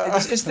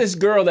 It's this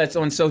girl that's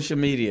on social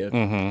media,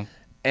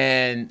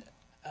 and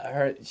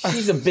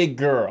she's a big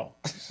girl,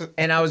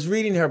 and I was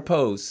reading her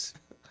posts,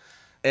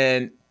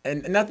 and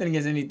nothing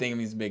against anything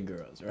against big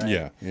girls, right?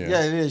 Yeah.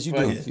 Yeah, it is. You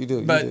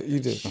do. But You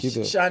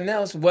do.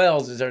 Chanel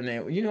Wells is her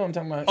name. You know what I'm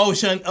talking about?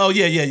 Oh,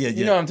 yeah.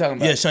 You know what I'm talking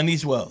about? Yeah,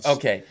 Shanice Wells.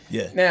 Okay.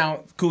 Yeah.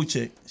 Now, Cool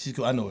chick. She's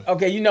cool. I know her.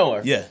 okay, you know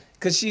her. Yeah.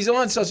 Because she's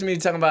on social media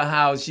talking about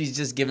how she's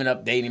just giving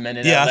up dating men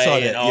in Yeah, I LA saw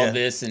that. and all Yeah.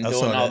 this and I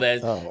doing saw all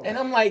that. that. Oh. And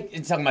I'm like,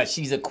 it's talking about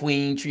she's a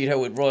queen, treat her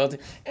with royalty.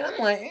 And I'm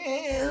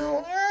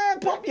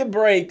like, pump your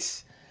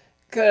brakes.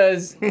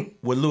 Because,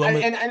 With Lou,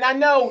 and I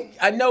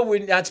know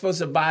we're not supposed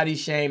to body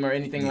shame or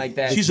anything like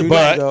that. she's you a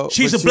black, do, though.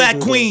 she's But a you black do,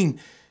 though. queen.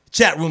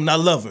 Chat room, and I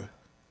love her.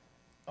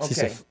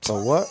 Okay. A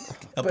what?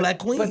 A black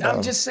queen. But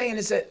I'm just saying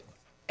is that,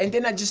 and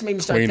then that just made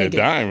me start Queen of thinking.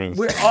 diamonds.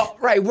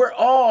 We're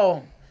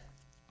all,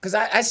 because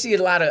I see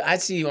a lot of,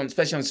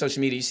 especially on social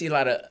media, you see a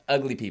lot of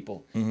ugly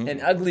people. And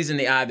ugly's in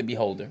the eye of the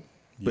beholder.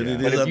 But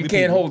it is But if ugly you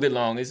can't people. hold it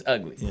long, it's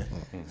ugly.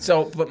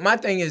 So, but my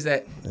thing is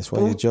that. That's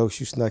one of your jokes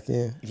you snuck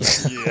in.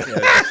 See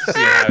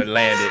how it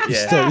landed,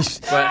 yeah.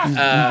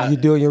 But, You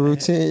doing your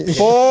routine?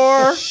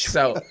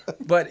 so,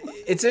 but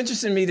it's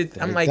interesting to me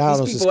that I'm like,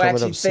 McDonald's these is people coming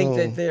actually up think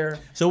soon. that they're.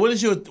 So what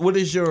is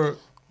your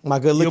My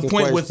good your looking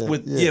point question.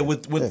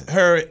 with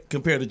her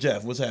compared to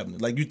Jeff? What's happening?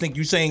 Like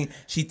you saying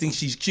she thinks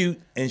she's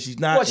cute and she's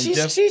not. Well, and she's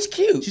Jeff,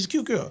 cute. She's a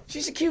cute girl.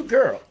 She's a cute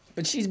girl,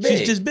 but she's big.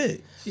 She's just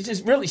big.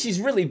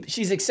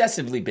 She's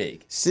excessively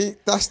big. See,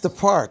 that's the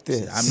part.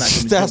 There. I'm not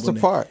gonna That's jump the on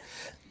that. part.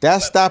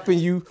 That's stopping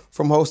you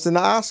from hosting the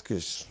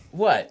Oscars.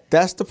 What?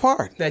 That's the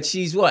part. That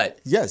she's what?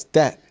 Yes,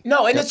 that.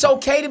 No, and it's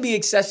okay to be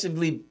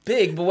excessively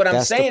big, but what I'm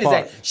That's the saying is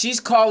that part. she's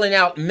calling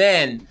out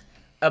men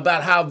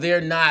about how they're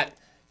not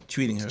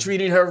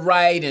treating her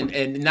right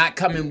and not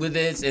coming with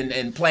it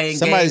and playing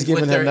Somebody's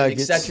games with giving her her,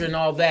 nuggets. etc. and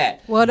all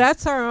that. Well,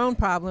 that's her own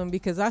problem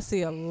because I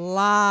see a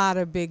lot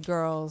of big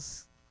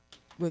girls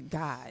with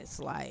guys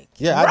like.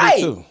 Yeah, I right,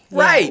 do too.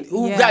 right.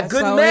 Who got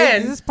good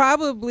men. It's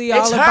probably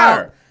It's all her.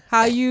 about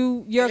how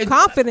your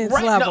confidence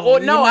right, level. No,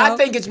 you know? I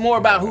think it's more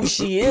about who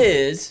she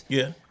is.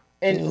 Yeah.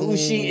 And who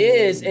she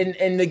is,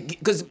 and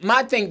because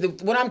my thing,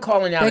 what I'm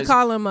calling out They is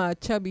call him a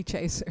chubby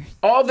chaser.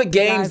 all the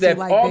games Guys who that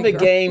like all big the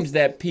girls. games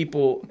that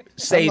people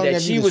say long that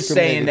have she you was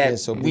saying discriminated that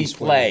against we obese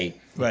play.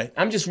 Right.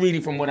 I'm just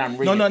reading from what I'm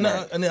reading. No,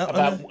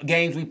 about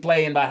games we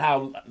play and about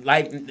how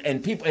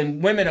and people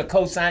and women are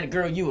co-signing.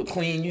 Girl, you a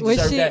queen. You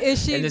deserve that.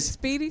 Is she And this-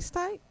 Speedy's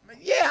type?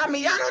 Yeah, I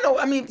mean, I don't know.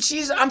 I mean,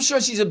 I'm sure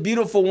she's a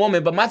beautiful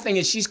woman, but my thing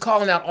is she's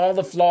calling out all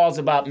the flaws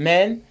about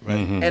men,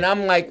 and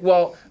I'm like,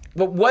 well,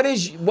 but what are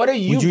you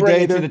Would you bringing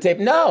date to her? the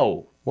table?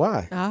 No.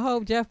 Why? I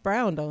hope Jeff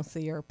Brown don't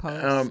see her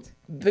post.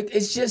 But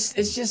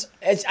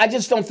I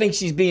just don't think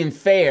she's being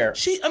fair.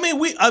 I mean,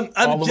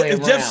 All the way if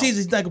Jeff around. sees it,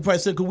 he's not gonna probably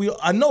say because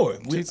I know her.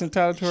 She's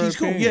entitled to her She's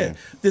cool. opinion. Yeah.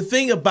 The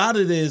thing about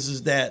it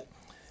is that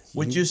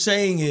What you're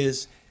saying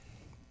is,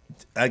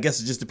 I guess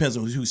it just depends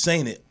on who's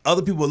saying it.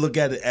 Other people will look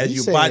at it as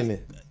He's your body. saying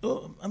it.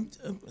 Oh, I'm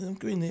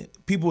agreeing it.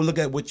 People will look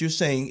at what you're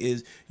saying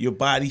is your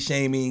body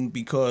shaming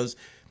because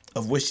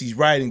of what she's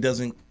writing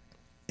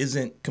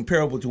isn't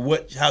comparable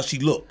to how she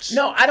looks.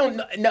 No, I don't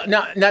know.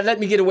 No, let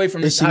me get away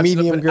from Is this. she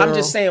medium, girl? I'm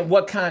just saying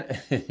what kind.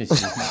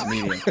 She's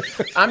medium.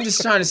 I'm just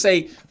trying to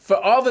say for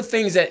all the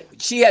things that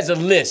she has a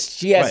list.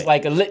 She has Right.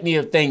 like a litany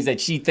of things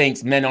that she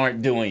thinks men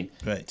aren't doing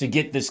Right. to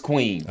get this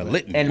queen. A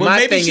litany. And Well, my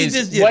maybe thing she is,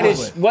 just- yeah, what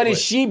is right.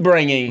 she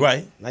bringing?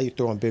 Right. Now you're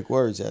throwing big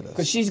words at us.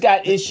 Because she's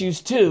got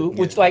issues too,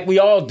 which like we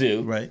all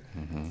do. Right.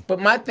 But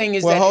my thing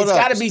is Well, that hold it's up.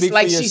 got to be Speak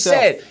like for she yourself.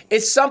 said.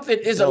 It's something.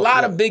 There's a No, lot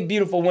yeah. of big,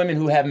 beautiful women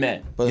who have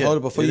men. But Yeah, hold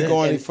it before it you is.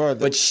 go any And- further.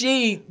 But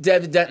she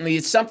evidently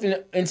it's something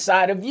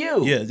inside of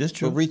you. Yeah, that's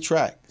true. But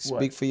retract. What?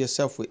 Speak for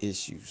yourself with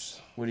issues.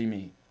 What do you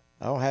mean?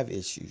 I don't have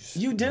issues.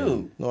 You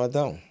do. No, I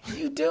don't.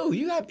 You do.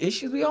 You have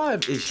issues. We all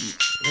have issues.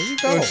 There you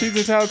Well, go. she's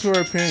entitled to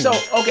her opinion. So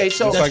okay,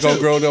 so It's like a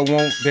girl that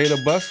won't date a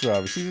bus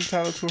driver. She's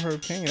entitled to her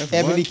opinion. That's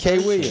Ebony one K.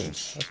 person.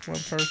 Williams. That's one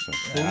person.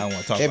 I don't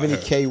want to talk Ebony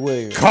about her. K.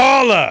 Williams.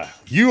 Caller,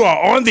 you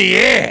are on the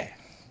air.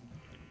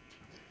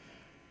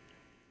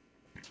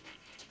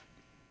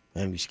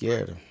 And we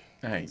scared her.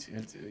 Thanks.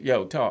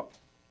 Yo, talk.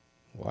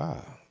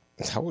 Wow.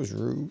 That was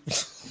rude.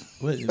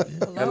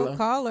 Hello,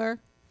 caller.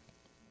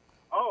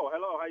 Oh,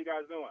 hello. How you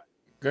guys doing?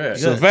 Good.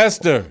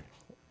 Sylvester.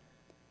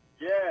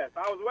 Yes,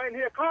 I was waiting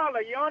here.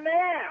 Caller, you on the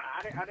air?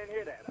 I didn't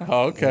hear that.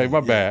 Oh, okay, my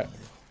bad.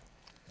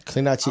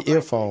 Clean out your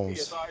earphones.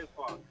 It's all his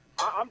fault.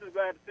 I'm just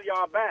glad to see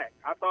y'all back.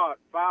 I thought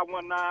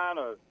 519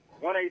 or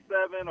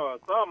 187 or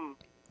something.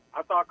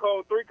 I thought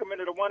Code 3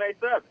 committed a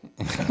 187.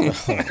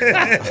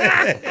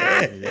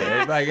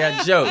 Everybody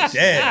got jokes.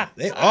 Yeah,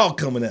 they all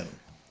coming at him.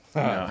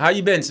 How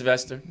you been,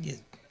 Sylvester?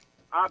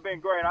 I've been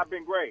great.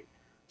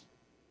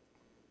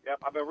 Yep,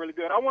 I've been really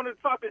good. I wanted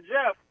to talk to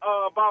Jeff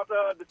about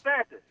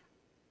DeSantis.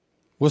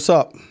 What's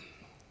up?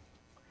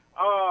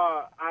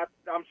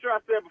 I'm sure I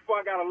said before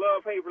I got a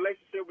love-hate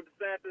relationship with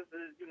DeSantis,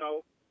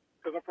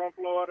 because I'm from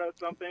Florida.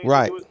 Some things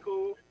Right. he do is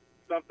cool.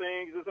 Some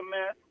things is a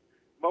mess.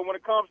 But when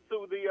it comes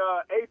to the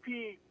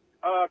AP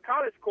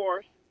college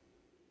course,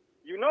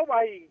 you know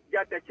why he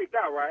got that kicked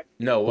out, right?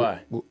 No,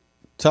 why?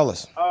 Tell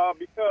us.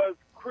 Because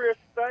Chris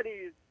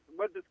Studies,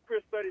 what does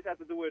Chris Studies have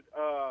to do with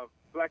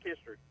Black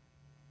history?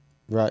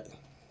 Right.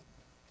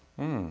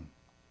 Hmm.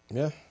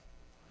 Yeah.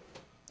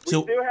 We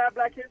still have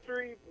Black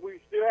History. We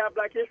still have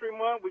Black History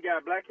Month. We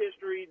got Black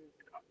History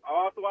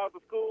all throughout the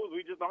schools.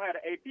 We just don't have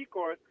the AP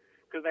course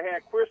because they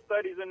had queer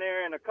studies in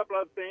there and a couple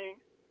other things.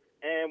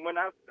 And when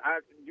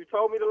you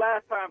told me the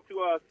last time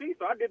to see,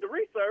 so I did the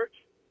research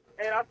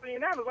and I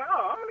seen that. I was like,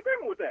 oh, I'm in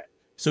agreement with that.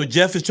 So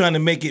Jeff is trying to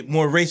make it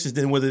more racist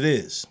than what it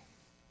is.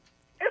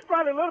 It's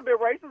probably a little bit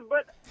racist,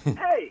 but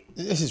hey,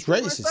 this is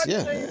racist.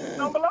 Yeah.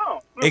 Don't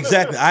belong.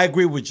 Exactly. I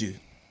agree with you.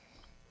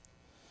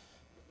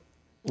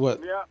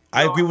 What? Yeah.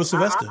 I agree with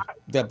Sylvester.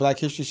 That Black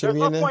history should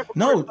be in there?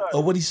 No,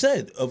 of what he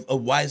said of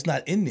why it's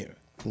not in there.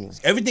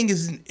 Everything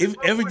isn't. If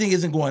everything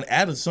isn't going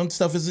at us, some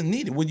stuff isn't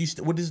needed. What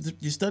is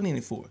you studying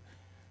it for?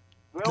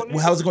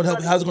 How's it going to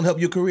help? How's it going to help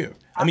your career?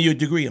 I mean, your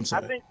degree. I'm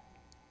sorry. I think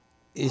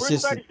It's Chris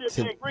just studies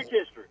should be in Greek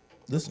history.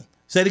 Listen.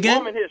 Say it again.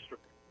 Roman history.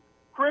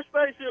 Chris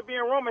studies should be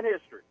in Roman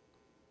history.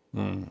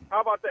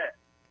 How about that?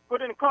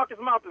 Put in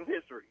Caucasus Mountains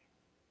history.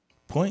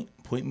 Point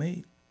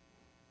made.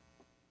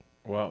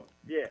 Well,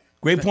 yeah.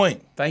 Great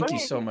point. Thank you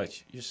so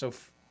much. You're so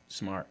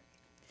smart.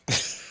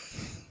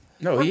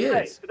 No, he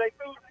is. Today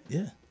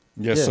Tuesday? Yeah.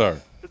 Yes, sir.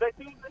 Today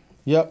Tuesday?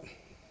 Yep.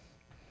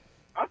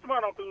 I'm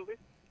smart on Tuesday.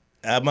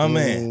 My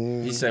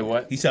man. He said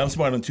what? He said I'm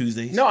smart on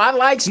Tuesdays. No, I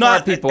like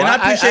smart people. And I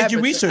appreciate have you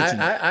a- researching.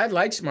 I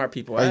like smart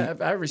people. I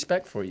have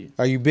respect for you.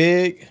 Are you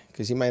big?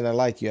 Because he might not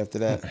like you after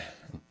that.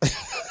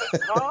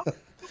 Huh?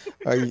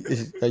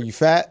 Are you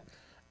fat?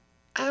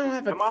 I don't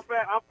have a. Am I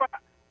fat?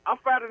 I'm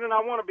fatter than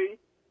I want to be.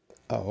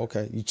 Oh,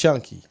 okay. You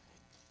chunky.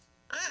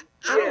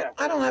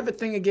 I don't have a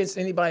thing against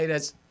anybody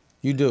that's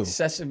You do.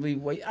 excessively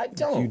weight. I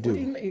don't. You do. What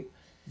do you mean?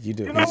 You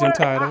do. You know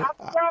what? I'm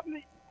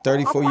probably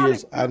 34 I'm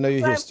years. I know probably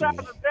your built the history. same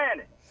size as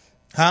Danny.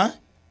 Huh?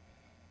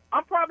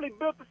 I'm probably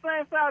built the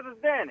same size as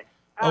Danny.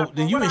 Oh,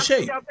 then you in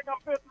shape. I think I'm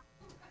built.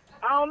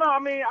 I don't know. I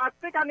mean, I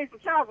think I need some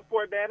child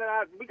support, Danny.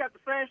 We got the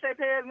same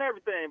shaped head and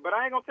everything, but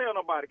I ain't gonna tell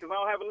nobody because I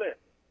don't have a list.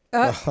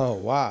 Oh,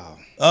 wow.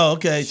 Oh,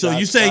 okay. So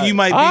you saying you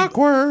might be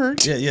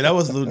awkward? Yeah, that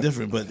was a little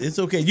different, but it's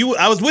okay.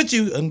 I was with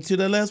you until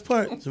that last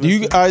part. Do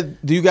you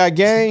got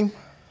game?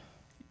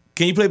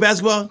 Can you play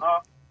basketball?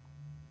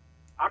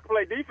 I can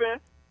play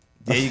defense.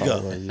 There you go.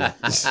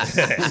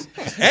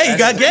 Hey, you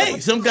got game.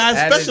 Some guys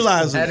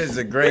specialize in That it. is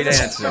a great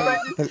answer.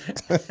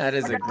 That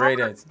is a great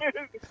answer.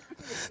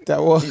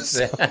 That was. He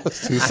said,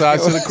 Two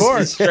sides to the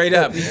court. Straight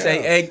up. He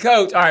say, hey,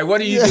 coach, all right, what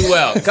do you do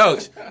well?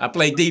 Coach, I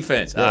play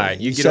defense. All right,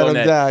 you get shut on him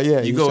that. down, yeah,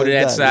 You you go shut to him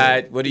that down,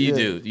 side. yeah. What do you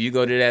do? You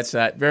go to that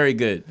side. Very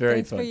good. Very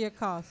Thanks fun. for your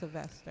call,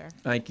 Sylvester.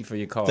 Thank you for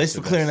your call. Thanks for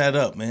Sylvester. clearing that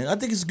up, man. I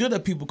think it's good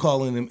that people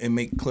call in and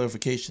make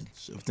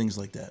clarifications of things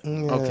like that.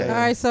 Okay. All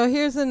right, so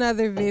here's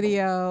another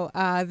video.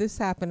 This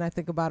happened, I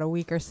think, about a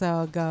week or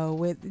so ago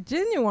with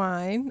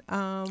Genuine.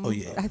 Oh,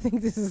 yeah. I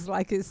think this is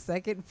like his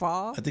second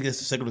fall. I think that's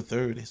the second or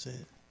third, they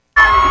said.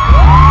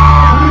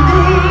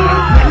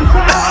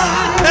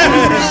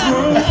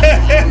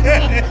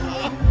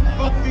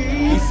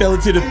 He fell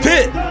into the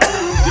pit.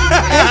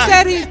 They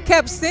said he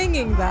kept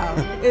singing, though.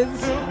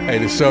 Hey,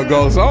 the show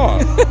goes on.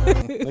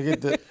 Look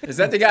at the. Is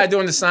that the guy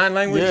doing the sign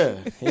language? Yeah,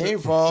 he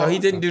ain't fall. So he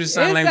didn't do the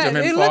sign language of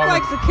him It looked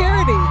falling? like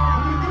security.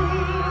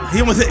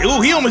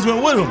 He almost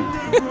went with him.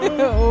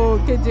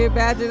 Oh, could you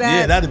imagine that?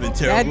 Yeah, that'd have been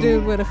terrible. That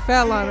dude would have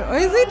fell on it. Or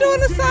is he doing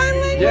the sign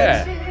language?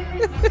 Yeah.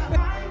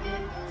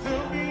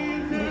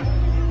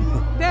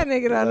 That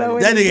nigga don't know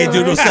what That he's nigga ain't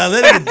doing. doing no sound.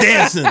 That nigga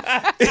dancing.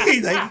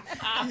 He's like,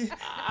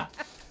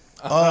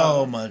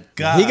 oh my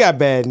God. He got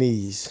bad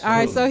knees. All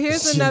right, so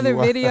here's another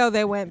Genuine. video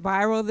that went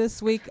viral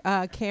this week.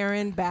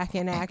 Karen back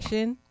in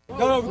action.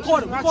 No,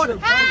 record him.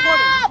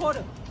 Help!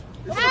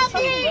 Help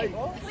me!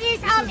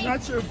 Please help me!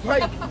 Not your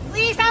break.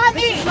 Please help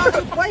me! It's not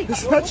your break.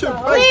 It's not your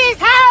break. Please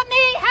help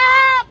me!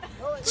 Help!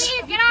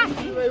 Please get off!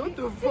 Hey, what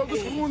the fuck?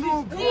 What's going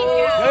on, bro? Please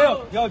get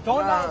off! Yo,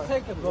 don't not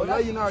take it, bro. Now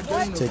you're not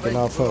getting the Taking break.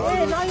 off her.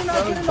 Hey, now you're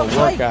not getting the break.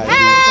 Workout.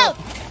 Help!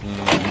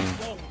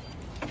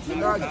 You're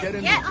not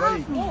getting Get the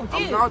break. off!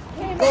 I'm Dude. not.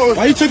 Bro,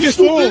 Why you took his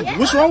phone?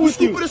 What's wrong with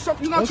you? You're not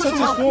Don't touch touching his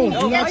my phone.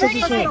 phone. Do not touch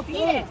his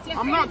phone.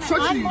 I'm not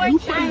touching you.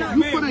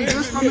 You putting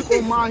your stomach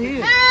on my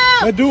hand.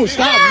 Help! But dude,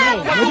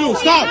 stop. No, dude,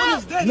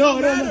 stop. No.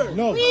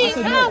 I Please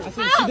said no. help! I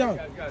said sit down.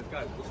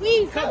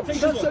 Please help!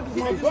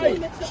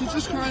 She's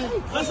just crying.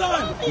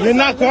 You're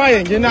not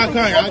crying. You're not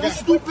crying. I got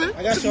Stupid.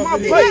 I got It's you my on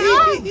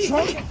video.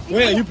 break.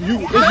 Wait, you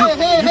put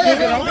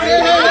it out?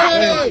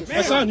 Hey.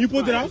 Hassan, you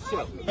put it out?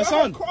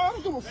 Hassan, I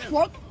don't give a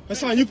fuck.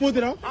 Hassan, you put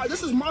it out?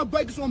 This is my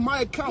bike. It's on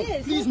my account.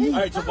 Please move.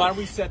 All right, so why don't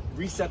we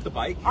reset the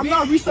bike? I'm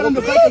not resetting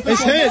the bike.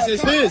 It's his.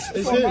 It's his.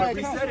 It's his.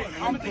 Reset it.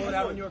 I'm gonna pull it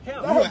out on your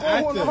account. Let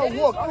her go on her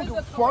walk. I don't give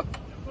a fuck.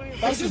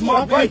 This is my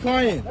Stop fake bike.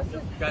 crying.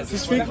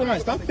 Just fake crying.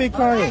 Stop fake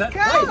crying.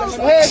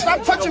 Hey,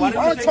 stop touching me. I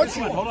don't touch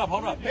you. Hold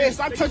up. Hey,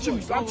 stop touching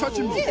me. Stop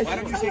touching me. Why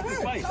don't you take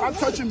this bike? Stop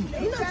touching me.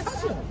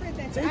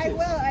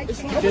 Exactly.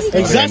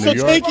 So New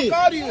York. take Fuck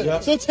out of here.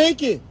 it. So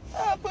take it.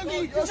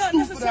 You're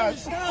stupid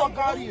ass. Fuck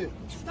out of here.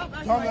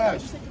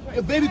 Dumbass.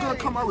 Your baby gonna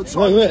come out with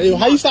time. Wait,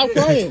 how you stop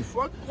crying?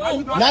 Fuck.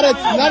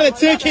 Not a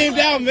tear came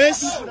down,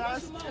 miss.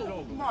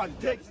 My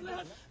dick.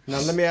 Now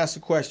let me ask a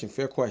question,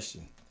 fair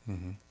question,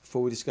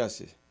 before we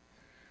discuss it.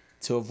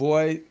 To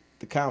avoid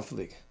the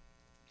conflict,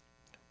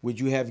 would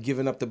you have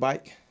given up the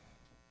bike?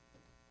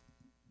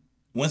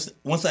 Once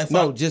I found,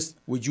 No, just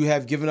would you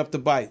have given up the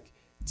bike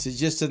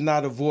to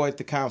not avoid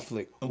the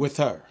conflict with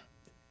her?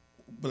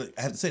 but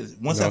I have to say this.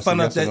 Once No, I it's a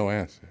found out yes or that no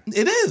answer.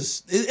 it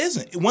is, it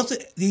isn't. Once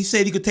he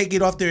said he could take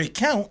it off their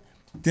account,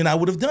 then I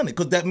would have done it.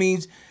 Because that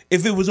means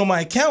if it was on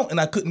my account and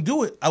I couldn't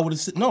do it, I would have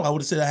said no. I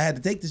would have said I had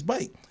to take this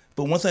bike.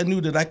 But once I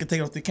knew that I could take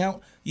it off the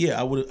account, yeah,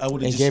 I would have.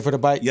 And gave her the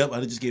bike? Yep, I'd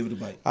have just gave her the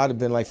bike. I'd have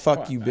been like,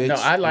 "Fuck you, bitch." No,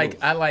 I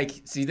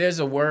like. See, there's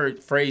a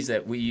phrase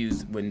that we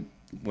use when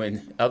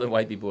other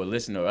white people are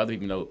listening or other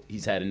people know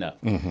he's had enough.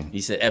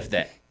 He said, "F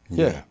that."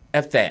 Yeah.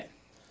 F that.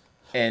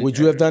 And Would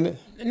you have done it?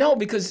 No,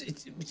 because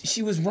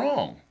she was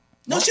wrong.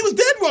 No, she was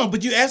dead wrong.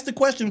 But you asked the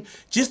question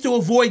just to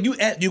avoid.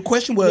 Your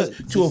question was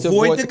Just to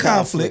avoid the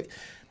conflict.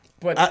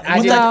 But I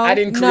I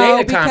didn't create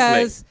a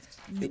conflict.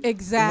 Because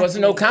exactly. There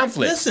wasn't no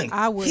conflict. Listen,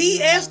 I wouldn't he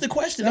know. asked the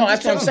question. No,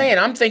 that's what I'm saying.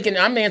 I'm thinking.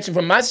 I'm answering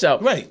for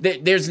myself. Right.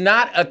 There's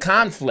not a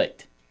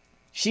conflict.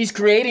 She's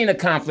creating a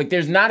conflict.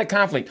 There's not a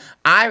conflict.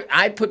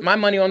 I put my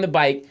money on the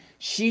bike.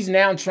 She's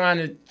now trying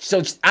to.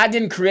 So I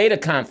didn't create a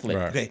conflict.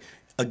 Right. Okay,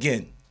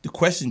 again, the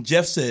question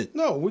Jeff said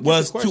No, we get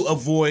was the to question.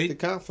 avoid The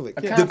conflict.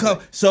 A Yeah.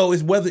 conflict. So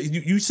it's whether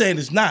you saying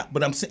it's not,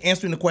 but I'm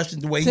answering the question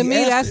the way To he me,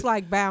 asked that's it.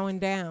 like bowing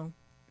down.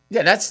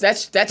 Yeah, that's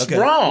Okay,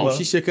 wrong. well,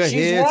 She shook her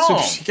She's head.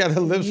 wrong. She got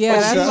her lips. Yeah,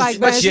 pushed that's up. like,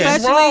 But but she's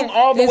especially wrong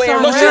all the it's way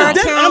on around. No, her I'm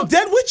account,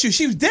 dead with you.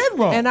 She was dead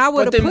wrong. and I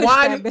would But have then pushed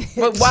why? that bitch.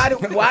 But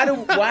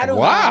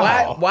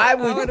why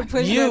would've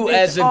pushed you, that bitch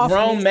as a off me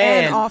grown and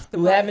man off the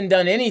who bike. haven't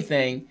done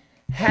anything,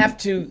 have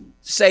to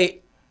say,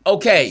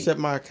 okay, Set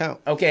my account.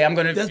 okay, I'm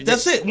gonna.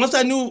 That's it. Once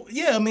I knew,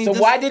 yeah, I mean. So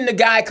that's- why didn't the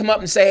guy come up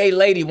and say, "Hey,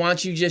 lady, why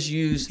don't you just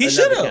use"? he another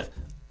should have? account?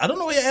 I don't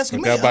know why you're asking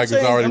But me. that I'm bike was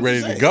saying- already I'm ready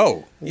just to saying.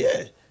 go. Yeah.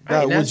 Now,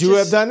 mean, would that's you have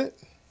just- done it?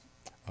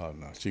 Oh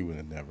no, she would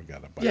have never got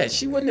a bike. Yeah,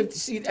 she wouldn't have.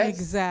 See, that's,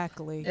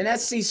 Exactly. and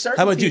that's certain.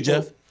 How about you,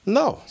 people- Jeff?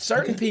 No.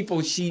 Certain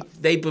people,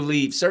 they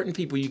believe certain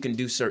people you can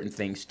do certain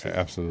things to.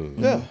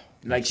 Absolutely. Yeah.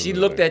 Like she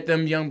looked at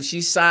them young,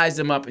 she sized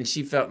them up, and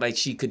she felt like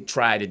she could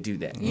try to do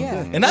that.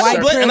 Yeah. And I White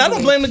don't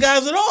blame the privilege.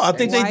 guys at all. I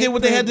think they White did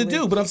what they had to do.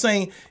 privilege. But I'm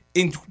saying,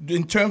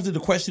 in terms of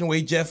the question, the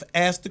way Jeff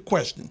asked the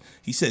question,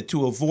 he said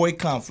to avoid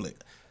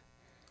conflict.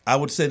 I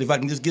would say if I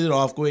can just get it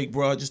off, go ahead,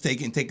 bro. Just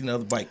take it and take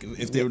another bike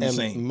if they were the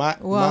same.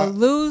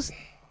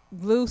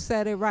 Lou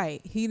said it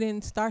right. He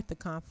didn't start the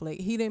conflict.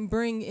 He didn't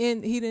bring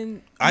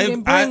in. I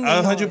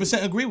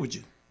 100% agree with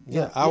you.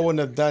 Yeah, I wouldn't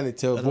have done it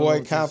to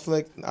avoid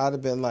conflict. I'd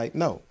have been like,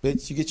 no,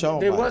 bitch, you get your own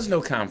There bike. was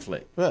no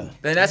conflict. Yeah.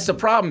 And that's the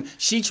problem.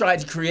 She tried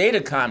to create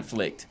a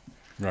conflict.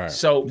 Right.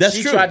 So That's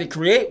she true. tried to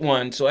create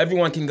one so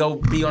everyone can go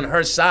be on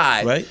her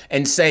side Right.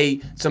 and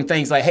say some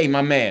things like, hey,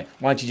 my man,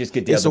 why don't you just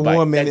get the It's other a bike?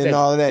 woman and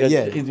all of that,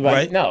 yeah. It's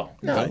Right. No.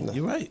 Right.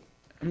 You're right.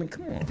 I mean,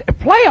 come on.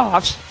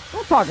 Playoffs?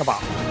 Don't talk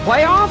about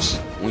playoffs.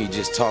 When you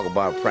just talk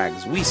about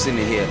practice, we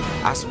sitting here,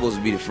 I'm supposed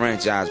to be the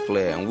franchise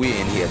player, and we're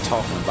in here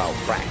talking about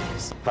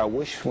practice. I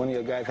wish one of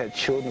your guys had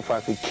children so I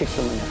could kick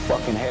them in the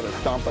fucking head and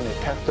stomp on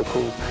their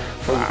testicles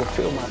so you could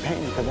feel my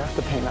pain, because that's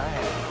the pain I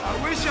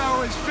have. I wish I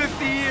was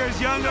 50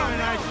 years younger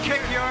and I'd kick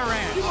your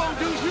ass. You won't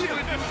do shit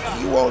with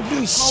them. You won't do Oh,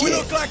 we shit.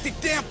 look like the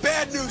damn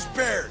bad news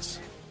bears.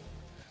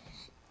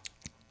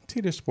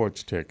 T the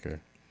Sports Ticker.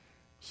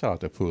 Shout out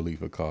to Pooley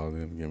for calling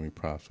in and giving me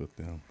props with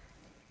them.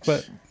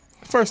 But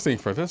first thing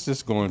first, let's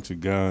just go into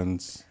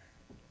guns,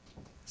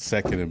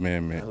 Second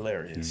Amendment,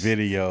 Hilarious.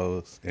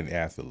 videos, and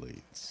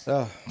athletes.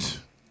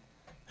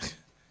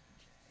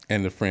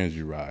 And the friends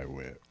you ride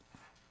with.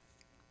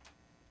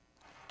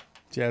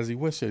 Jazzy,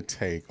 what's your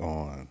take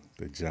on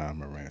the John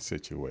Morant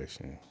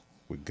situation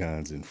with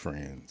guns and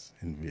friends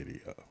and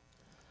video?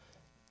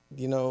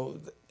 You know,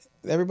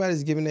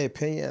 everybody's giving their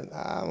opinion.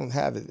 I don't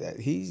have it.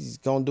 He's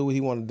going to do what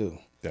he want to do.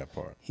 That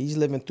part. He's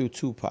living through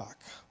Tupac.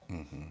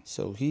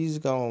 So he's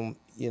going,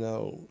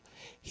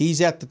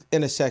 he's at the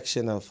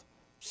intersection of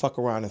fuck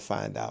around and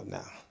find out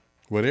now.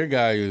 Well, their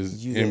guy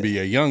is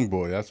NBA young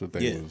boy. That's what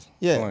they was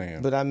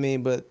playing.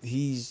 But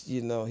he's,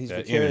 he's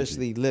That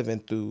vicariously living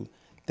through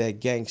that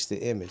gangster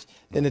image.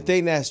 And the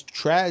thing that's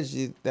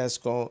tragic,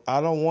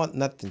 I don't want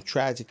nothing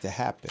tragic to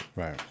happen.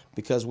 Right.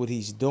 Because what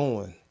he's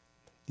doing,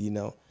 you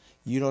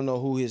don't know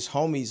who his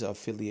homies are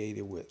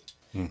affiliated with.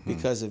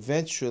 Because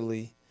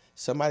eventually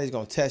somebody's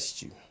going to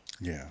test you.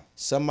 Yeah.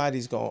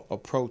 Somebody's going to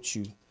approach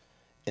you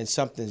and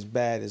something's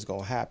bad is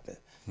going to happen.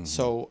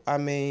 So,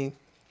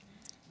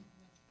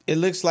 it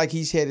looks like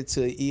he's headed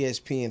to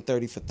ESPN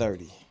 30 for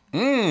 30.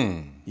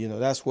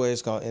 That's where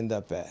it's going to end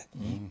up at.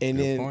 And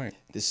then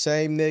the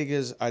same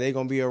niggas, are they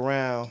going to be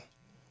around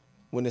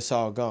when it's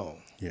all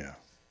gone? Yeah.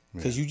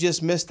 Because you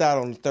just missed out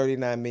on the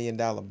 $39 million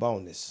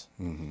bonus.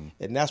 And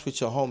that's what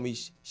your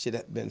homies should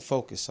have been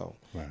focused on.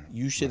 Right.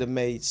 You should have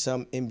made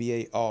some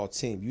NBA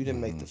all-team. You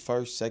didn't make the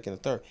first, second, or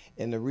third.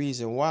 And the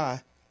reason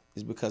why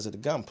is because of the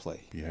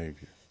gunplay.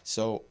 Behavior.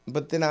 So,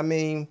 but then,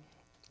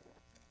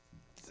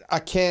 I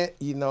can't,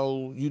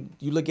 you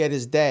look at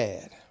his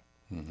dad.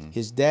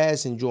 His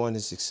dad's enjoying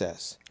his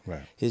success.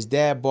 Right. His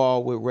dad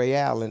balled with Ray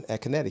Allen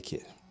at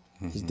Connecticut.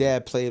 His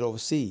dad played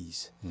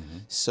overseas.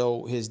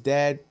 So his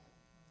dad,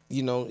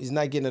 he's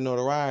not getting the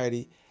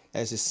notoriety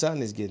as his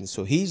son is getting.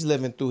 So he's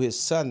living through his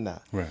son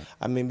now. Right.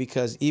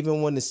 Because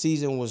even when the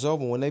season was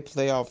over, when they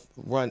playoff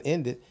run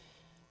ended,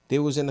 they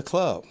was in the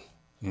club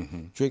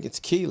drinking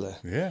tequila.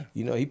 Yeah.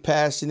 He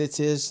passing it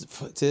to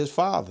his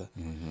father.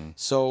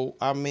 So,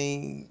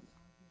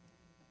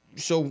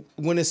 so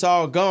when it's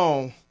all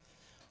gone,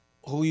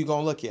 who you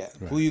going to look at?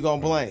 Who you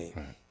going to blame?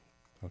 Right.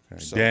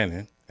 Okay. So,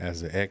 Dannon,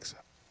 as an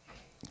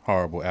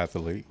ex-horrible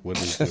athlete,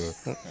 what is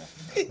your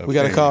we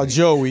got to call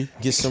Joey,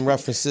 get some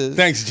references.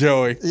 Thanks,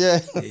 Joey. Yeah.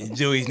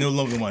 Joey's no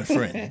longer my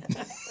friend.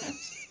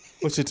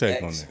 What's your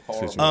take on that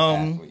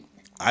situation?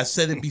 I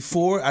said it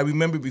before. I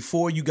remember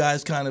before you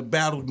guys kind of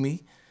battled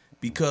me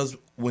because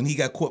when he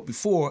got caught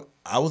before,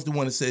 I was the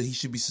one that said he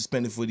should be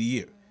suspended for the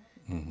year.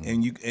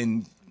 And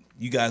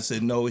you guys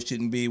said, no, it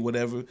shouldn't be,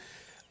 whatever.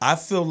 I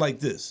feel like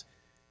this.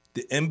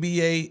 The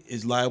NBA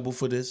is liable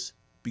for this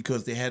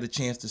because they had a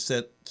chance to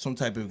set some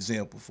type of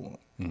example for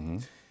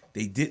him.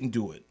 They didn't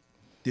do it.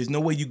 There's no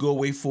way you go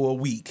away for a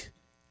week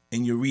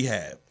in your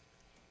rehab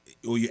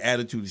or your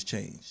attitude has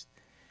changed.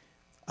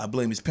 I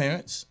blame his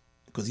parents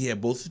because he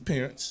had both his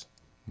parents.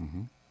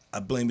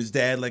 I blame his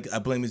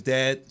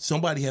dad.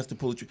 Somebody has to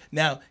pull the trigger.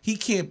 Now, he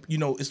can't,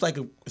 it's like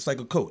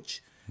a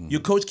coach.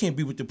 Your coach can't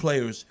be with the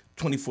players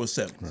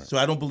 24/7. Right. So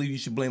I don't believe you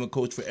should blame a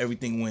coach for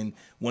everything when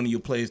one of your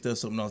players does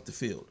something off the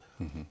field.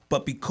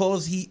 But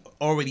because he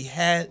already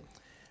had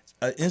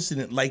an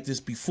incident like this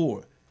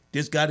before,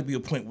 there's got to be a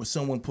point where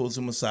someone pulls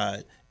him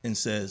aside and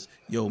says,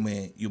 yo,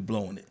 man, you're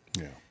blowing it.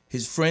 Yeah.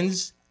 His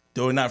friends,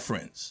 they're not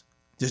friends.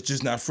 They're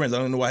just not friends. I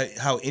don't know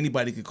how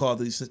anybody could call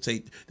these,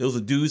 say, those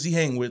are dudes he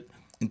hang with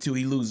until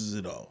he loses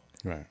it all.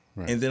 Right.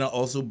 And then I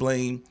also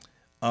blame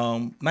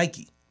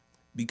Nike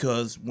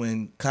because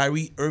when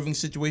Kyrie Irving's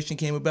situation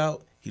came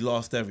about, he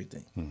lost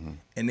everything.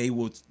 And they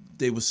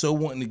were so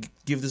wanting to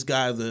give this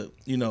guy the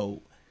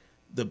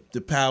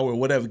power or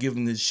whatever, give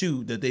him his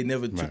shoe that they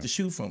never took the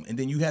shoe from. And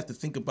then you have to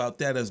think about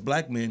that as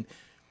black men.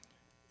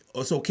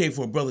 It's okay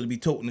for a brother to be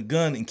toting a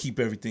gun and keep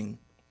everything,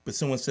 but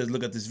someone says,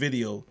 look at this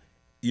video,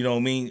 you know what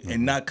I mean?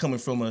 And not coming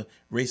from a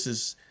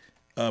racist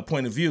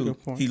point of view,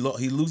 he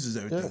loses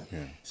everything.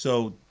 Yeah.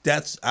 So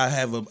I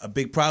have a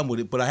big problem with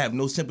it, but I have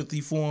no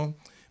sympathy for him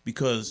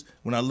because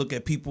when I look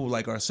at people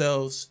like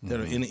ourselves that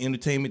are in the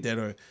entertainment that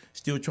are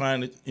still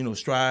trying to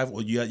strive,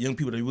 or you got young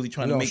people that are really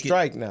trying to make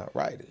strike now,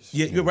 writers.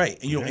 Yeah, you're right.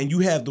 And, and you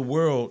have the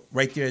world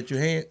right there at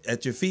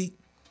your feet.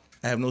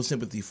 I have no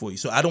sympathy for you.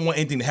 So I don't want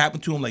anything to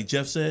happen to him, like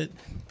Jeff said,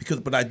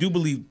 but I do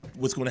believe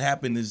what's going to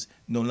happen is,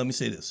 let me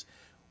say this.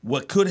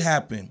 What could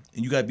happen,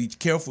 and you got to be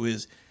careful,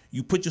 is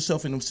you put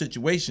yourself in those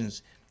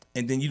situations,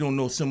 and then you don't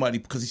know somebody,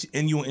 because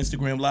you're on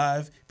Instagram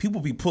Live, people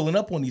be pulling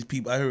up on these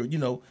people. I heard,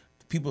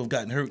 people have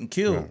gotten hurt and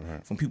killed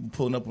from people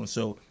pulling up on.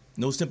 So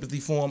no sympathy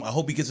for him. I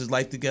hope he gets his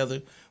life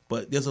together,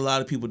 but there's a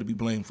lot of people to be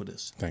blamed for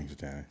this. Thanks,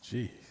 Dan.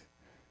 Jeez.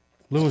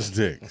 Lewis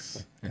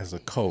Dix, as a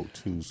coach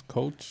who's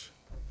coached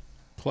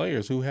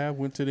players who have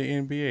went to the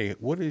NBA,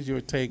 what is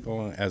your take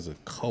on, as a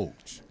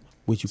coach,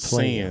 would you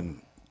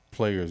seeing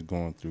players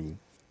going through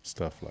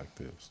stuff like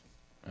this?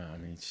 I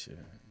mean, it's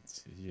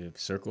your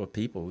circle of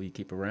people who you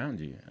keep around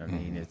you. I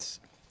mean,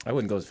 I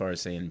wouldn't go as far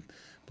as saying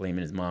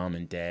blaming his mom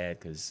and dad,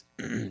 because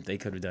they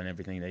could have done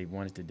everything they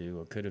wanted to do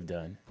or could have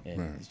done,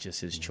 and it's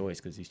just his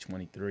choice because he's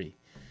 23.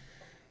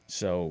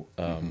 So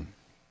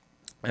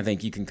I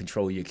think you can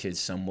control your kids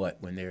somewhat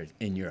when they're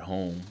in your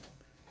home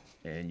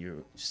and you're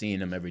seeing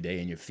them every day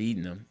and you're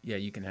feeding them. Yeah,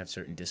 you can have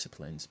certain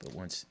disciplines, but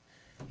once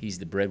he's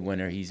the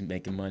breadwinner, he's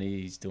making money,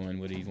 he's doing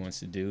what he wants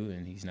to do,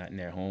 and he's not in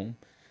their home,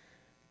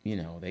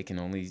 they can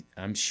only,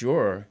 I'm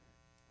sure,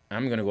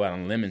 I'm going to go out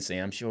on a limb and say,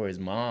 I'm sure his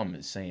mom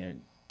is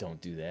saying, don't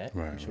do that.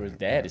 I'm sure his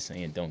dad is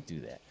saying, don't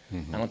do that.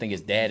 I don't think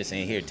his dad is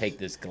saying, here, take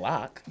this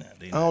Glock.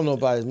 I don't know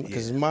about his,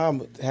 because his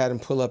mom had him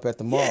pull up at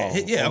the mall.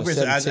 Yeah, I'm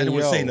I didn't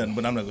want to say nothing,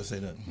 but I'm not going to say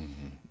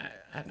nothing.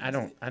 I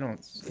don't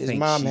His think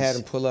mom had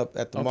him pull up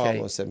at the mall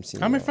on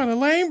 17. I'm in front of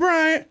Lane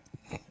Bryant.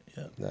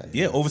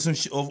 Yeah, over some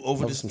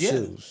over some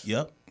shoes.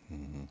 Yep.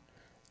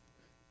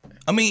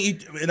 I mean,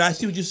 and I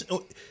see what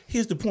you.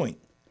 Here's the point.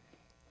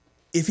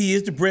 If he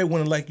is the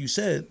breadwinner, like you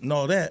said, and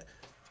all that,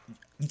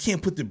 you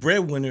can't put the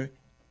breadwinner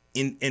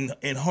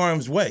in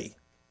harm's way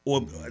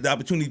or the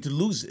opportunity to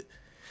lose it.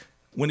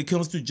 When it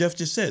comes to, Jeff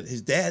just said,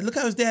 his dad. Look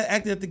how his dad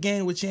acted at the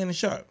game with Shannon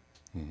Sharp.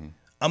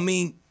 I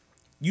mean,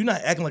 you're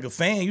not acting like a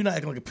fan. You're not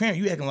acting like a parent.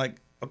 You're acting like,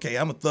 okay,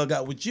 I'm a thug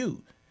out with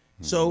you.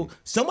 So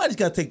somebody's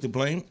got to take the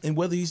blame. And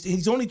whether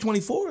he's only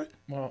 24.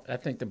 Well, I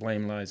think the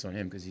blame lies on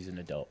him because he's an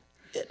adult.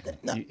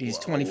 He's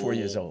 24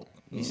 years old.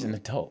 He's an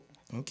adult.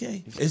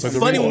 Okay. It's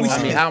funny when we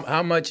see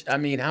how much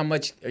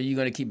are you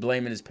going to keep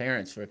blaming his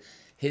parents for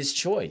his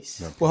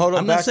choice? Well, hold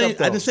on. I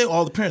didn't say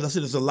all the parents. I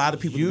said there's a lot of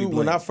people to be blamed.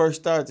 When I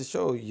first started the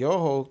show, your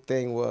whole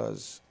thing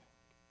was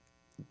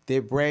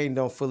their brain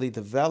don't fully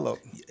develop.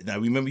 Now,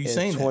 remember you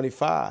saying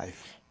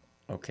 25.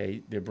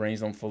 Okay, their brains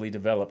don't fully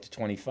develop to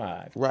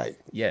 25. Right.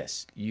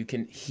 Yes, you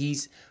can.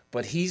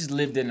 But he's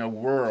lived in a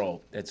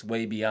world that's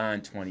way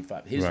beyond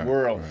 25. His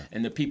world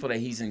and the people that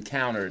he's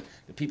encountered,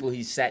 the people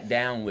he's sat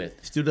down with.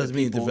 Still doesn't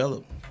mean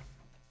develop.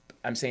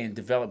 I'm saying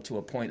develop to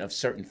a point of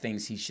certain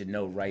things he should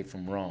know right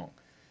from wrong.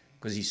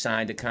 Because he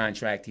signed a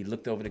contract, he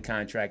looked over the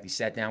contract, he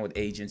sat down with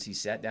agents, he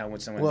sat down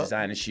with someone to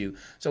design a shoe.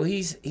 So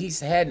he's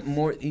had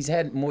more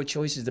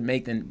choices to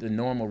make than the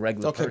normal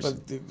regular person.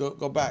 Okay, but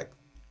go back.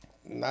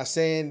 I'm not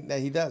saying that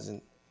he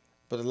doesn't,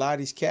 but a lot of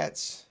these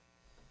cats,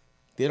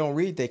 they don't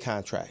read their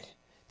contract.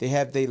 They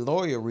have their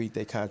lawyer read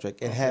their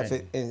contract and have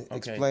it and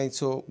explain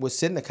to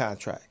what's in the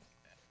contract.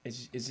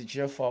 Is it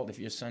your fault if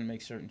your son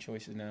makes certain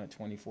choices now at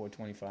 24,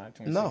 25,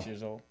 26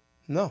 years old?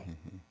 No.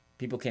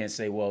 People can't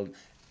say, well,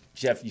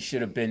 Jeff, you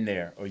should have been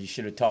there or you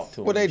should have talked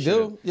to him. Well, they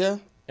do, yeah.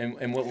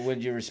 And what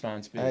would your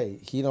response be? Hey,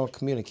 he don't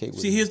communicate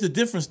with See, here's the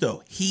difference,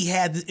 though. He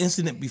had the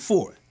incident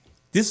before.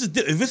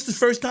 If it's the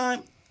first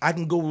time, I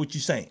can go with what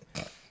you're saying.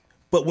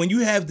 But when you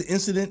have the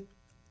incident,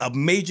 a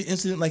major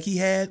incident like he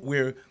had,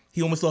 where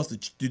he almost lost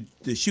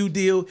the shoe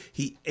deal,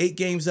 he 8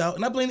 games out,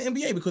 and I blame the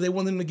NBA because they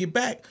wanted him to get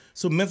back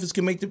so Memphis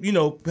can make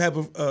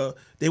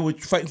they were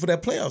fighting for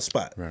that playoff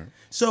spot. Right.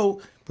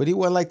 So, but he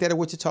wasn't like that at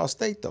Wichita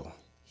State, though.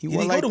 He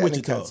didn't like go to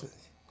Wichita.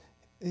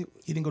 He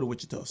didn't go to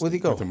Wichita State. Where'd he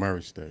go? Went to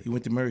Murray State. He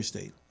went to Murray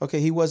State.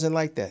 Okay, he wasn't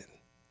like that.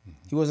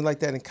 He wasn't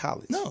like that in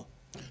college. No,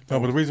 but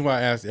the reason why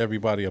I asked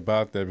everybody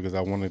about that because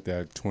I wanted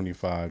that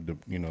 25, the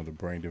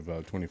brain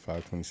develop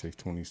 25, 26,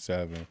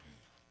 27,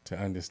 to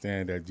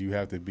understand that you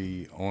have to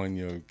be on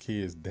your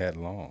kids that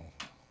long.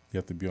 You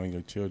have to be on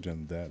your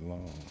children that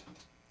long.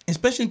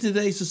 Especially in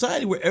today's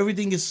society where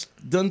everything is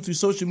done through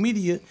social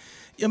media.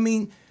 I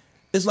mean,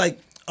 it's like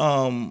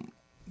Herm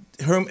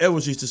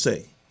Edwards used to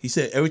say. He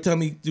said every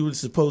time he do the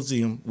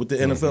symposium with the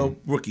NFL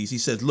rookies, he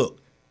says, look,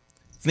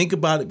 think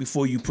about it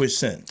before you push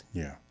send.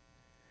 Yeah.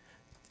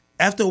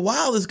 After a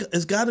while,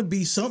 it's got to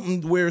be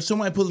something where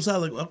somebody pulls aside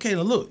like, okay,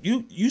 now look,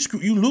 you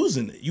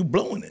losing it, you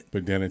blowing it.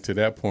 But then to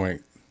that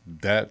point,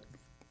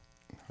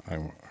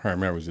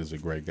 Herm Edwards is a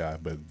great guy,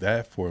 but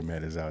that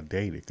format is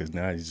outdated because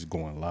now he's just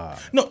going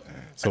live. No,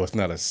 so it's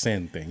not a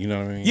sin thing. You know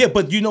what I mean? Yeah,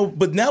 but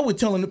now we're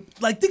telling them,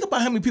 like, think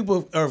about how many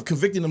people are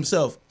convicting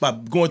themselves by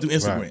going through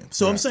Instagram. Right,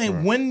 so I'm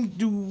saying, when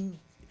do,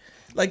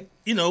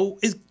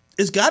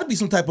 it's got to be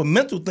some type of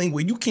mental thing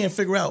where you can't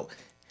figure out,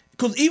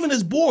 because even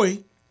this boy,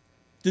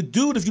 the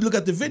dude, if you look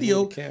at the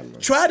video,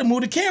 tried to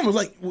move the camera.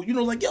 Like,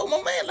 like, yo,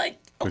 my man, like,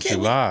 But okay.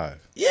 you live.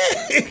 Yeah.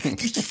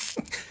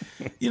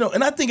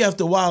 And I think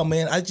after a while,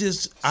 man, I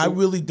just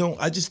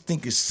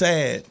think it's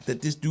sad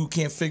that this dude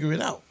can't figure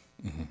it out.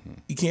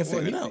 He can't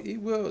figure it out. He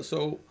will.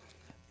 So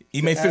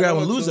he may figure out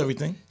and lose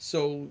everything.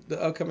 So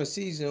the upcoming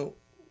season,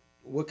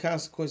 what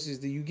consequences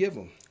do you give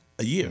him?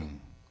 A year.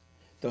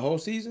 The whole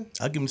season?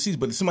 I'll give him a season.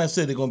 But somebody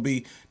said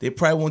they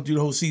probably won't do the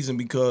whole season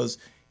because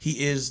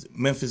he is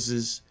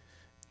Memphis's,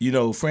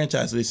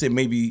 franchise. So they said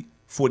maybe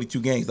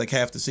 42 games, like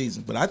half the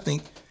season. But I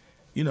think,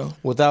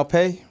 Without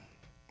pay?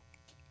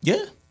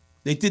 Yeah.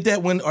 They did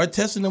that when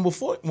Artest and them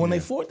were they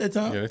fought that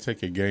time. Yeah, they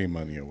take your game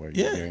money away.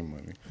 Yeah. Your game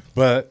money.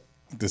 But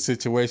the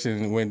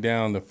situation went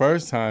down the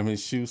first time.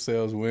 His shoe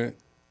sales went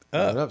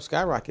up,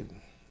 skyrocketed.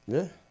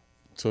 Yeah.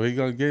 So he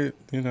gonna get,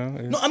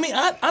 No, I mean,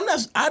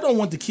 I don't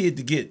want the kid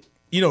to get,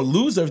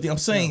 lose everything. I'm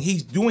saying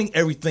he's doing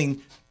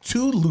everything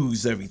to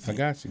lose everything. I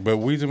got you. But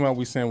the reason why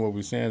we saying what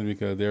we're saying is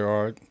because there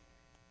are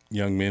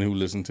young men who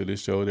listen to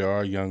this show. There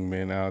are young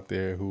men out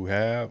there who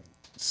have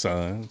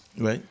sons.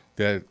 Right.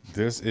 That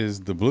this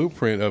is the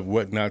blueprint of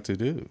what not to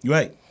do.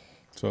 Right.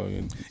 So,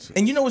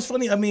 and you know what's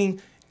funny? I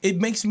mean, it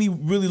makes me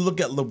really look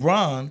at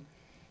LeBron,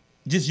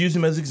 just use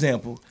him as an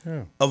example,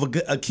 of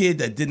a kid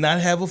that did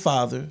not have a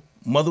father.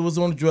 Mother was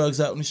on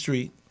drugs out in the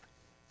street.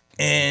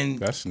 And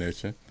that's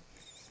snitching.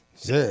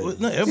 Yeah. Well,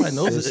 no, everybody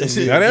knows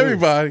it. Not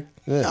everybody.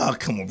 Yeah. Oh,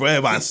 come on, bro.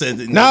 Everybody said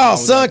that. No,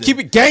 son, keep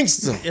it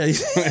gangster. Yeah.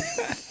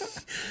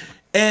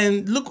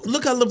 And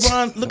look how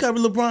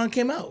LeBron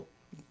came out.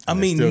 I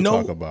mean, still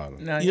no. Talk about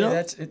him. No, yeah,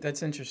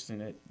 that's interesting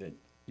that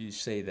you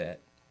say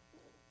that.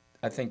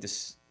 I think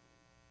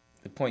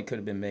the point could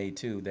have been made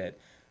too that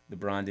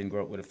LeBron didn't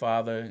grow up with a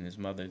father and his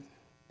mother.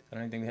 I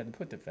don't think we had to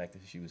put the fact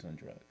that she was on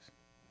drugs.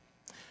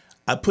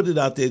 I put it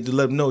out there to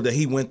let him know that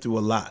he went through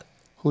a lot.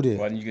 Who did?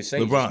 Well, you could say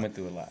LeBron. he just went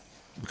through a lot.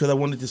 Because I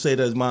wanted to say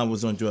that his mom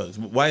was on drugs.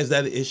 Why is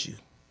that an issue?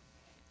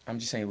 I'm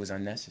just saying it was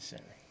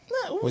unnecessary.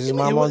 No, Was his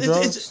mom on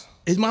drugs?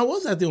 His mom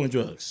was out there on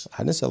drugs. I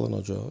didn't sell her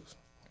no drugs.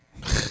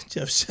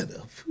 Jeff, shut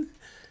up.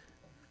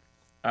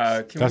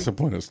 That's the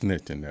point of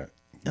snitching that.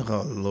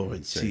 Oh,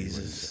 Lord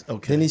Jesus.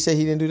 Okay. Didn't he say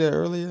he didn't do that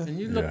earlier? Can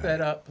you look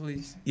that up,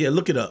 please? Yeah,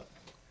 look it up.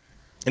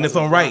 And if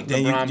I'm right,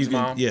 then you can.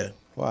 mom? Yeah.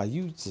 Wow,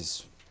 you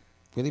just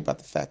really about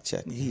to fact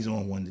check. He's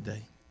on one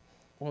today.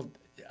 Well,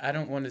 I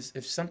don't want to.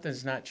 If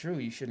something's not true,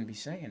 you shouldn't be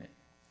saying it.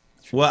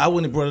 Well, I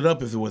wouldn't have brought it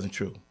up if it wasn't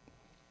true.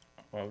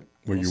 Well,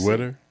 Were you with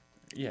her?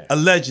 Yeah.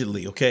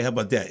 Allegedly. Okay, how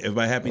about that?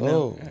 Everybody happy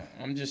now? Yeah,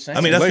 I'm just saying.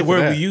 I mean, that's the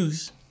word that. we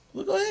use.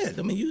 Well, go ahead.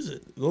 Let me use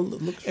it. Go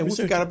look. And we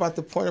research forgot it. about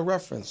the point of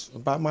reference,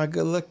 about my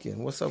good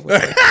looking. What's up with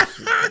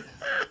that?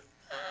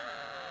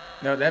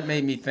 No, that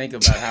made me think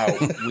about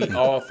how we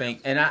all think,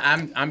 and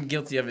I'm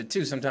guilty of it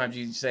too. Sometimes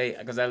you say,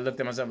 because I looked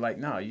at myself like,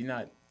 no, you're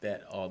not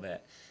all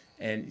that.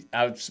 And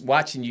I was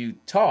watching you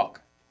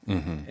talk,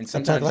 and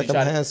sometimes like you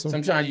I'm handsome.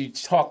 sometimes you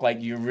talk like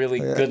you're really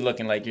good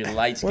looking, like you're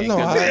light skinned, Well,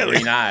 no, good with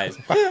green eyes.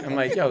 I'm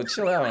like, yo,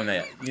 chill out on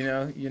that.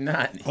 You're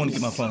not. I want to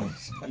get my phone.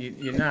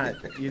 You're not.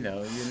 You're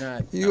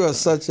not. You are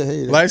such a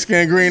hater. Light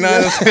skin, green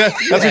eyes.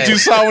 That's what you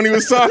saw when he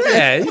was talking.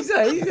 Yeah, he's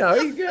like, he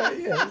got,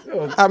 yeah.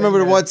 I remember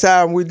the one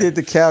time we did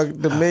the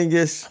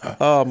Dominguez.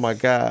 Oh my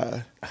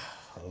God.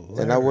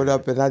 And I went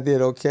up and I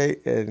did okay.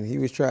 And he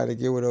was trying to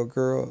get with a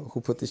girl who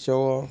put the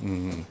show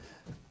on.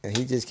 And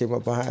he just came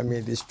up behind me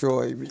and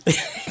destroyed me.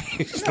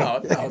 No,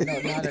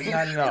 not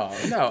at all.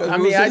 No, I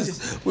we mean,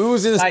 we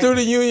was in the like-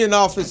 student union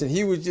office and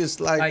he was just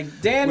like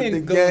Dannon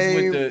with the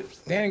game.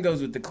 Dannon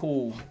goes with the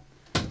cool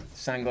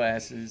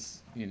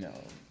sunglasses,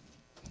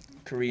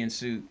 Korean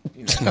suit.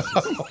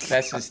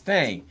 That's his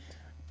thing.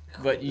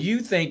 But you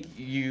think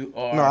you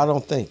are? No, I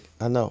don't think.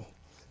 I know.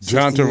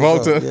 John 60 years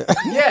old, Travolta.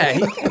 Yeah,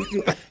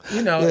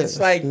 it's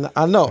like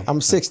I know. I'm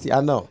 60.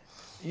 I know.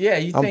 yeah.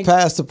 You I'm think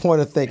past the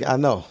point of thinking. I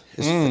know.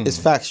 It's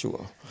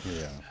factual.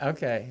 Yeah.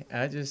 okay?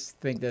 I just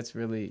think that's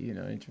really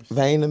interesting.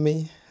 Vain of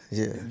me.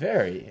 Yeah.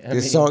 Very.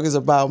 This song is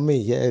about me.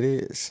 Yeah, it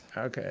is.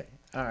 Okay.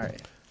 All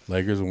right.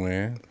 Lakers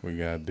win. We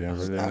got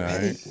Denver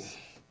tonight.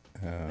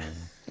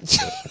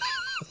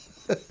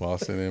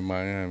 Boston and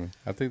Miami.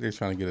 I think they're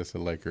trying to get us a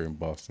Laker and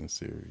Boston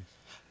series.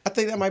 I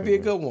think that might be a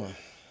good one.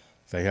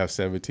 They have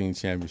 17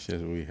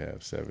 championships. We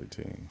have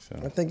 17. So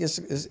I think it's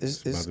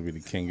about to be the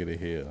king of the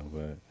hill.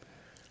 But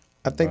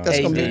I think that's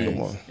gonna be a good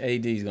one.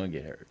 AD's gonna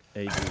get hurt.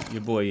 AD,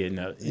 your boy,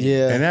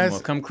 Yeah. And that's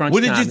come crunch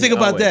What did time, you think he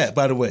about always- that,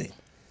 by the way?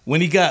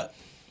 When he got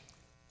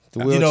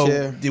The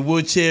wheelchair. the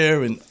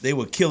wheelchair and they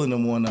were killing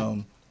him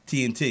on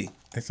TNT.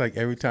 it's like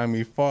every time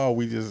he fall,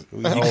 we He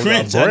hold our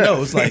cringed. I breath.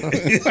 know. It's like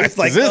it's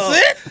like Is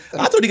this it?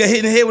 I thought he got hit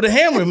in the head with a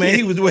hammer, man.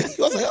 I was like,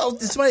 oh,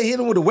 did somebody hit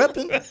him with a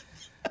weapon?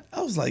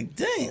 I was like,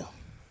 damn.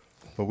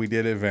 But we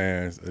did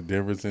advance.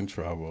 Denver's in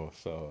trouble,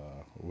 so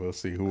we'll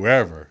see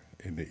whoever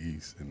in the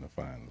East in the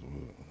finals.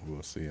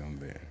 We'll see them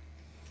there.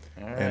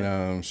 All right.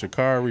 And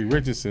Sha'Carri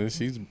Richardson,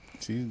 she's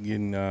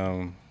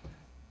getting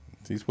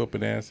she's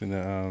whooping ass in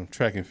the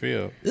track and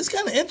field. It's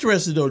kind of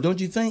interesting, though, don't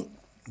you think?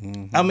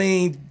 Mm-hmm. I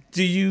mean,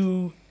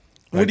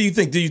 what do you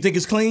think? Do you think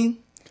it's clean?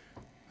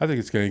 I think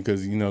it's good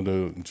because, you know,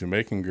 the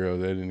Jamaican girl,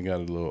 they didn't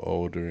got a little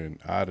older and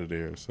out of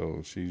there,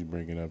 so she's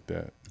bringing up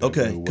that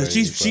Okay, because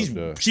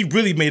she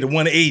really made a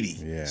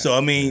 180. Yeah. So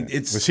I mean,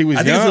 it's. But she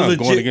was young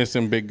going against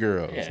them big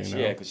girls. Yeah, you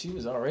know? yeah, because she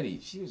was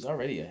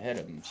already ahead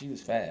of them. She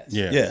was fast.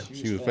 Yeah,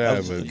 she was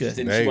fast, but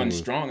she wasn't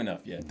strong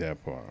enough yet.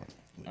 That part.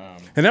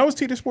 And that was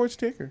T the Sports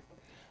Ticker.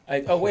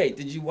 Oh wait,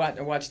 did you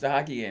watch the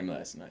hockey game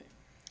last night?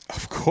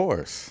 Of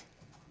course.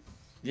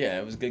 Yeah,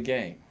 it was a good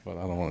game. But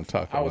I don't want to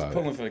talk about it. I was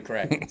pulling for the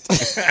Krakens.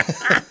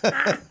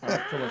 I was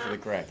pulling for the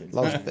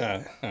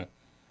Krakens.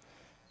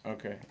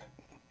 Okay.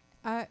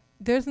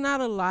 There's not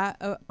a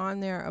lot on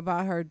there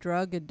about her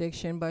drug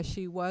addiction, but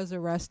she was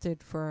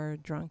arrested for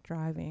drunk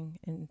driving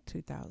in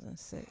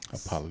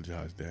 2006.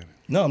 Apologize, Danny.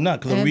 No, I'm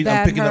not, because I'm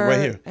picking up right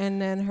here. And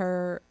then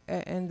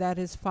and that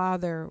his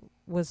father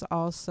was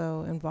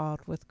also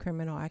involved with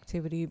criminal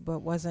activity, but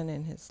wasn't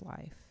in his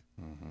life.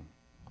 Mm-hmm.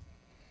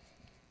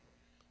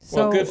 So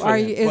well, good for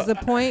him. is the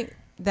point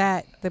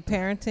that the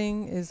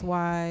parenting is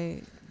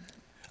why?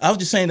 I was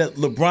just saying that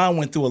LeBron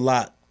went through a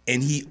lot,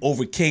 and he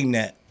overcame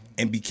that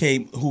and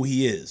became who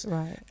he is.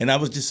 Right. And I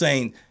was just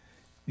saying,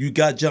 you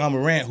got John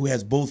Morant, who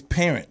has both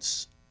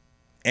parents,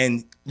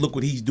 and look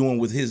what he's doing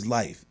with his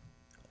life.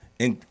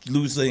 And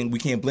Lou's saying we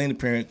can't blame the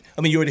parent.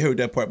 I mean, you already heard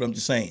that part, but I'm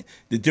just saying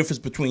the difference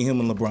between him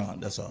and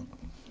LeBron. That's all.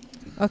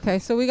 Okay,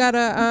 so we got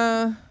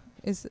a.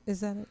 Is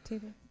that it,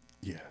 TV?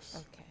 Yes.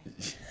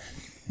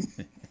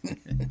 Okay.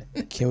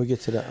 Can we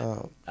get to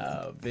the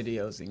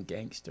videos and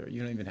gangster?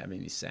 You don't even have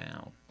any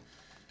sound.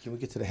 Can we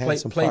get to the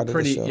handsome play part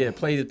pretty, of the show? Yeah,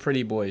 play the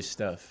pretty boy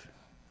stuff.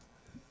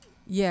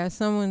 Yeah,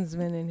 someone's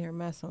been in here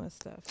messing with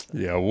stuff. So.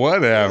 Yeah,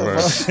 whatever.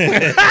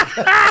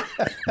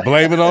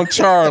 Blame it on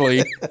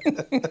Charlie.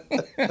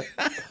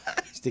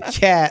 It's the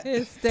cat.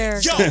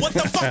 Hysterical. Yo, what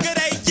the fuck are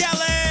they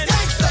yelling?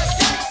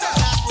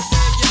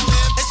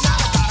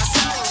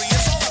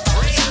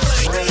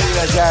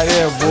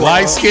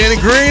 Light skin and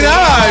green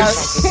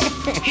eyes.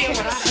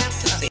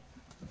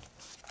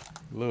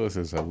 Lewis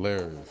is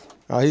hilarious.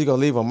 Oh, he's gonna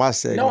leave on my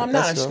segment. No, I'm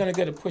not. I'm just gonna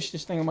go to push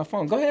this thing on my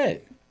phone. Go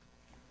ahead.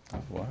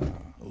 Wow.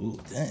 Ooh,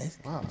 dang.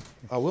 Wow.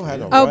 Oh, we'll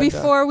have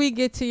before we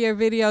get to your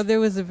video, there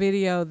was a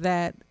video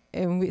that,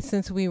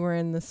 since we were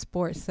in the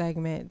sports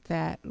segment,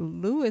 that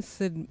Lewis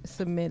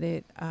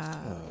submitted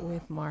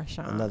with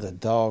Marshawn. Another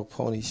dog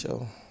pony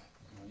show.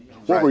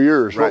 What were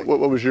yours? Right. What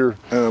was your?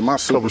 My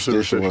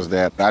superstition was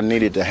that I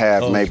needed to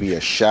have maybe a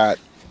shot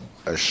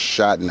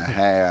and a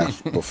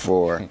half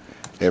before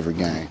every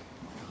game.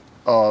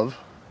 Of?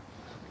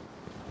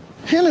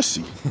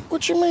 Hennessy.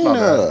 What you mean?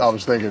 I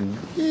was thinking.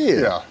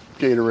 Yeah.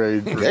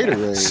 Gatorade.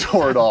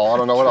 Toradol. I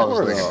don't know what I was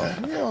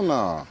thinking. Hell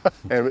no.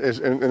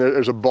 And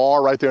there's a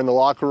bar right there in the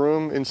locker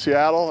room in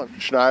Seattle.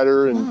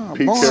 Schneider and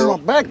Pete Carroll.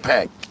 My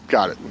backpack.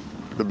 Got it.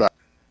 The back.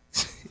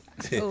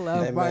 I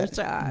love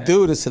Marshawn.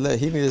 Dude is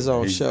hilarious. He needs his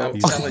own show.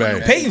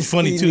 Peyton's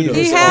funny too, though.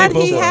 He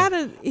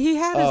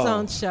had his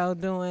own show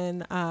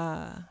doing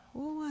what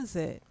was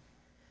it?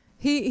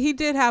 He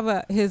did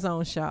have his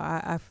own show.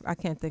 I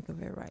can't think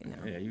of it right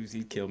now. Yeah,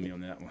 he killed me on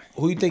that one.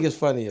 Who you think is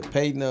funnier,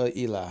 Peyton or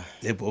Eli?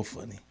 They're both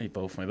funny. They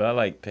both funny, but I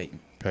like Peyton.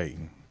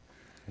 Peyton.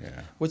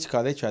 Yeah. What you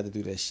call? They tried to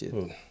do that shit.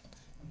 Who?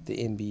 The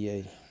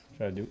NBA.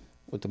 Try to do.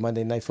 With the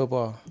Monday Night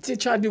Football. They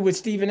tried to do with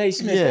Stephen A.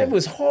 Smith. Yeah. It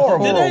was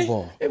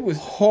horrible. It was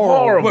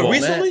horrible. What,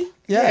 recently? Man.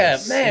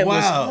 Yes. Yeah, man, it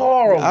was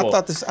horrible. I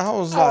thought this. I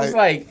was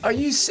like, are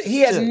you?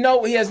 He has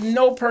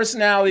no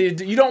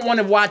personality. You don't want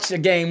to watch a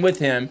game with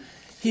him.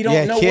 He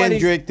don't know what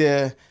Kendrick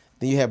there.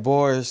 Then you had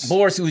Boris.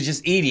 Boris, who was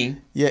just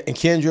eating. Yeah, and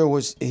Kendra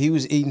was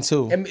eating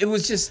too. And it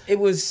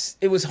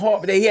was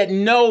horrible. They had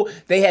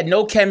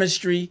no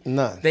chemistry.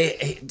 None.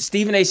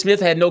 Stephen A.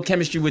 Smith had no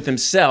chemistry with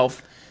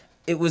himself.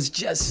 It was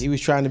just. He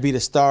was trying to be the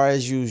star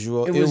as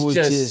usual. It was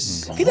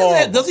just he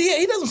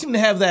doesn't seem to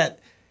have that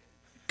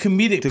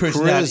comedic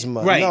personality.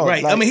 Charisma. Right, no,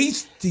 right. Like, I mean,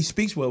 he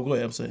speaks well. Go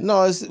ahead, I'm saying.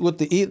 No, it's with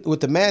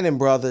the Manning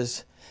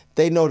brothers.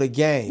 They know the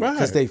game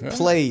because they've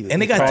played it.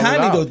 And they got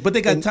timing though, but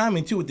they got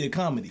timing too with their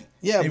comedy.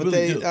 Yeah, but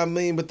really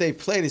do. but they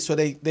played it so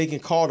they can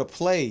call the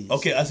plays.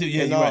 Okay, I see.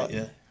 Yeah, you're right.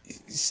 Yeah.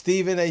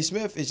 Stephen A.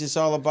 Smith is just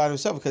all about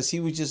himself because he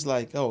was just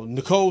like, oh,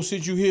 Nicole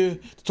sent you here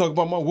to talk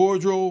about my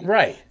wardrobe.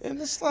 Right. And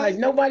it's like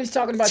nobody's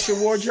talking about your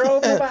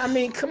wardrobe. I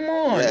mean, come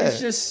on. Yeah. It's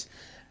just,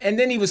 and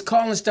then he was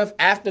calling stuff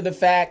after the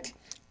fact.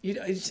 You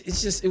know,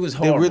 it was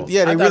horrible.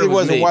 They really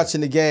wasn't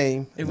watching the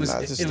game. It was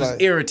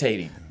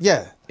irritating.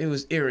 Yeah. It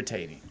was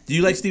irritating. Do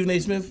you like Stephen A.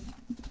 Smith?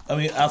 I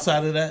mean,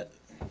 outside of that,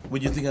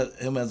 what do you think of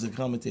him as a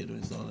commentator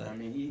and all that? I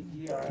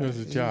mean, it was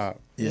a job.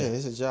 Yeah,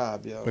 it's a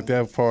job, yo. But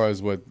that far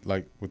as with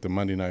the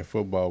Monday Night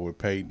Football with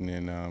Peyton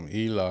and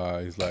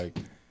Eli, is like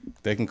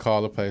they can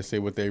call the play, say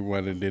what they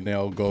want, and then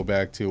they'll go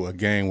back to a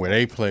game where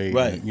they played.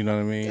 Right. You know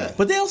what I mean? Yeah.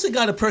 But they also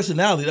got a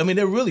personality. I mean,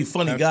 they're really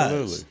funny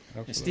guys.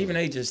 And Stephen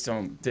A. just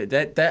don't.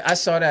 That I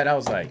saw that. I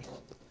was like.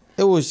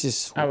 It was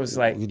just. I was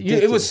like,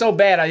 it was so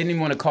bad. I didn't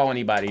even want to call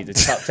anybody to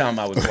tell them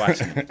I was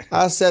watching it.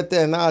 I sat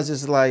there and I was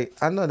just like,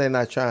 I know they're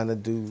not trying to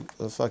do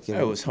a fucking.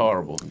 It was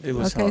horrible. It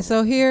was horrible.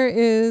 So here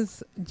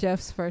is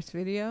Jeff's first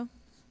video.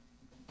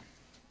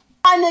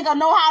 my nigga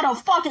know how to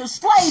fucking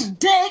slay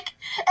dick,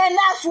 and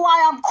that's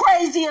why I'm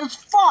crazy as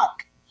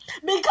fuck.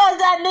 Because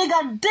that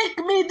nigga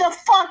dick me the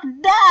fuck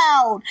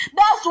down.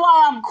 That's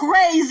why I'm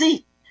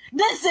crazy.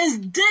 This is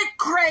dick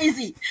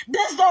crazy.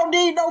 This don't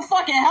need no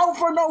fucking help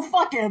for no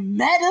fucking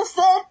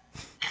medicine.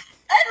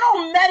 Ain't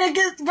no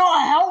medicines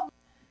gonna help.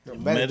 No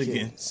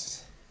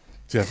medicines.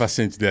 Jeff, I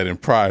sent you that in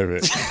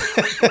private.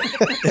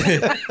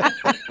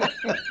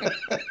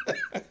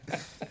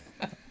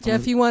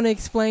 Jeff, you want to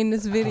explain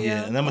this video?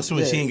 Yeah, and I'm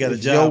assuming she ain't got a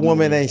If job. your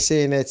woman ain't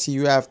saying that to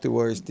you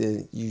afterwards,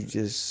 then you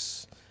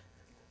just...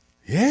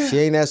 Yeah. She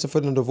ain't asking for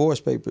the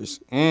divorce papers.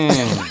 A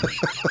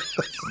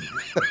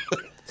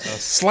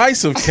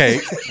slice of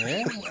cake.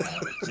 Yeah.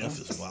 Jeff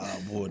is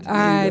wild, boy. All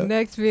right,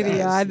 next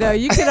video. I know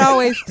you can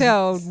always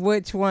tell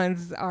which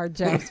ones are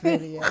Jeff's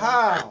video.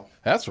 How?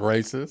 That's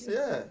racist.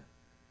 Yeah.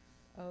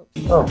 Oh,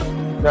 all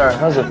right,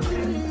 how's it?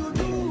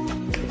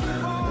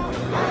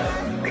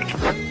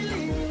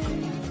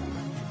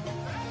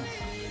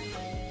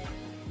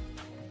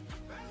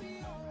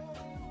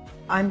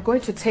 I'm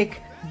going to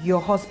take your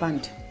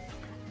husband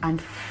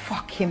and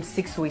fuck him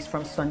 6 weeks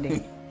from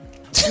Sunday.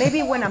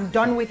 Maybe when I'm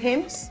done with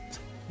him,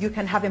 you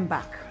can have him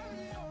back.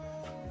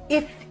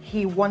 If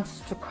he wants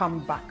to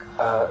come back.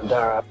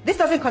 Dara. This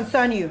doesn't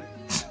concern you.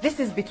 This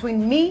is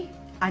between me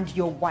and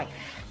your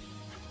wife.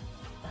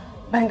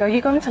 Bang, are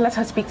you going to let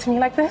her speak to me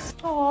like this?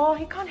 Oh,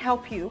 he can't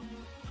help you.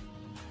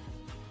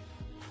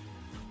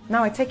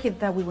 Now I take it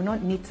that we will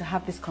not need to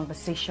have this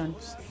conversation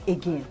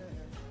again.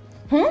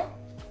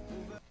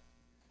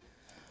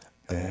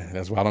 Yeah,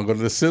 that's why I don't go to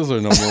the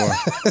Sizzler no more.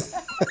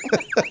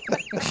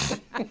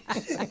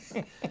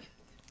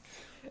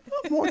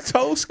 More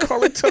toast,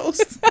 call it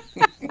toast.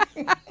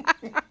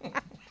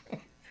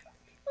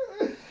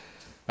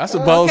 That's a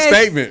bold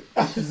statement.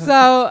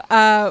 So,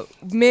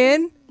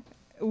 men,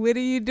 what do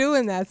you do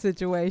in that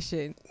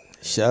situation?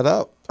 Shut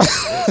up.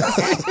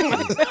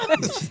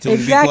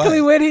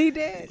 Exactly what he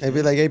did. They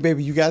be like, hey,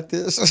 baby, you got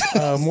this?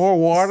 More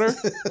water?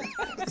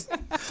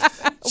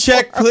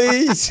 Check,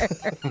 please.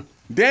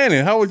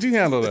 Dannon, how would you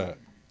handle that?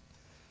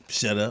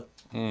 Shut up.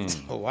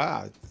 Oh,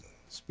 wow.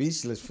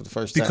 Speechless for the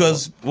first time.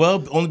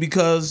 Only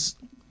because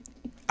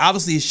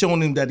obviously it's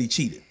showing him that he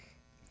cheated.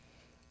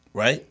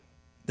 Right?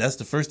 That's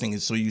the first thing.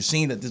 So you're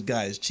seeing that this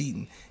guy is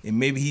cheating. And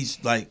maybe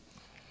he's like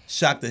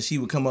shocked that she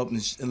would come up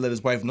and let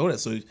his wife know that.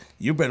 So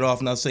you're better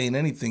off not saying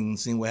anything and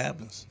seeing what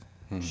happens.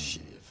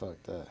 Shit,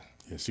 fuck that.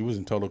 Yeah, she was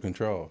in total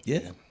control.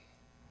 Yeah.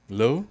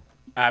 Lou?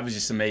 I was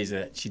just amazed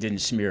that she didn't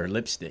smear her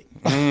lipstick.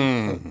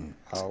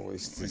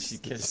 Always. When she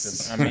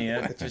kissed him. I mean,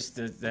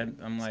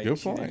 I'm like, Good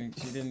she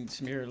point. didn't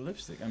smear her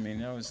lipstick. I mean,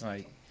 that was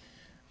like,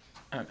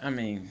 I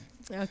mean.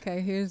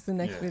 Okay, here's the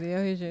next video.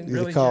 Here's your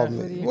Really, call Jeff?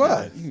 me. You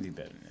What? can do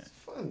better than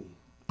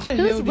that.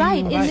 Who's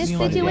right in this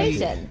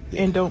situation?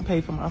 And don't pay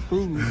for my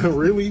food.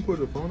 Really? You put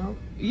the phone out?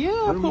 Yeah,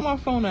 I put my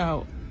phone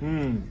out.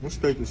 This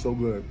steak is so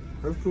good.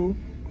 That's cool.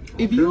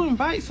 If you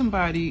invite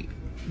somebody,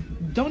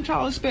 don't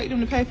y'all expect them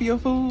to pay for your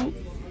food?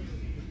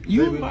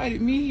 You Baby,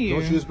 invited me here.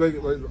 Don't you expect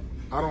it? Like,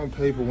 I don't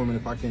pay for women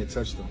if I can't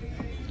touch them.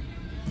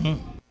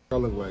 Y'all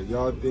look like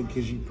y'all think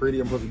because you pretty,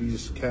 I'm supposed to be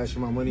just cashing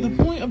my money.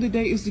 The point of the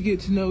date is to get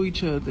to know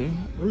each other.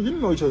 We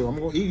didn't know each other. I'm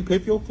gonna eat. You pay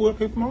for your food. I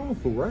pay for my own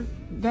food, right?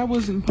 That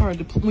wasn't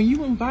part of the. When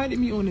you invited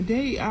me on a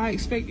date, I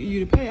expected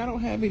you to pay. I don't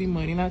have any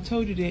money, and I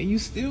told you that. You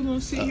still gonna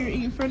sit here and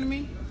eat in front of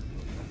me?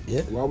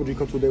 Yeah. Why would you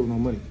come to a date with no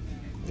money?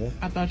 Yeah.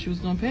 I thought you was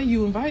gonna pay.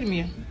 You invited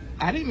me.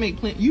 I didn't make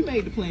plans. You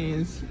made the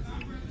plans.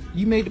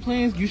 You made the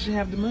plans. You should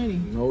have the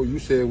money. No, you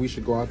said we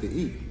should go out to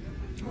eat.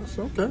 I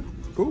said, okay,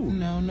 cool.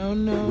 No.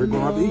 We're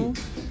going out to eat.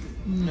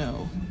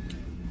 No.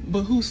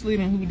 But who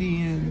slid in who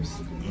DMs?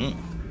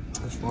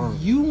 That's wrong.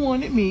 You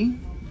wanted me.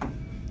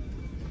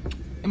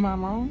 Am I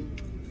wrong?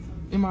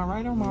 Am I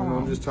right or am I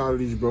wrong? I'm just tired of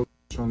these broke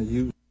trying to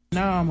use.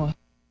 Nah,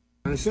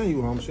 I ain't saying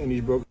you. I'm saying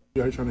these broke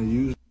are trying to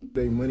use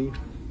their money.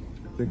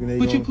 Thinking they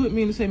But you gonna, put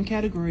me in the same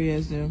category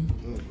as them.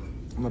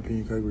 I'm not paying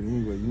you category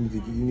anyway.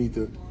 You need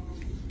to.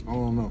 I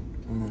don't know.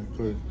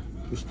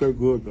 It's still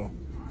good though.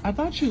 I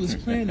thought you was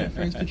playing at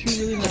first, but you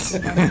really not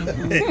gonna buy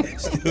me no food.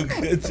 Still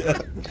good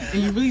job.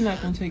 And you really not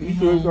gonna take me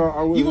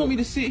home. You want me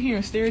to sit here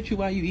and stare at you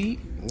while you eat?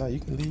 No, you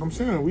can leave. I'm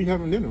saying we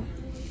having dinner.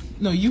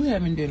 No, you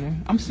having dinner.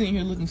 I'm sitting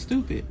here looking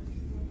stupid.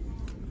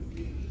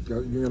 You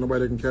ain't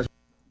nobody that can catch.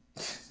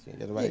 Ain't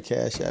got nobody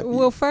cash out.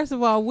 Well, first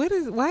of all,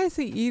 why is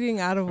he eating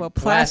out of a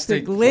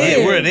plastic lid?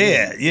 Yeah, we're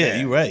there. Yeah,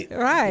 you're right.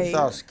 Right. It's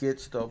all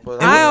sketch though.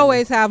 But I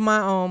always have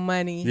my own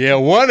money. Yeah,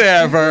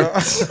 whatever.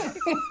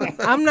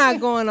 I'm not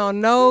going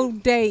on no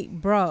date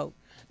broke.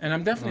 And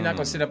I'm definitely not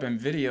gonna sit up and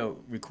video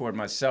record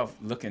myself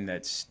looking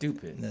that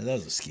stupid. No, that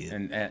was a skit.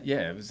 And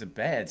yeah, it was a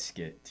bad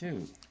skit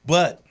too.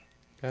 But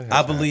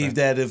I believe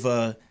that if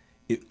a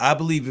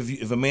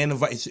man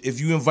if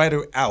you invite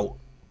her out,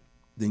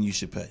 then you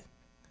should pay.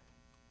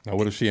 Now,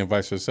 what if she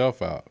invites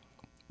herself out?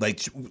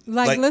 Like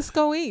let's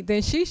go eat.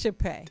 Then she should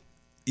pay.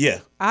 Yeah.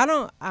 I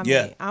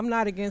mean, I'm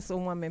not against a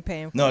woman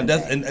paying for No, a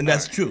that's date. and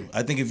that's true.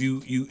 I think if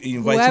you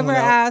invite Whoever someone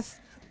out, asks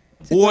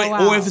to or go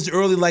out. if it's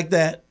early like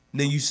that,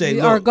 then you say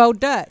or look, go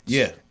Dutch.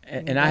 Yeah.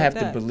 And I have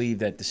to believe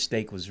that the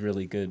steak was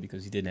really good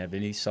because he didn't have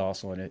any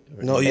sauce on it.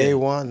 No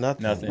A1,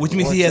 nothing. Which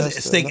means he has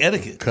steak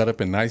etiquette. Cut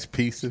up in nice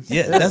pieces.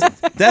 Yeah,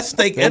 that's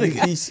steak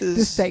etiquette.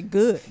 This steak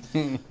good.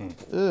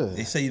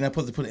 They say you're not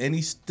supposed to put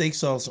any steak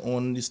sauce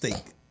on your steak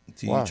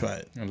until you try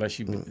it. Unless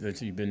you've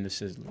been to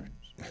Sizzler.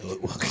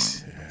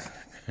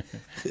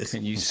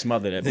 And you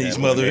smother that. Then you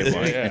smother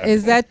it.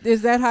 Is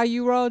that how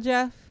you roll,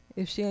 Jeff?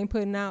 If she ain't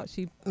putting out,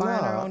 she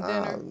buying her own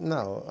dinner.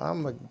 No,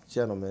 I'm a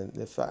gentleman.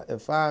 If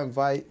I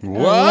invite,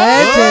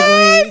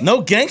 allegedly,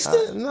 no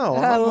gangster. No,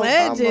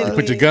 allegedly. You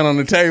put your gun on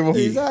the table.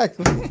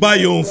 Exactly. Buy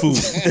your own food.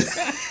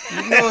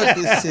 You know what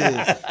this is.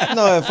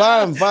 No, if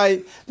I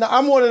invite,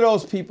 I'm one of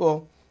those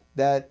people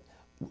that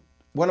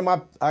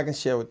I can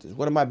share with this.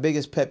 One of my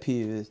biggest pet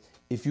peeves is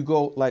if you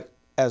go like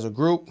as a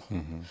group.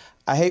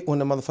 I hate when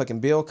the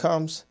motherfucking bill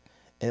comes.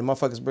 And the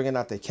motherfuckers bringing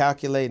out their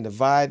calculator and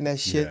dividing that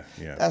shit.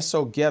 Yeah. That's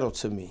so ghetto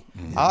to me.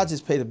 I'll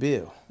just pay the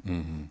bill.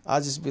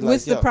 I'll just be like,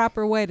 what's the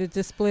proper way to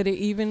just split it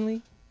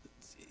evenly?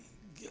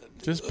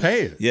 Just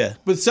pay it. Yeah.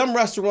 But some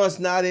restaurants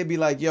now, they be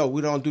like, yo,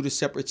 we don't do the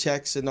separate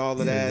checks and all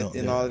of that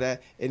all of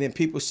that. And then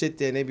people sit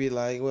there and they be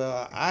like,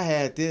 well, I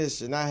had this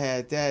and I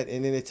had that.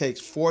 And then it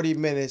takes 40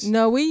 minutes.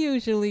 No, we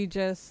usually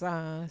just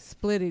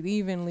split it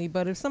evenly.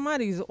 But if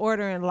somebody's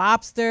ordering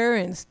lobster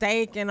and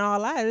steak and all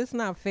that, it's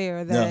not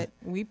fair that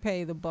we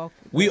pay the bulk.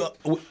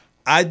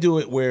 I do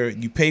it where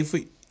you pay for,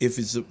 if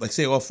it's like,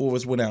 say all four of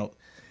us went out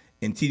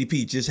and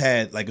TDP just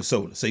had like a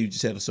soda. Say you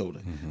just had a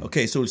soda.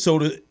 Okay, so the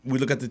soda, we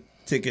look at the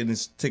ticket and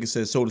the ticket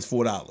says soda's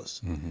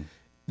 $4.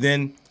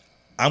 Then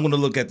I'm going to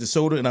look at the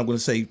soda and I'm going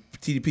to say,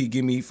 TDP,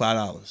 give me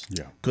 $5.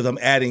 Yeah. Because I'm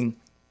adding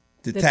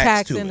the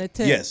tax to and it.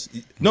 the tip. Yes.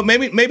 No,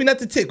 maybe not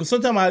the tip. Because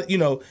sometimes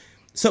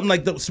something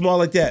like small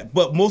like that.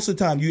 But most of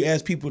the time you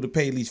ask people to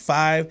pay at least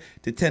 $5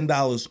 to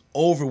 $10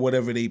 over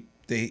whatever they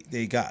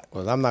got.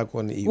 Well, I'm not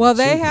going to eat. Well,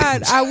 they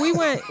had.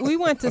 We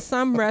went to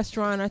some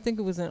restaurant. I think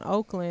it was in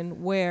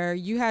Oakland, where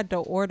you had to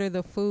order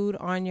the food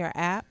on your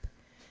app,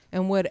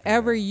 and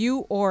whatever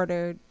you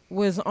ordered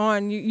was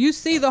on. You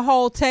see the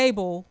whole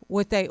table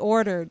what they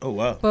ordered. Oh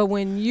wow! But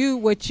when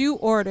what you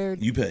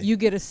ordered, you pay. You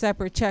get a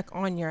separate check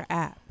on your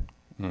app.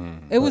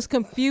 It was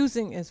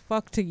confusing as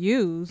fuck to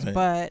use,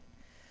 but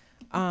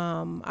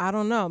I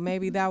don't know.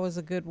 Maybe that was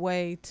a good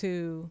way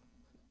to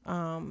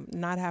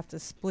not have to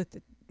split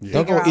the.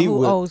 Don't go eat who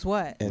with, owes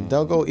what. And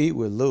don't go eat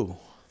with Lou.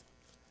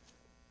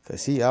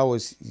 Because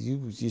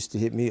you used to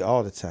hit me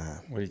all the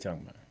time. What are you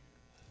talking about?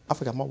 I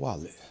forgot my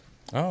wallet.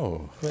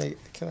 Oh. Wait,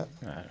 can I?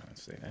 I don't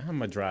say that. How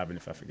am I driving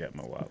if I forget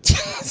my wallet?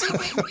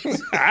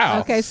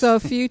 Okay, so a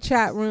few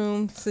chat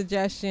room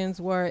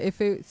suggestions were,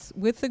 if it's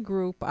with the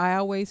group, I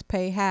always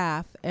pay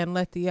half and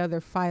let the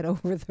other fight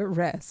over the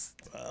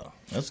rest. Wow.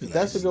 That's good.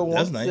 That's a good one.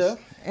 That's nice. Yeah.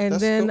 And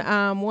That's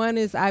then one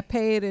is I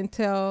pay it and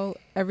tell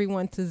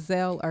everyone to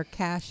Zelle or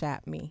Cash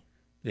App me.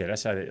 Yeah,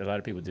 that's how a lot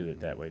of people do it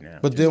that way now.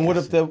 But then what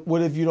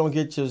if you don't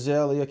get your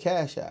Zelle or your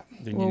Cash App?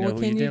 Then Well, you know what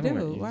who can you're you dealing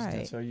do? with. Right.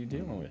 That's all you're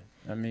dealing with.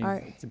 I mean,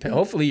 Right.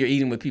 hopefully you're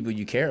eating with people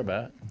you care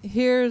about.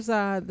 Here's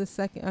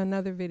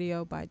another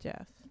video by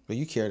Jeff. But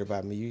you cared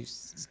about me. You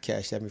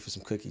cashed at me for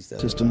some cookies.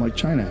 System like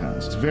China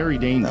has. It's very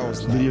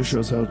dangerous. Video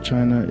shows how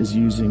China is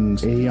using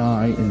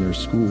AI in their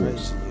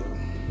schools.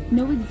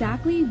 Know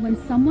exactly when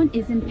someone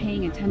isn't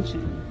paying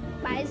attention.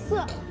 白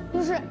色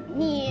就是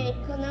你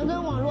可能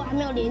跟网络还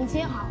没有连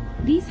接好。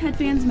 These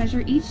headbands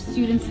measure each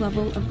student's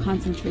level of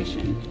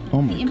concentration.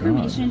 Oh my the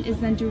information is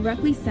then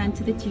directly sent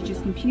to the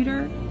teacher's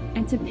computer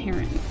and to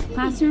parents.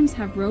 Classrooms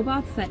have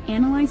robots that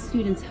analyze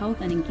students'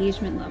 health and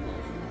engagement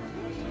levels.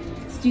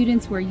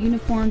 Students wear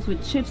uniforms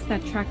with chips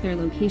that track their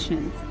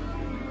locations.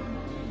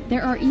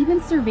 There are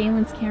even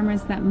surveillance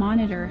cameras that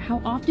monitor how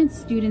often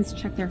students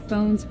check their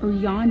phones or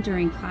yawn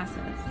during classes.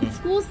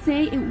 Schools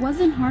say it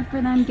wasn't hard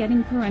for them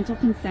getting parental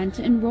consent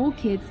to enroll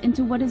kids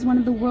into what is one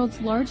of the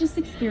world's largest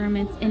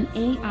experiments in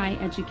AI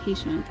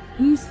education,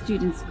 boost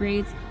students'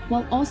 grades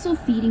while also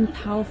feeding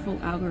powerful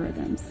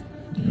algorithms.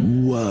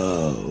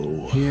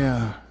 Whoa.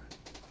 Yeah.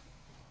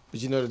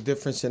 But you know the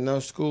difference in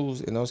those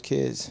schools and those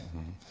kids?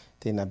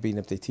 They're not beating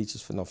up their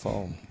teachers for no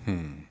phone.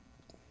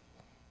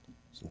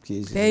 Some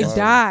kids They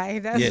die.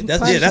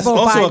 That's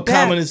also a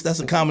communist. That's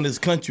a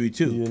communist country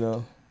too. You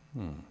know.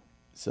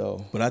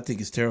 So, but I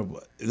think it's terrible.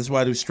 That's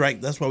why the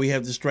strike. That's why we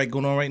have the strike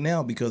going on right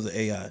now because of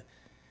AI.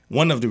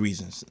 One of the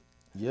reasons.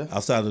 Yeah.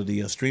 Outside of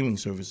the streaming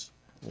service.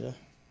 Yeah.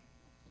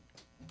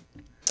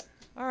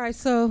 All right,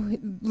 so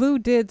Lou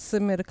did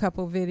submit a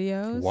couple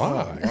videos.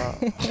 Why? Wow.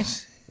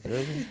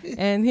 Really?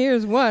 And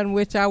here's one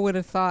which I would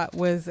have thought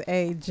was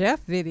a Jeff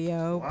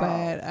video,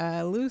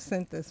 but Lou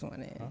sent this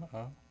one in.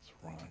 It's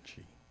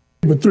raunchy.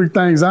 But 3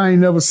 things I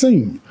ain't never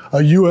seen: a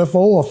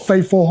UFO, a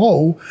faithful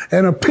hoe,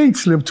 and a pink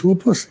slip to a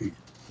pussy.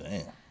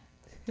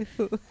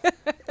 Damn.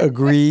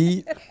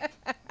 Agreed.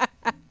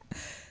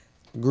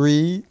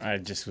 Agreed. I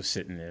just was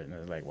sitting there and I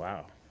was like,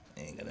 wow.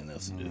 Ain't got nothing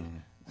else to do.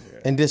 Yeah.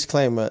 And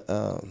disclaimer,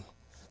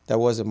 that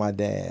wasn't my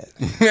dad.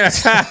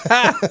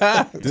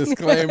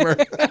 Disclaimer.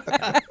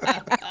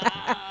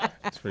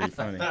 It's pretty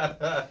funny.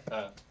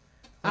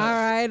 All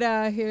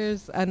right,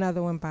 here's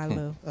another one by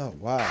Lou. Oh,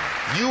 wow.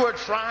 You are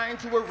trying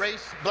to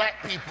erase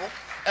black people,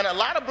 and a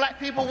lot of black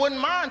people wouldn't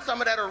mind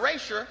some of that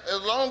erasure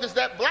as long as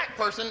that black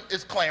person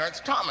is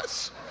Clarence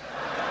Thomas.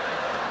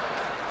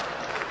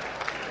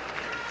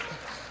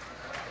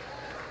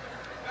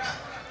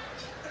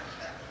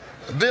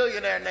 A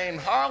billionaire named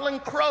Harlan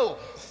Crow.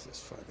 This is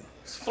funny.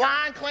 He's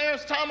flying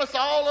Clarence Thomas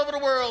all over the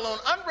world on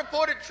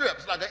unreported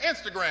trips, like an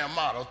Instagram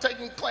model,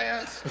 taking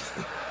Clarence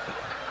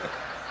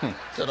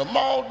to the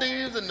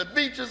Maldives and the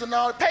beaches and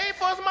all. Paid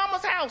for his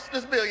mama's house,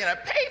 this billionaire.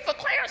 Paid for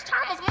Clarence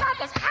Thomas'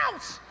 mama's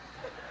house.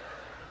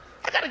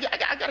 I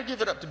gotta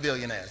give it up to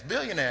billionaires.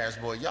 Billionaires,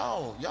 boy,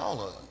 y'all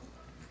are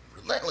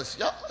relentless.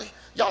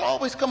 Y'all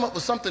always come up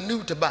with something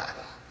new to buy.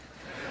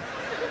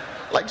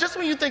 Like, just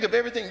when you think of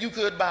everything you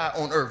could buy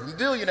on Earth, a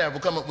billionaire will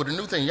come up with a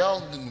new thing.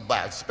 Y'all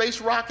buy space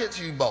rockets,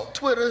 you bought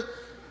Twitter.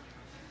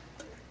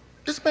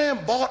 This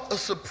man bought a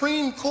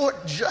Supreme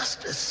Court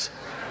justice.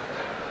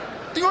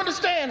 Do you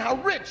understand how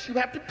rich you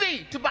have to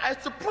be to buy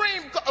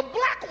a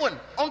black one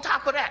on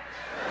top of that?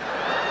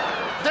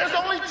 There's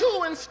only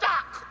 2 in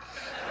stock.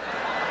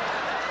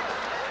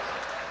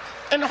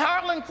 And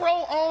Harlan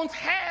Crow owns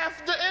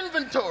half the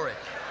inventory.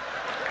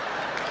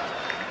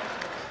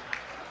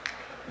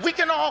 We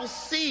can all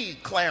see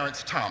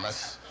Clarence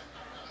Thomas,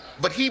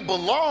 but he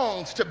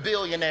belongs to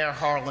billionaire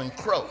Harlan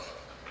Crow.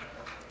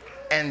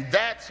 And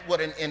that's what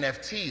an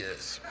NFT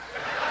is.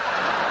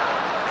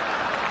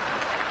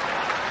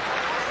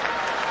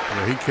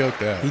 Yeah, he killed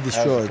that. He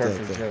destroyed That was a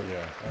that perfect thing. joke.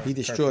 Yeah. He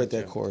destroyed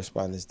that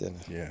correspondence dinner.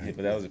 Yeah,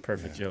 but that was a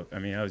perfect joke. I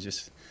mean, I was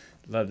just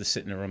love to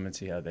sit in the room and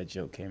see how that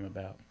joke came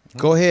about.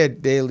 Go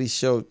ahead, Daily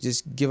Show.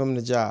 Just give him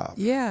the job.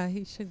 Yeah,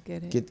 he should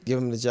get it. Give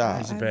him the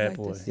job. He's a bad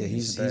boy. Yeah,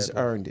 he's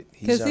earned it.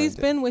 Because he's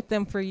been with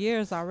them for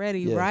years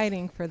already, Yeah.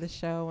 writing for the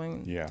show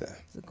and Yeah.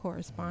 as a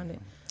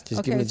correspondent.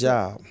 Just give him the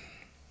job.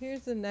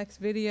 Here's the next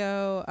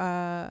video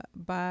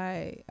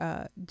by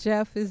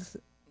Jeff. Is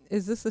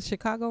this a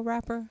Chicago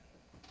rapper?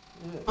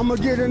 I'ma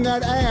get in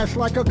that ass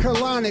like a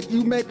colonic.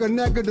 You make a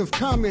negative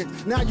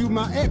comment, now you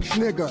my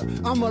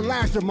ex-nigga. I'm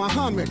Elijah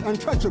Muhammad,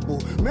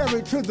 untouchable.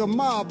 Married to the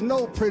mob,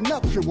 no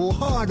prenuptial.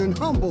 Hard and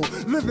humble,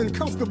 living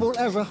comfortable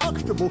as a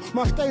Huxtable.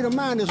 My state of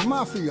mind is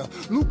mafia.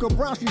 Luca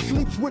Brasi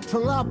sleeps with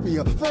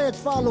tilapia. Feds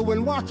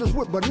following, watch us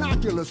with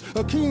binoculars.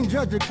 A keen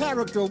judge of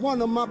character,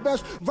 one of my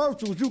best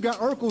virtues. You got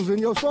Urkels in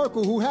your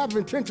circle who have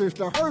intentions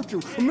to hurt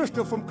you. A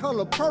mister from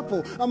color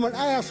purple, I'm an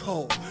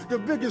asshole. The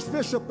biggest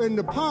fish up in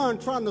the pond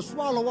trying to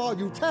swallow all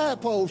you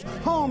tadpoles.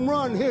 Home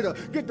run hitter,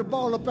 get the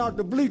ball up out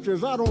the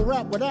bleachers. I don't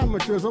rap with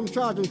amateurs, I'm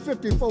charging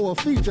 50 for a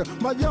feature.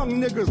 My young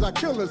niggas are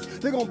killers,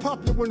 they gon'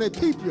 pop you when they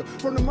peep you.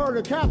 From the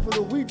murder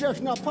capital, we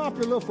just not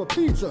popular for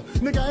pizza.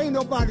 Nigga, ain't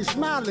nobody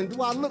smiling,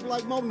 do I look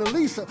like Mona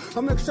Lisa?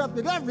 I'm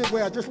accepted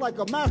everywhere, just like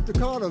a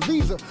MasterCard or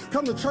Visa.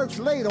 Come to church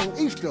late on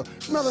Easter,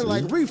 smelling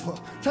like reefer.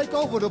 Take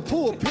over the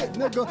pulpit,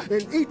 nigga,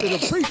 and eat to the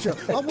preacher.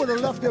 I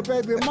would've left your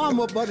baby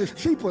mama, but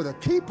it's cheaper to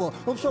keep her.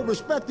 I'm so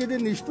respected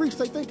in these streets,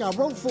 they think I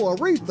wrote for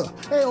Aretha.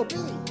 LB.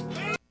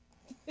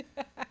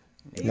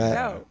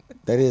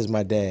 That is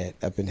my dad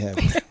up in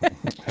heaven.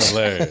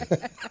 Hilarious.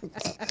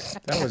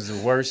 That was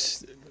the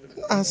worst.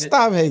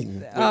 Stop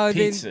hating. Oh,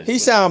 pizza. He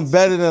sound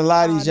better than a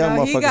lot of these young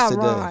motherfuckers he got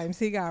today. rhymes.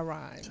 He got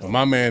rhymes. Well,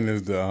 my man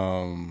is it's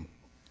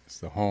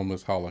the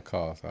homeless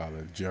Holocaust out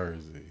of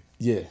Jersey.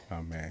 Yeah.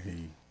 Oh man,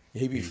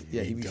 he be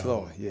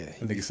flowing. Yeah. I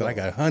think he said I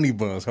got honey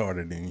buns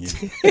harder than you.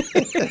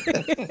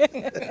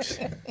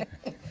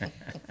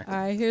 All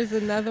right, here's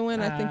another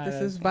one. I think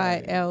this is by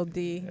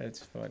LD.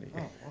 That's funny.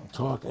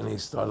 Talk, and he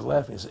started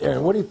laughing. He said,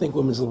 Aaron, what do you think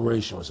women's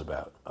liberation was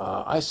about?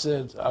 I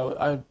said,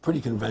 I had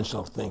pretty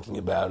conventional thinking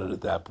about it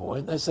at that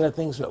point. I said, I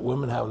think it's about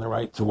women having the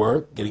right to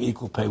work, getting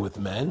equal pay with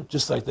men,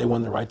 just like they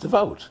won the right to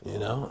vote, you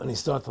know? And he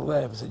started to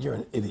laugh. He said, you're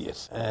an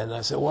idiot. And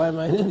I said, why am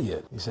I an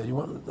idiot? He said,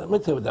 let me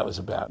tell you what that was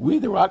about. We,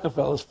 the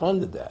Rockefellers,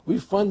 funded that. We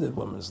funded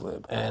women's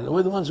lib. And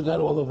we're the ones who got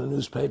all over the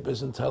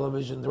newspapers and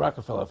television, the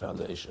Rockefeller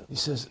Foundation. He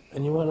says,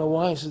 and you want to know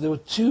why? He says, there were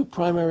 2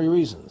 primary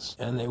reasons.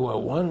 And they were,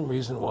 one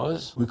reason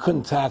was we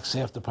couldn't tax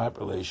half the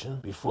population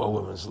before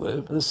women's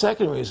lib. And the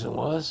second reason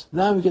was,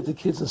 now we get the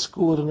kids in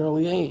school at an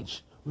early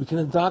age. We can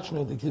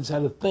indoctrinate the kids how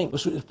to think.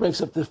 It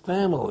breaks up the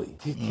family.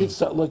 Kids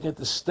start looking at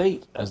the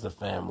state as the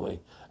family,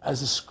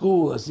 as the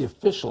school, as the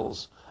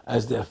officials,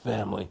 as their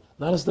family,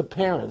 not as the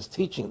parents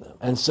teaching them.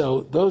 And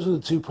so those are the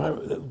 2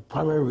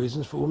 primary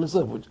reasons for women's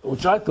lib,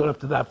 which I thought up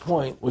to that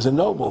point was a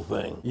noble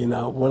thing. You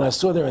know, when I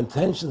saw their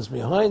intentions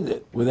behind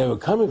it, where they were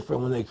coming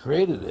from when they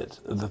created it,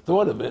 the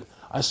thought of it,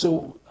 I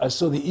saw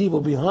the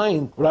evil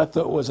behind what I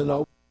thought was a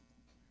noble.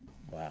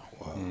 Wow.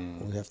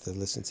 We have to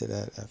listen to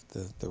that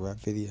after the rap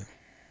video.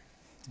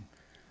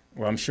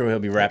 Well, I'm sure he'll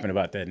be rapping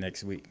about that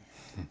next week.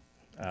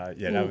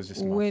 Yeah, that was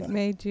just my What thought.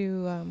 made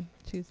you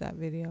choose that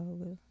video,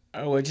 Lou?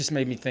 Oh, it just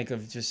made me think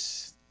of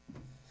the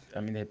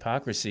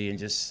hypocrisy and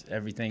just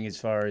everything as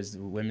far as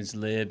women's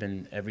lib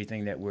and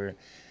everything that we're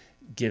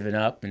giving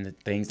up and the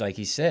things like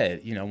he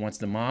said. You know, once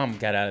the mom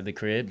got out of the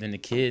crib, then the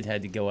kid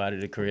had to go out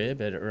of the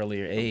crib at an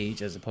earlier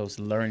age, as opposed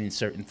to learning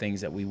certain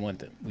things that we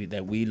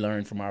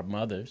learned from our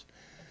mothers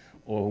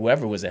or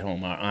whoever was at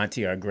home, our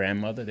auntie, our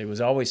grandmother. There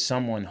was always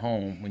someone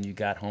home when you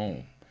got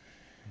home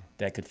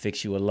that could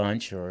fix you a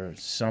lunch or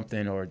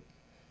something or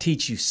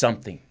teach you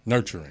something.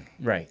 Nurturing.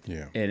 Right.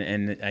 Yeah.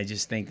 And I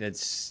just think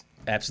that's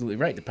absolutely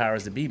right. The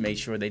powers that be made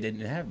sure they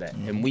didn't have that,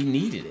 and we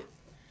needed it.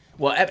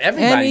 Well,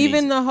 everybody and needs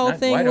even it, the whole not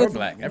thing white or with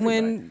black,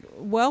 when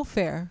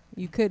welfare,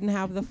 you couldn't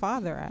have the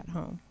father at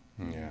home.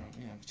 Yeah.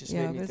 Just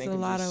made me there's think a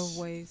lot just,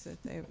 of ways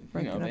that they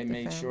they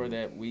made sure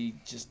that we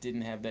just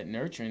didn't have that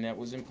nurturing that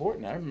was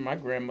important. I remember my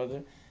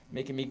grandmother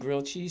making me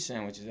grilled cheese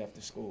sandwiches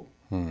after school.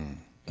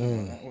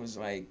 That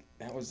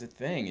was the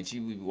thing, and she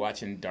would be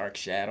watching Dark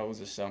Shadows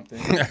or something,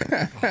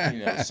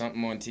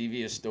 something on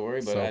TV, a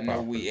story. But I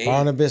know we ate.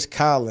 Barnabas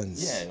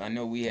Collins. Yeah, I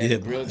know we had a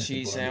grilled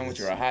cheese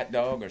sandwich or a hot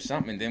dog or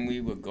something, and then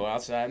we would go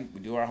outside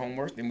and do our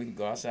homework. Then we could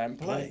go outside and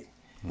play.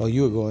 Oh,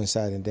 you would go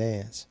inside and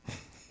dance.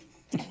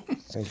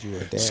 Since you were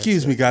a dancer.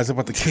 Excuse me, guys. I'm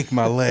about to kick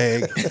my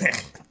leg.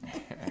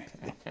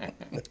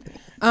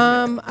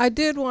 I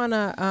did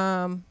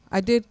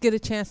get a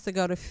chance to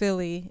go to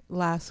Philly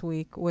last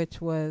week, which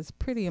was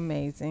pretty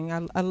amazing.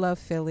 I love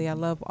Philly. I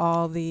love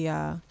all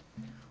the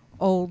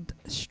old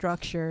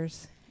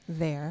structures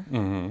there.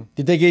 Mm-hmm.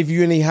 Did they give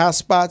you any hot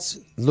spots,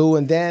 Lou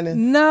and Dannon?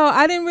 No,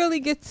 I didn't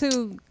really get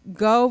to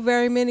go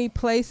very many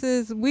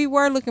places. We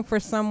were looking for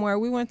somewhere.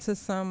 We went to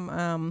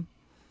some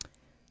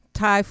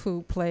Thai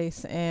food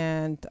place,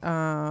 and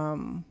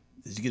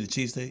did you get a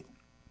cheesesteak?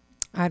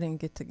 I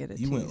didn't get to get a cheesesteak.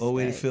 You went all the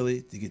way to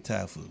Philly to get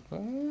Thai food.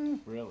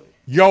 Really?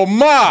 Yo,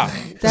 ma!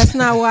 That's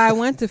not why I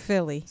went to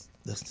Philly.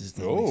 That's just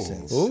doesn't make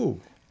sense. Ooh.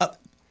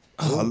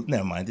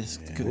 Never mind. This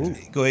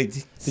go ahead.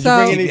 Did So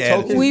you bring any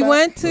tokens we back?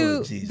 went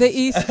to the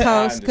East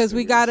Coast because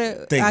we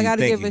gotta. I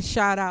gotta give you. a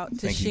shout out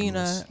to Thank you,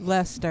 Sheena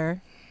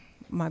Lester,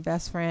 my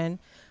best friend.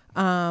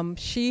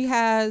 She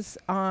has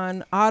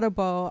on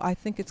Audible. I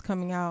think it's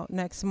coming out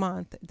next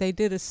month. They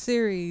did a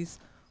series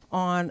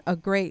on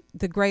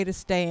the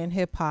greatest day in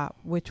hip hop,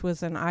 which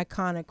was an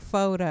iconic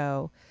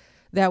photo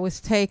that was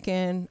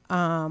taken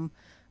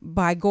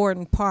by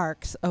Gordon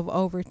Parks of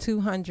over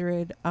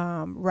 200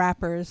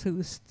 rappers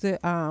who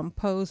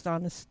posed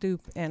on the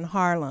stoop in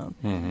Harlem.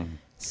 Mm-hmm.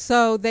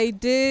 So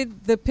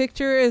the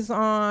picture is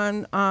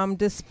on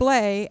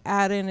display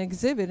at an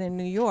exhibit in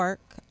New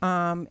York,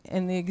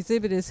 and the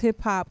exhibit is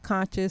Hip Hop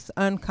Conscious,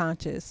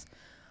 Unconscious.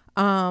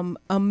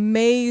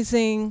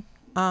 Amazing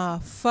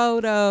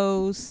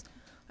photos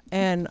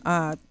and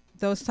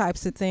those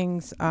types of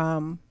things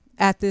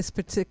at this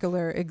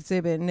particular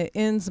exhibit, and it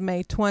ends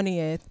May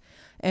 20th.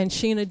 And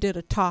Sheena did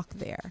a talk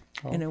there,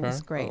 and it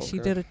was great. She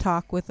did a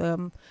talk with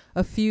a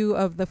few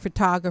of the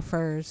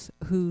photographers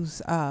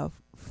whose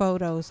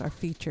photos are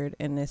featured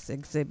in this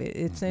exhibit.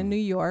 It's in New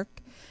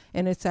York,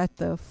 and it's at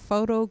the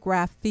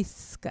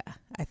Fotografiska.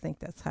 I think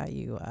that's how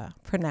you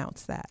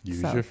pronounce that.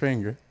 Use your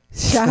finger.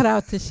 Shout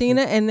out to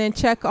Sheena, and then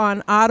check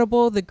on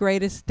Audible, The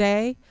Greatest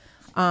Day,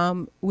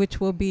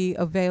 which will be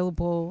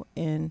available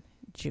in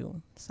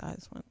June. So I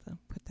just wanted to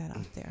put that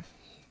out there.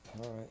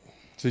 All right.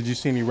 So did you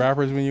see any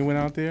rappers when you went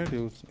out there?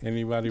 There was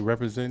anybody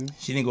representing?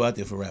 She didn't go out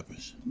there for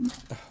rappers.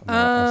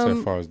 I said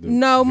as far as the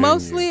no, venue.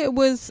 mostly it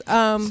was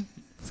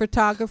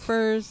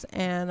photographers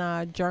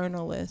and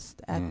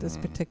journalists at this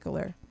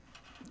particular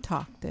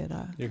talk that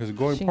yeah, because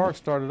Gordon Parks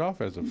started off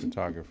as a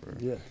photographer.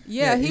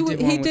 Yeah,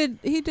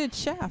 he did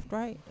Shaft,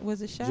 right?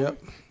 Was it Shaft?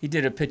 Yep. He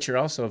did a picture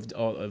also of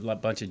a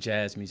bunch of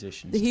jazz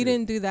musicians. He too.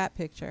 didn't do that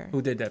picture.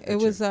 Who did that picture?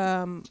 It was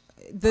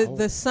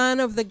the son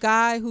of the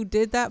guy who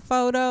did that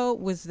photo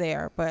was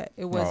there, but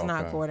it was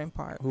not Gordon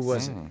Parks. Who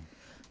was it?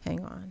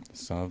 Hang on.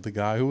 Son of the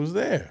guy who was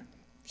there.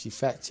 She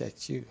fact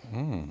checked you.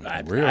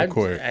 Real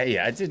quick. Hey,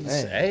 I didn't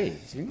say.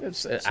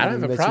 I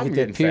don't have a You problem get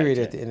getting that period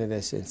fact at the end of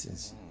that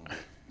sentence.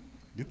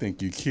 You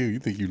think you cute. You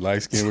think you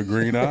light skinned with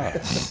green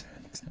eyes.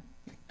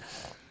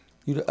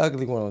 You the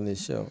ugly one on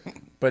this show.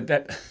 But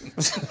that's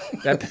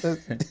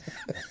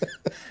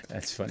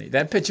funny.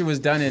 That picture was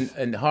done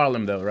in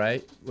Harlem, though,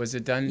 right? Was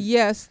it done?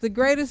 Yes, The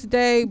Greatest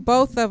Day.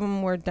 Both of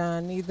them were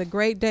done. The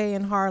Great Day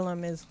in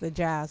Harlem is the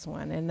jazz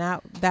one, and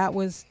that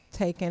was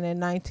taken in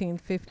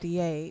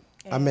 1958.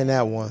 I'm in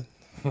that one.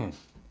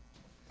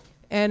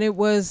 And it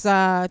was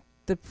the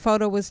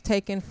photo was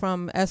taken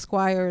from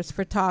Esquire's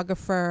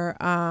photographer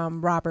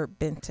Robert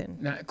Benton.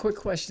 Now, a quick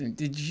question: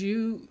 Did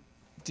you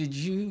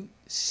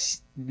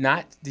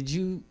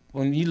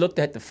when you looked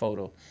at the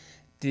photo,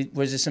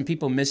 was there some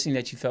people missing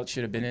that you felt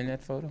should have been in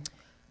that photo?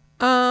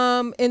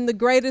 In The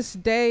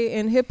Greatest Day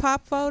in Hip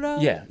Hop photo?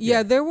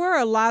 Yeah, there were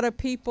a lot of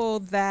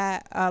people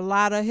a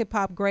lot of hip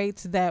hop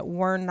greats that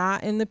were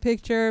not in the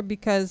picture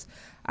because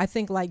I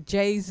think like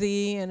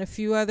Jay-Z and a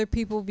few other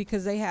people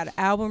because they had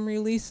album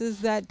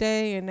releases that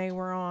day and they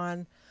were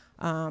on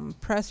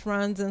press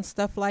runs and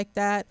stuff like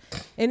that.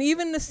 And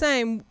even the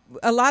same,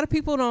 a lot of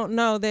people don't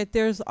know that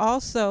there's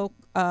also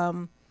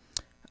a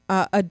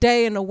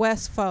Day in the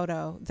West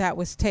photo that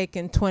was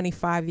taken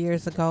 25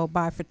 years ago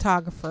by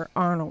photographer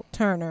Arnold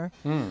Turner,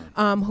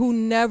 who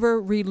never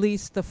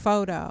released the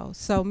photo.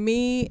 So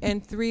me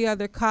and 3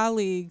 other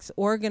colleagues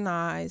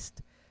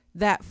organized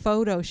that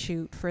photo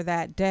shoot for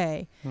that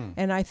day.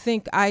 And I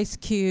think Ice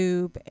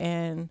Cube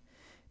and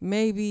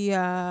maybe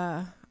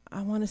I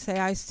want to say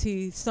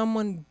Ice-T,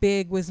 someone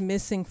big was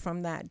missing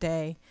from that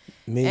day.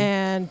 Me.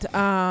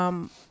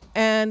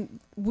 And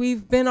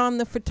we've been on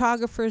the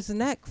photographer's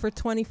neck for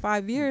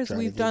 25 years.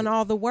 We've done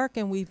all the work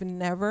and we've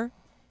never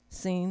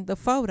seen the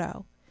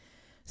photo.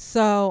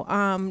 So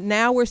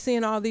now we're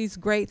seeing all these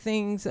great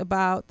things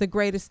about the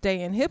greatest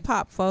day in hip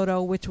hop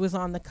photo, which was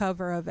on the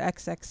cover of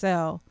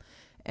XXL.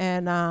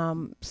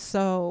 And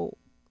so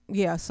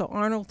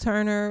Arnold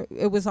Turner,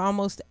 it was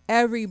almost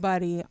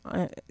everybody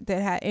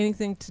that had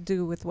anything to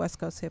do with West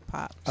Coast hip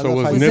hop. So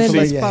was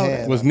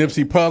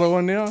Nipsey Puddle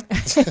in there?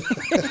 That's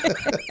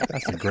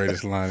the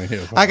greatest line in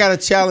hip hop. I got a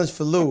challenge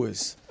for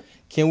Lewis.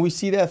 Can we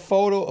see that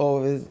photo,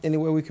 or is any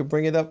way we could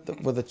bring it up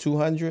for the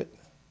 200?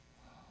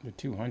 The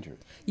 200.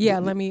 Yeah,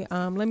 let me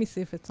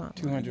see if it's on.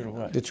 200 or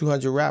what? The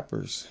 200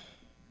 rappers.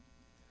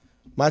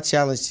 My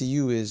challenge to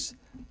you is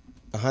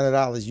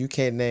 $100. You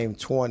can't name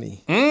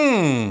 20.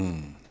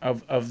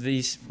 Of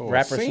these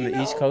rappers from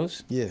the East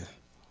Coast? Yeah.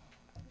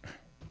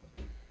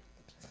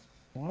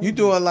 You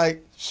doing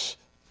like?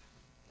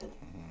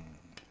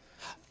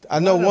 I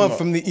know one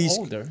from the East.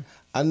 Older.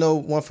 I know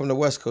one from the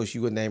West Coast.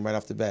 You would name right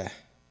off the bat.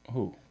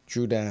 Who?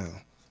 Drew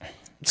Down.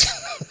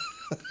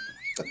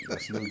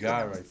 That's a new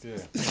guy right there.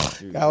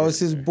 That was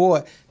his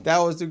boy. That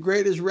was the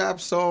greatest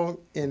rap song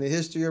in the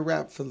history of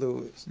rap for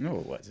Lewis. No,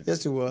 it wasn't.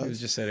 Yes, it was. It was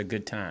just at a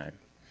good time.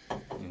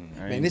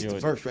 Man, this is the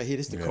verse right here.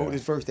 This is the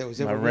coldest verse that was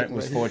ever written.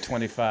 My rent was right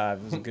 $425.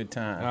 It was a good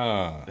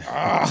time.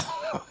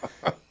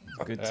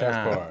 Good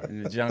time.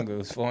 In the jungle, it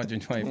was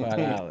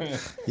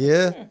 $425.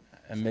 Yeah.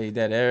 I made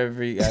that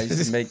I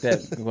used to make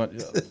that,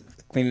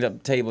 cleaning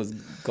up tables,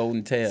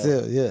 golden tail.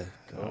 Still, yeah.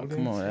 Oh,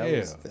 come on.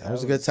 That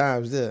was good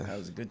times there. That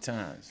was good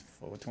times.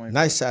 $425.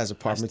 Nice size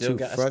apartment, too.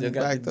 Front and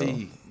back, though.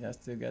 I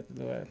still got the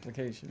little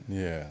application.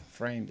 Yeah.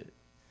 Framed it.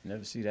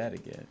 Never see that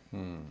again.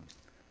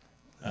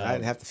 I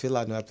didn't have to fill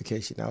out no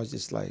application. I was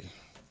just like,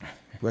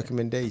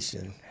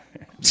 recommendation.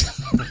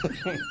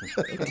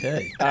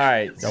 Okay. All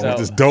right. Y'all want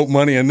this dope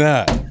money or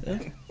not?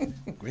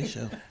 Great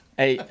show.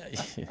 Hey,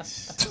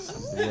 it's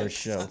the worst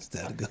show.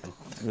 That'll go.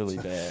 Really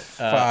bad.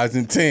 5s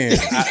and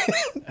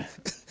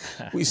 10s.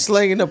 We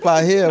slinging up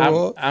out here,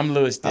 boy. I'm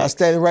Lewis Dick. I was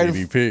standing right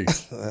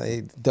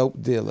TDP.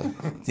 Dope dealer.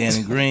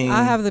 Dannon Green.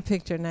 I'll have the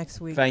picture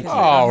next week. Thank you.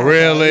 Oh,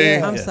 really?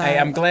 I'm sorry. Hey,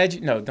 I'm glad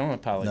you. No, don't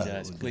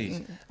apologize,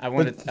 please. I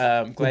want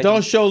to. But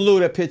don't show Lou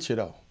that picture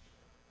though.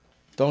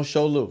 Don't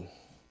show Lou,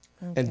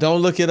 and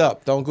don't look it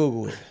up. Don't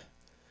Google it.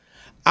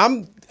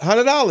 I'm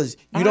 $100.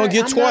 You don't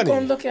get 20.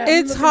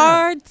 It's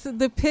hard.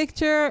 The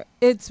picture.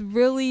 It's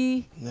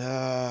really.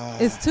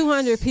 It's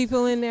 200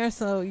 people in there,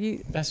 so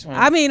you. That's fine.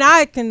 I mean,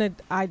 I can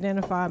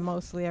identify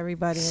mostly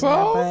everybody in there,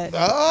 but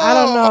I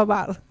don't know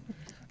about.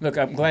 Look,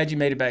 I'm glad you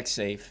made it back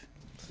safe.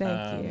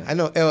 Thank you. I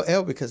know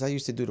LL because I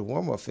used to do the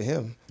warm up for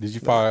him. Did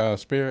you fly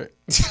Spirit?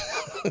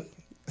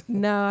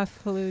 No, I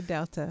flew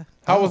Delta.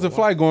 How was the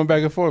flight going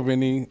back and forth?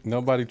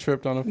 Nobody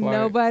tripped on the flight?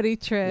 Nobody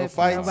tripped. No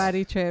fights?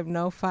 Nobody tripped.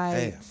 No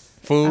fights.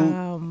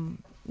 Food?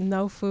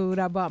 No food.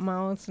 I bought my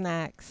own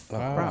snacks.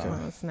 Brought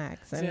my own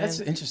snacks. See, that's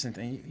the interesting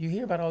thing. You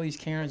hear about all these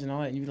Karens and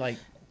all that, and you're like,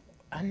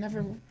 I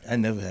never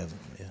have.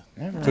 Yeah.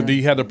 Never. So do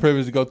you have the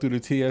privilege to go through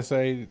the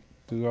TSA,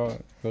 go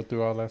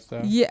through all that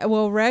stuff? Yeah,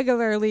 well,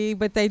 regularly,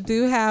 but they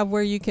do have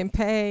where you can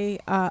pay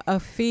a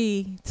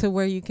fee to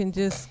where you can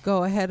just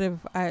go ahead of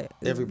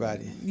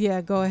everybody.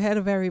 Yeah, go ahead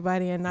of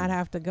everybody and not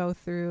have to go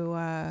through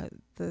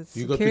the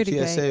security. You go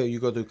through TSA gate. or you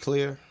go through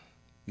Clear?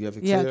 You have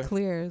a Clear? Yeah,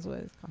 Clear is what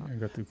it's called. You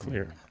go through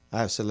Clear. I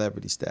have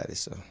celebrity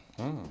status, so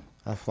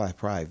I fly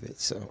private.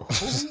 So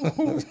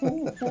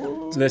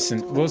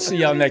listen, we'll see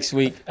y'all next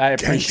week. I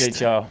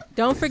appreciate y'all.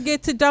 Don't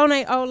forget to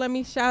donate. Oh, let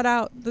me shout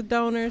out the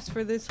donors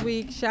for this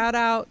week. Shout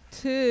out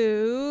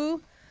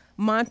to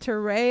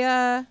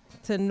Monterey,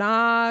 to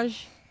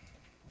Naj,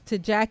 to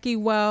Jackie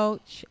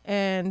Welch,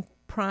 and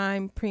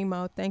Prime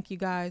Primo. Thank you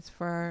guys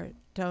for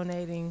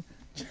donating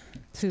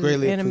to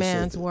In a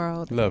Man's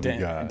World. Love you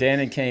guys.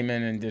 Dannon came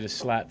in and did a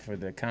slot for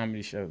the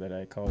comedy show that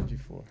I called you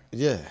for.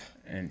 Yeah.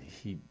 And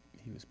he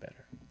was better.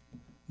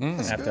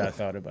 After good. I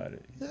thought about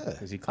it. Yeah.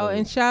 He Oh,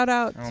 and shout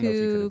out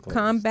to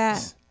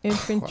Combat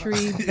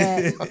Infantry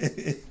Vet.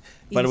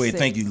 By the way,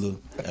 thank you,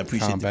 Lou. I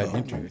appreciate Combat the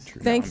call.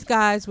 Infantry. Thanks,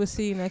 guys. We'll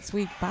see you next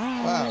week. Bye.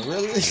 Wow,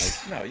 really?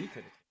 No, you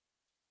could.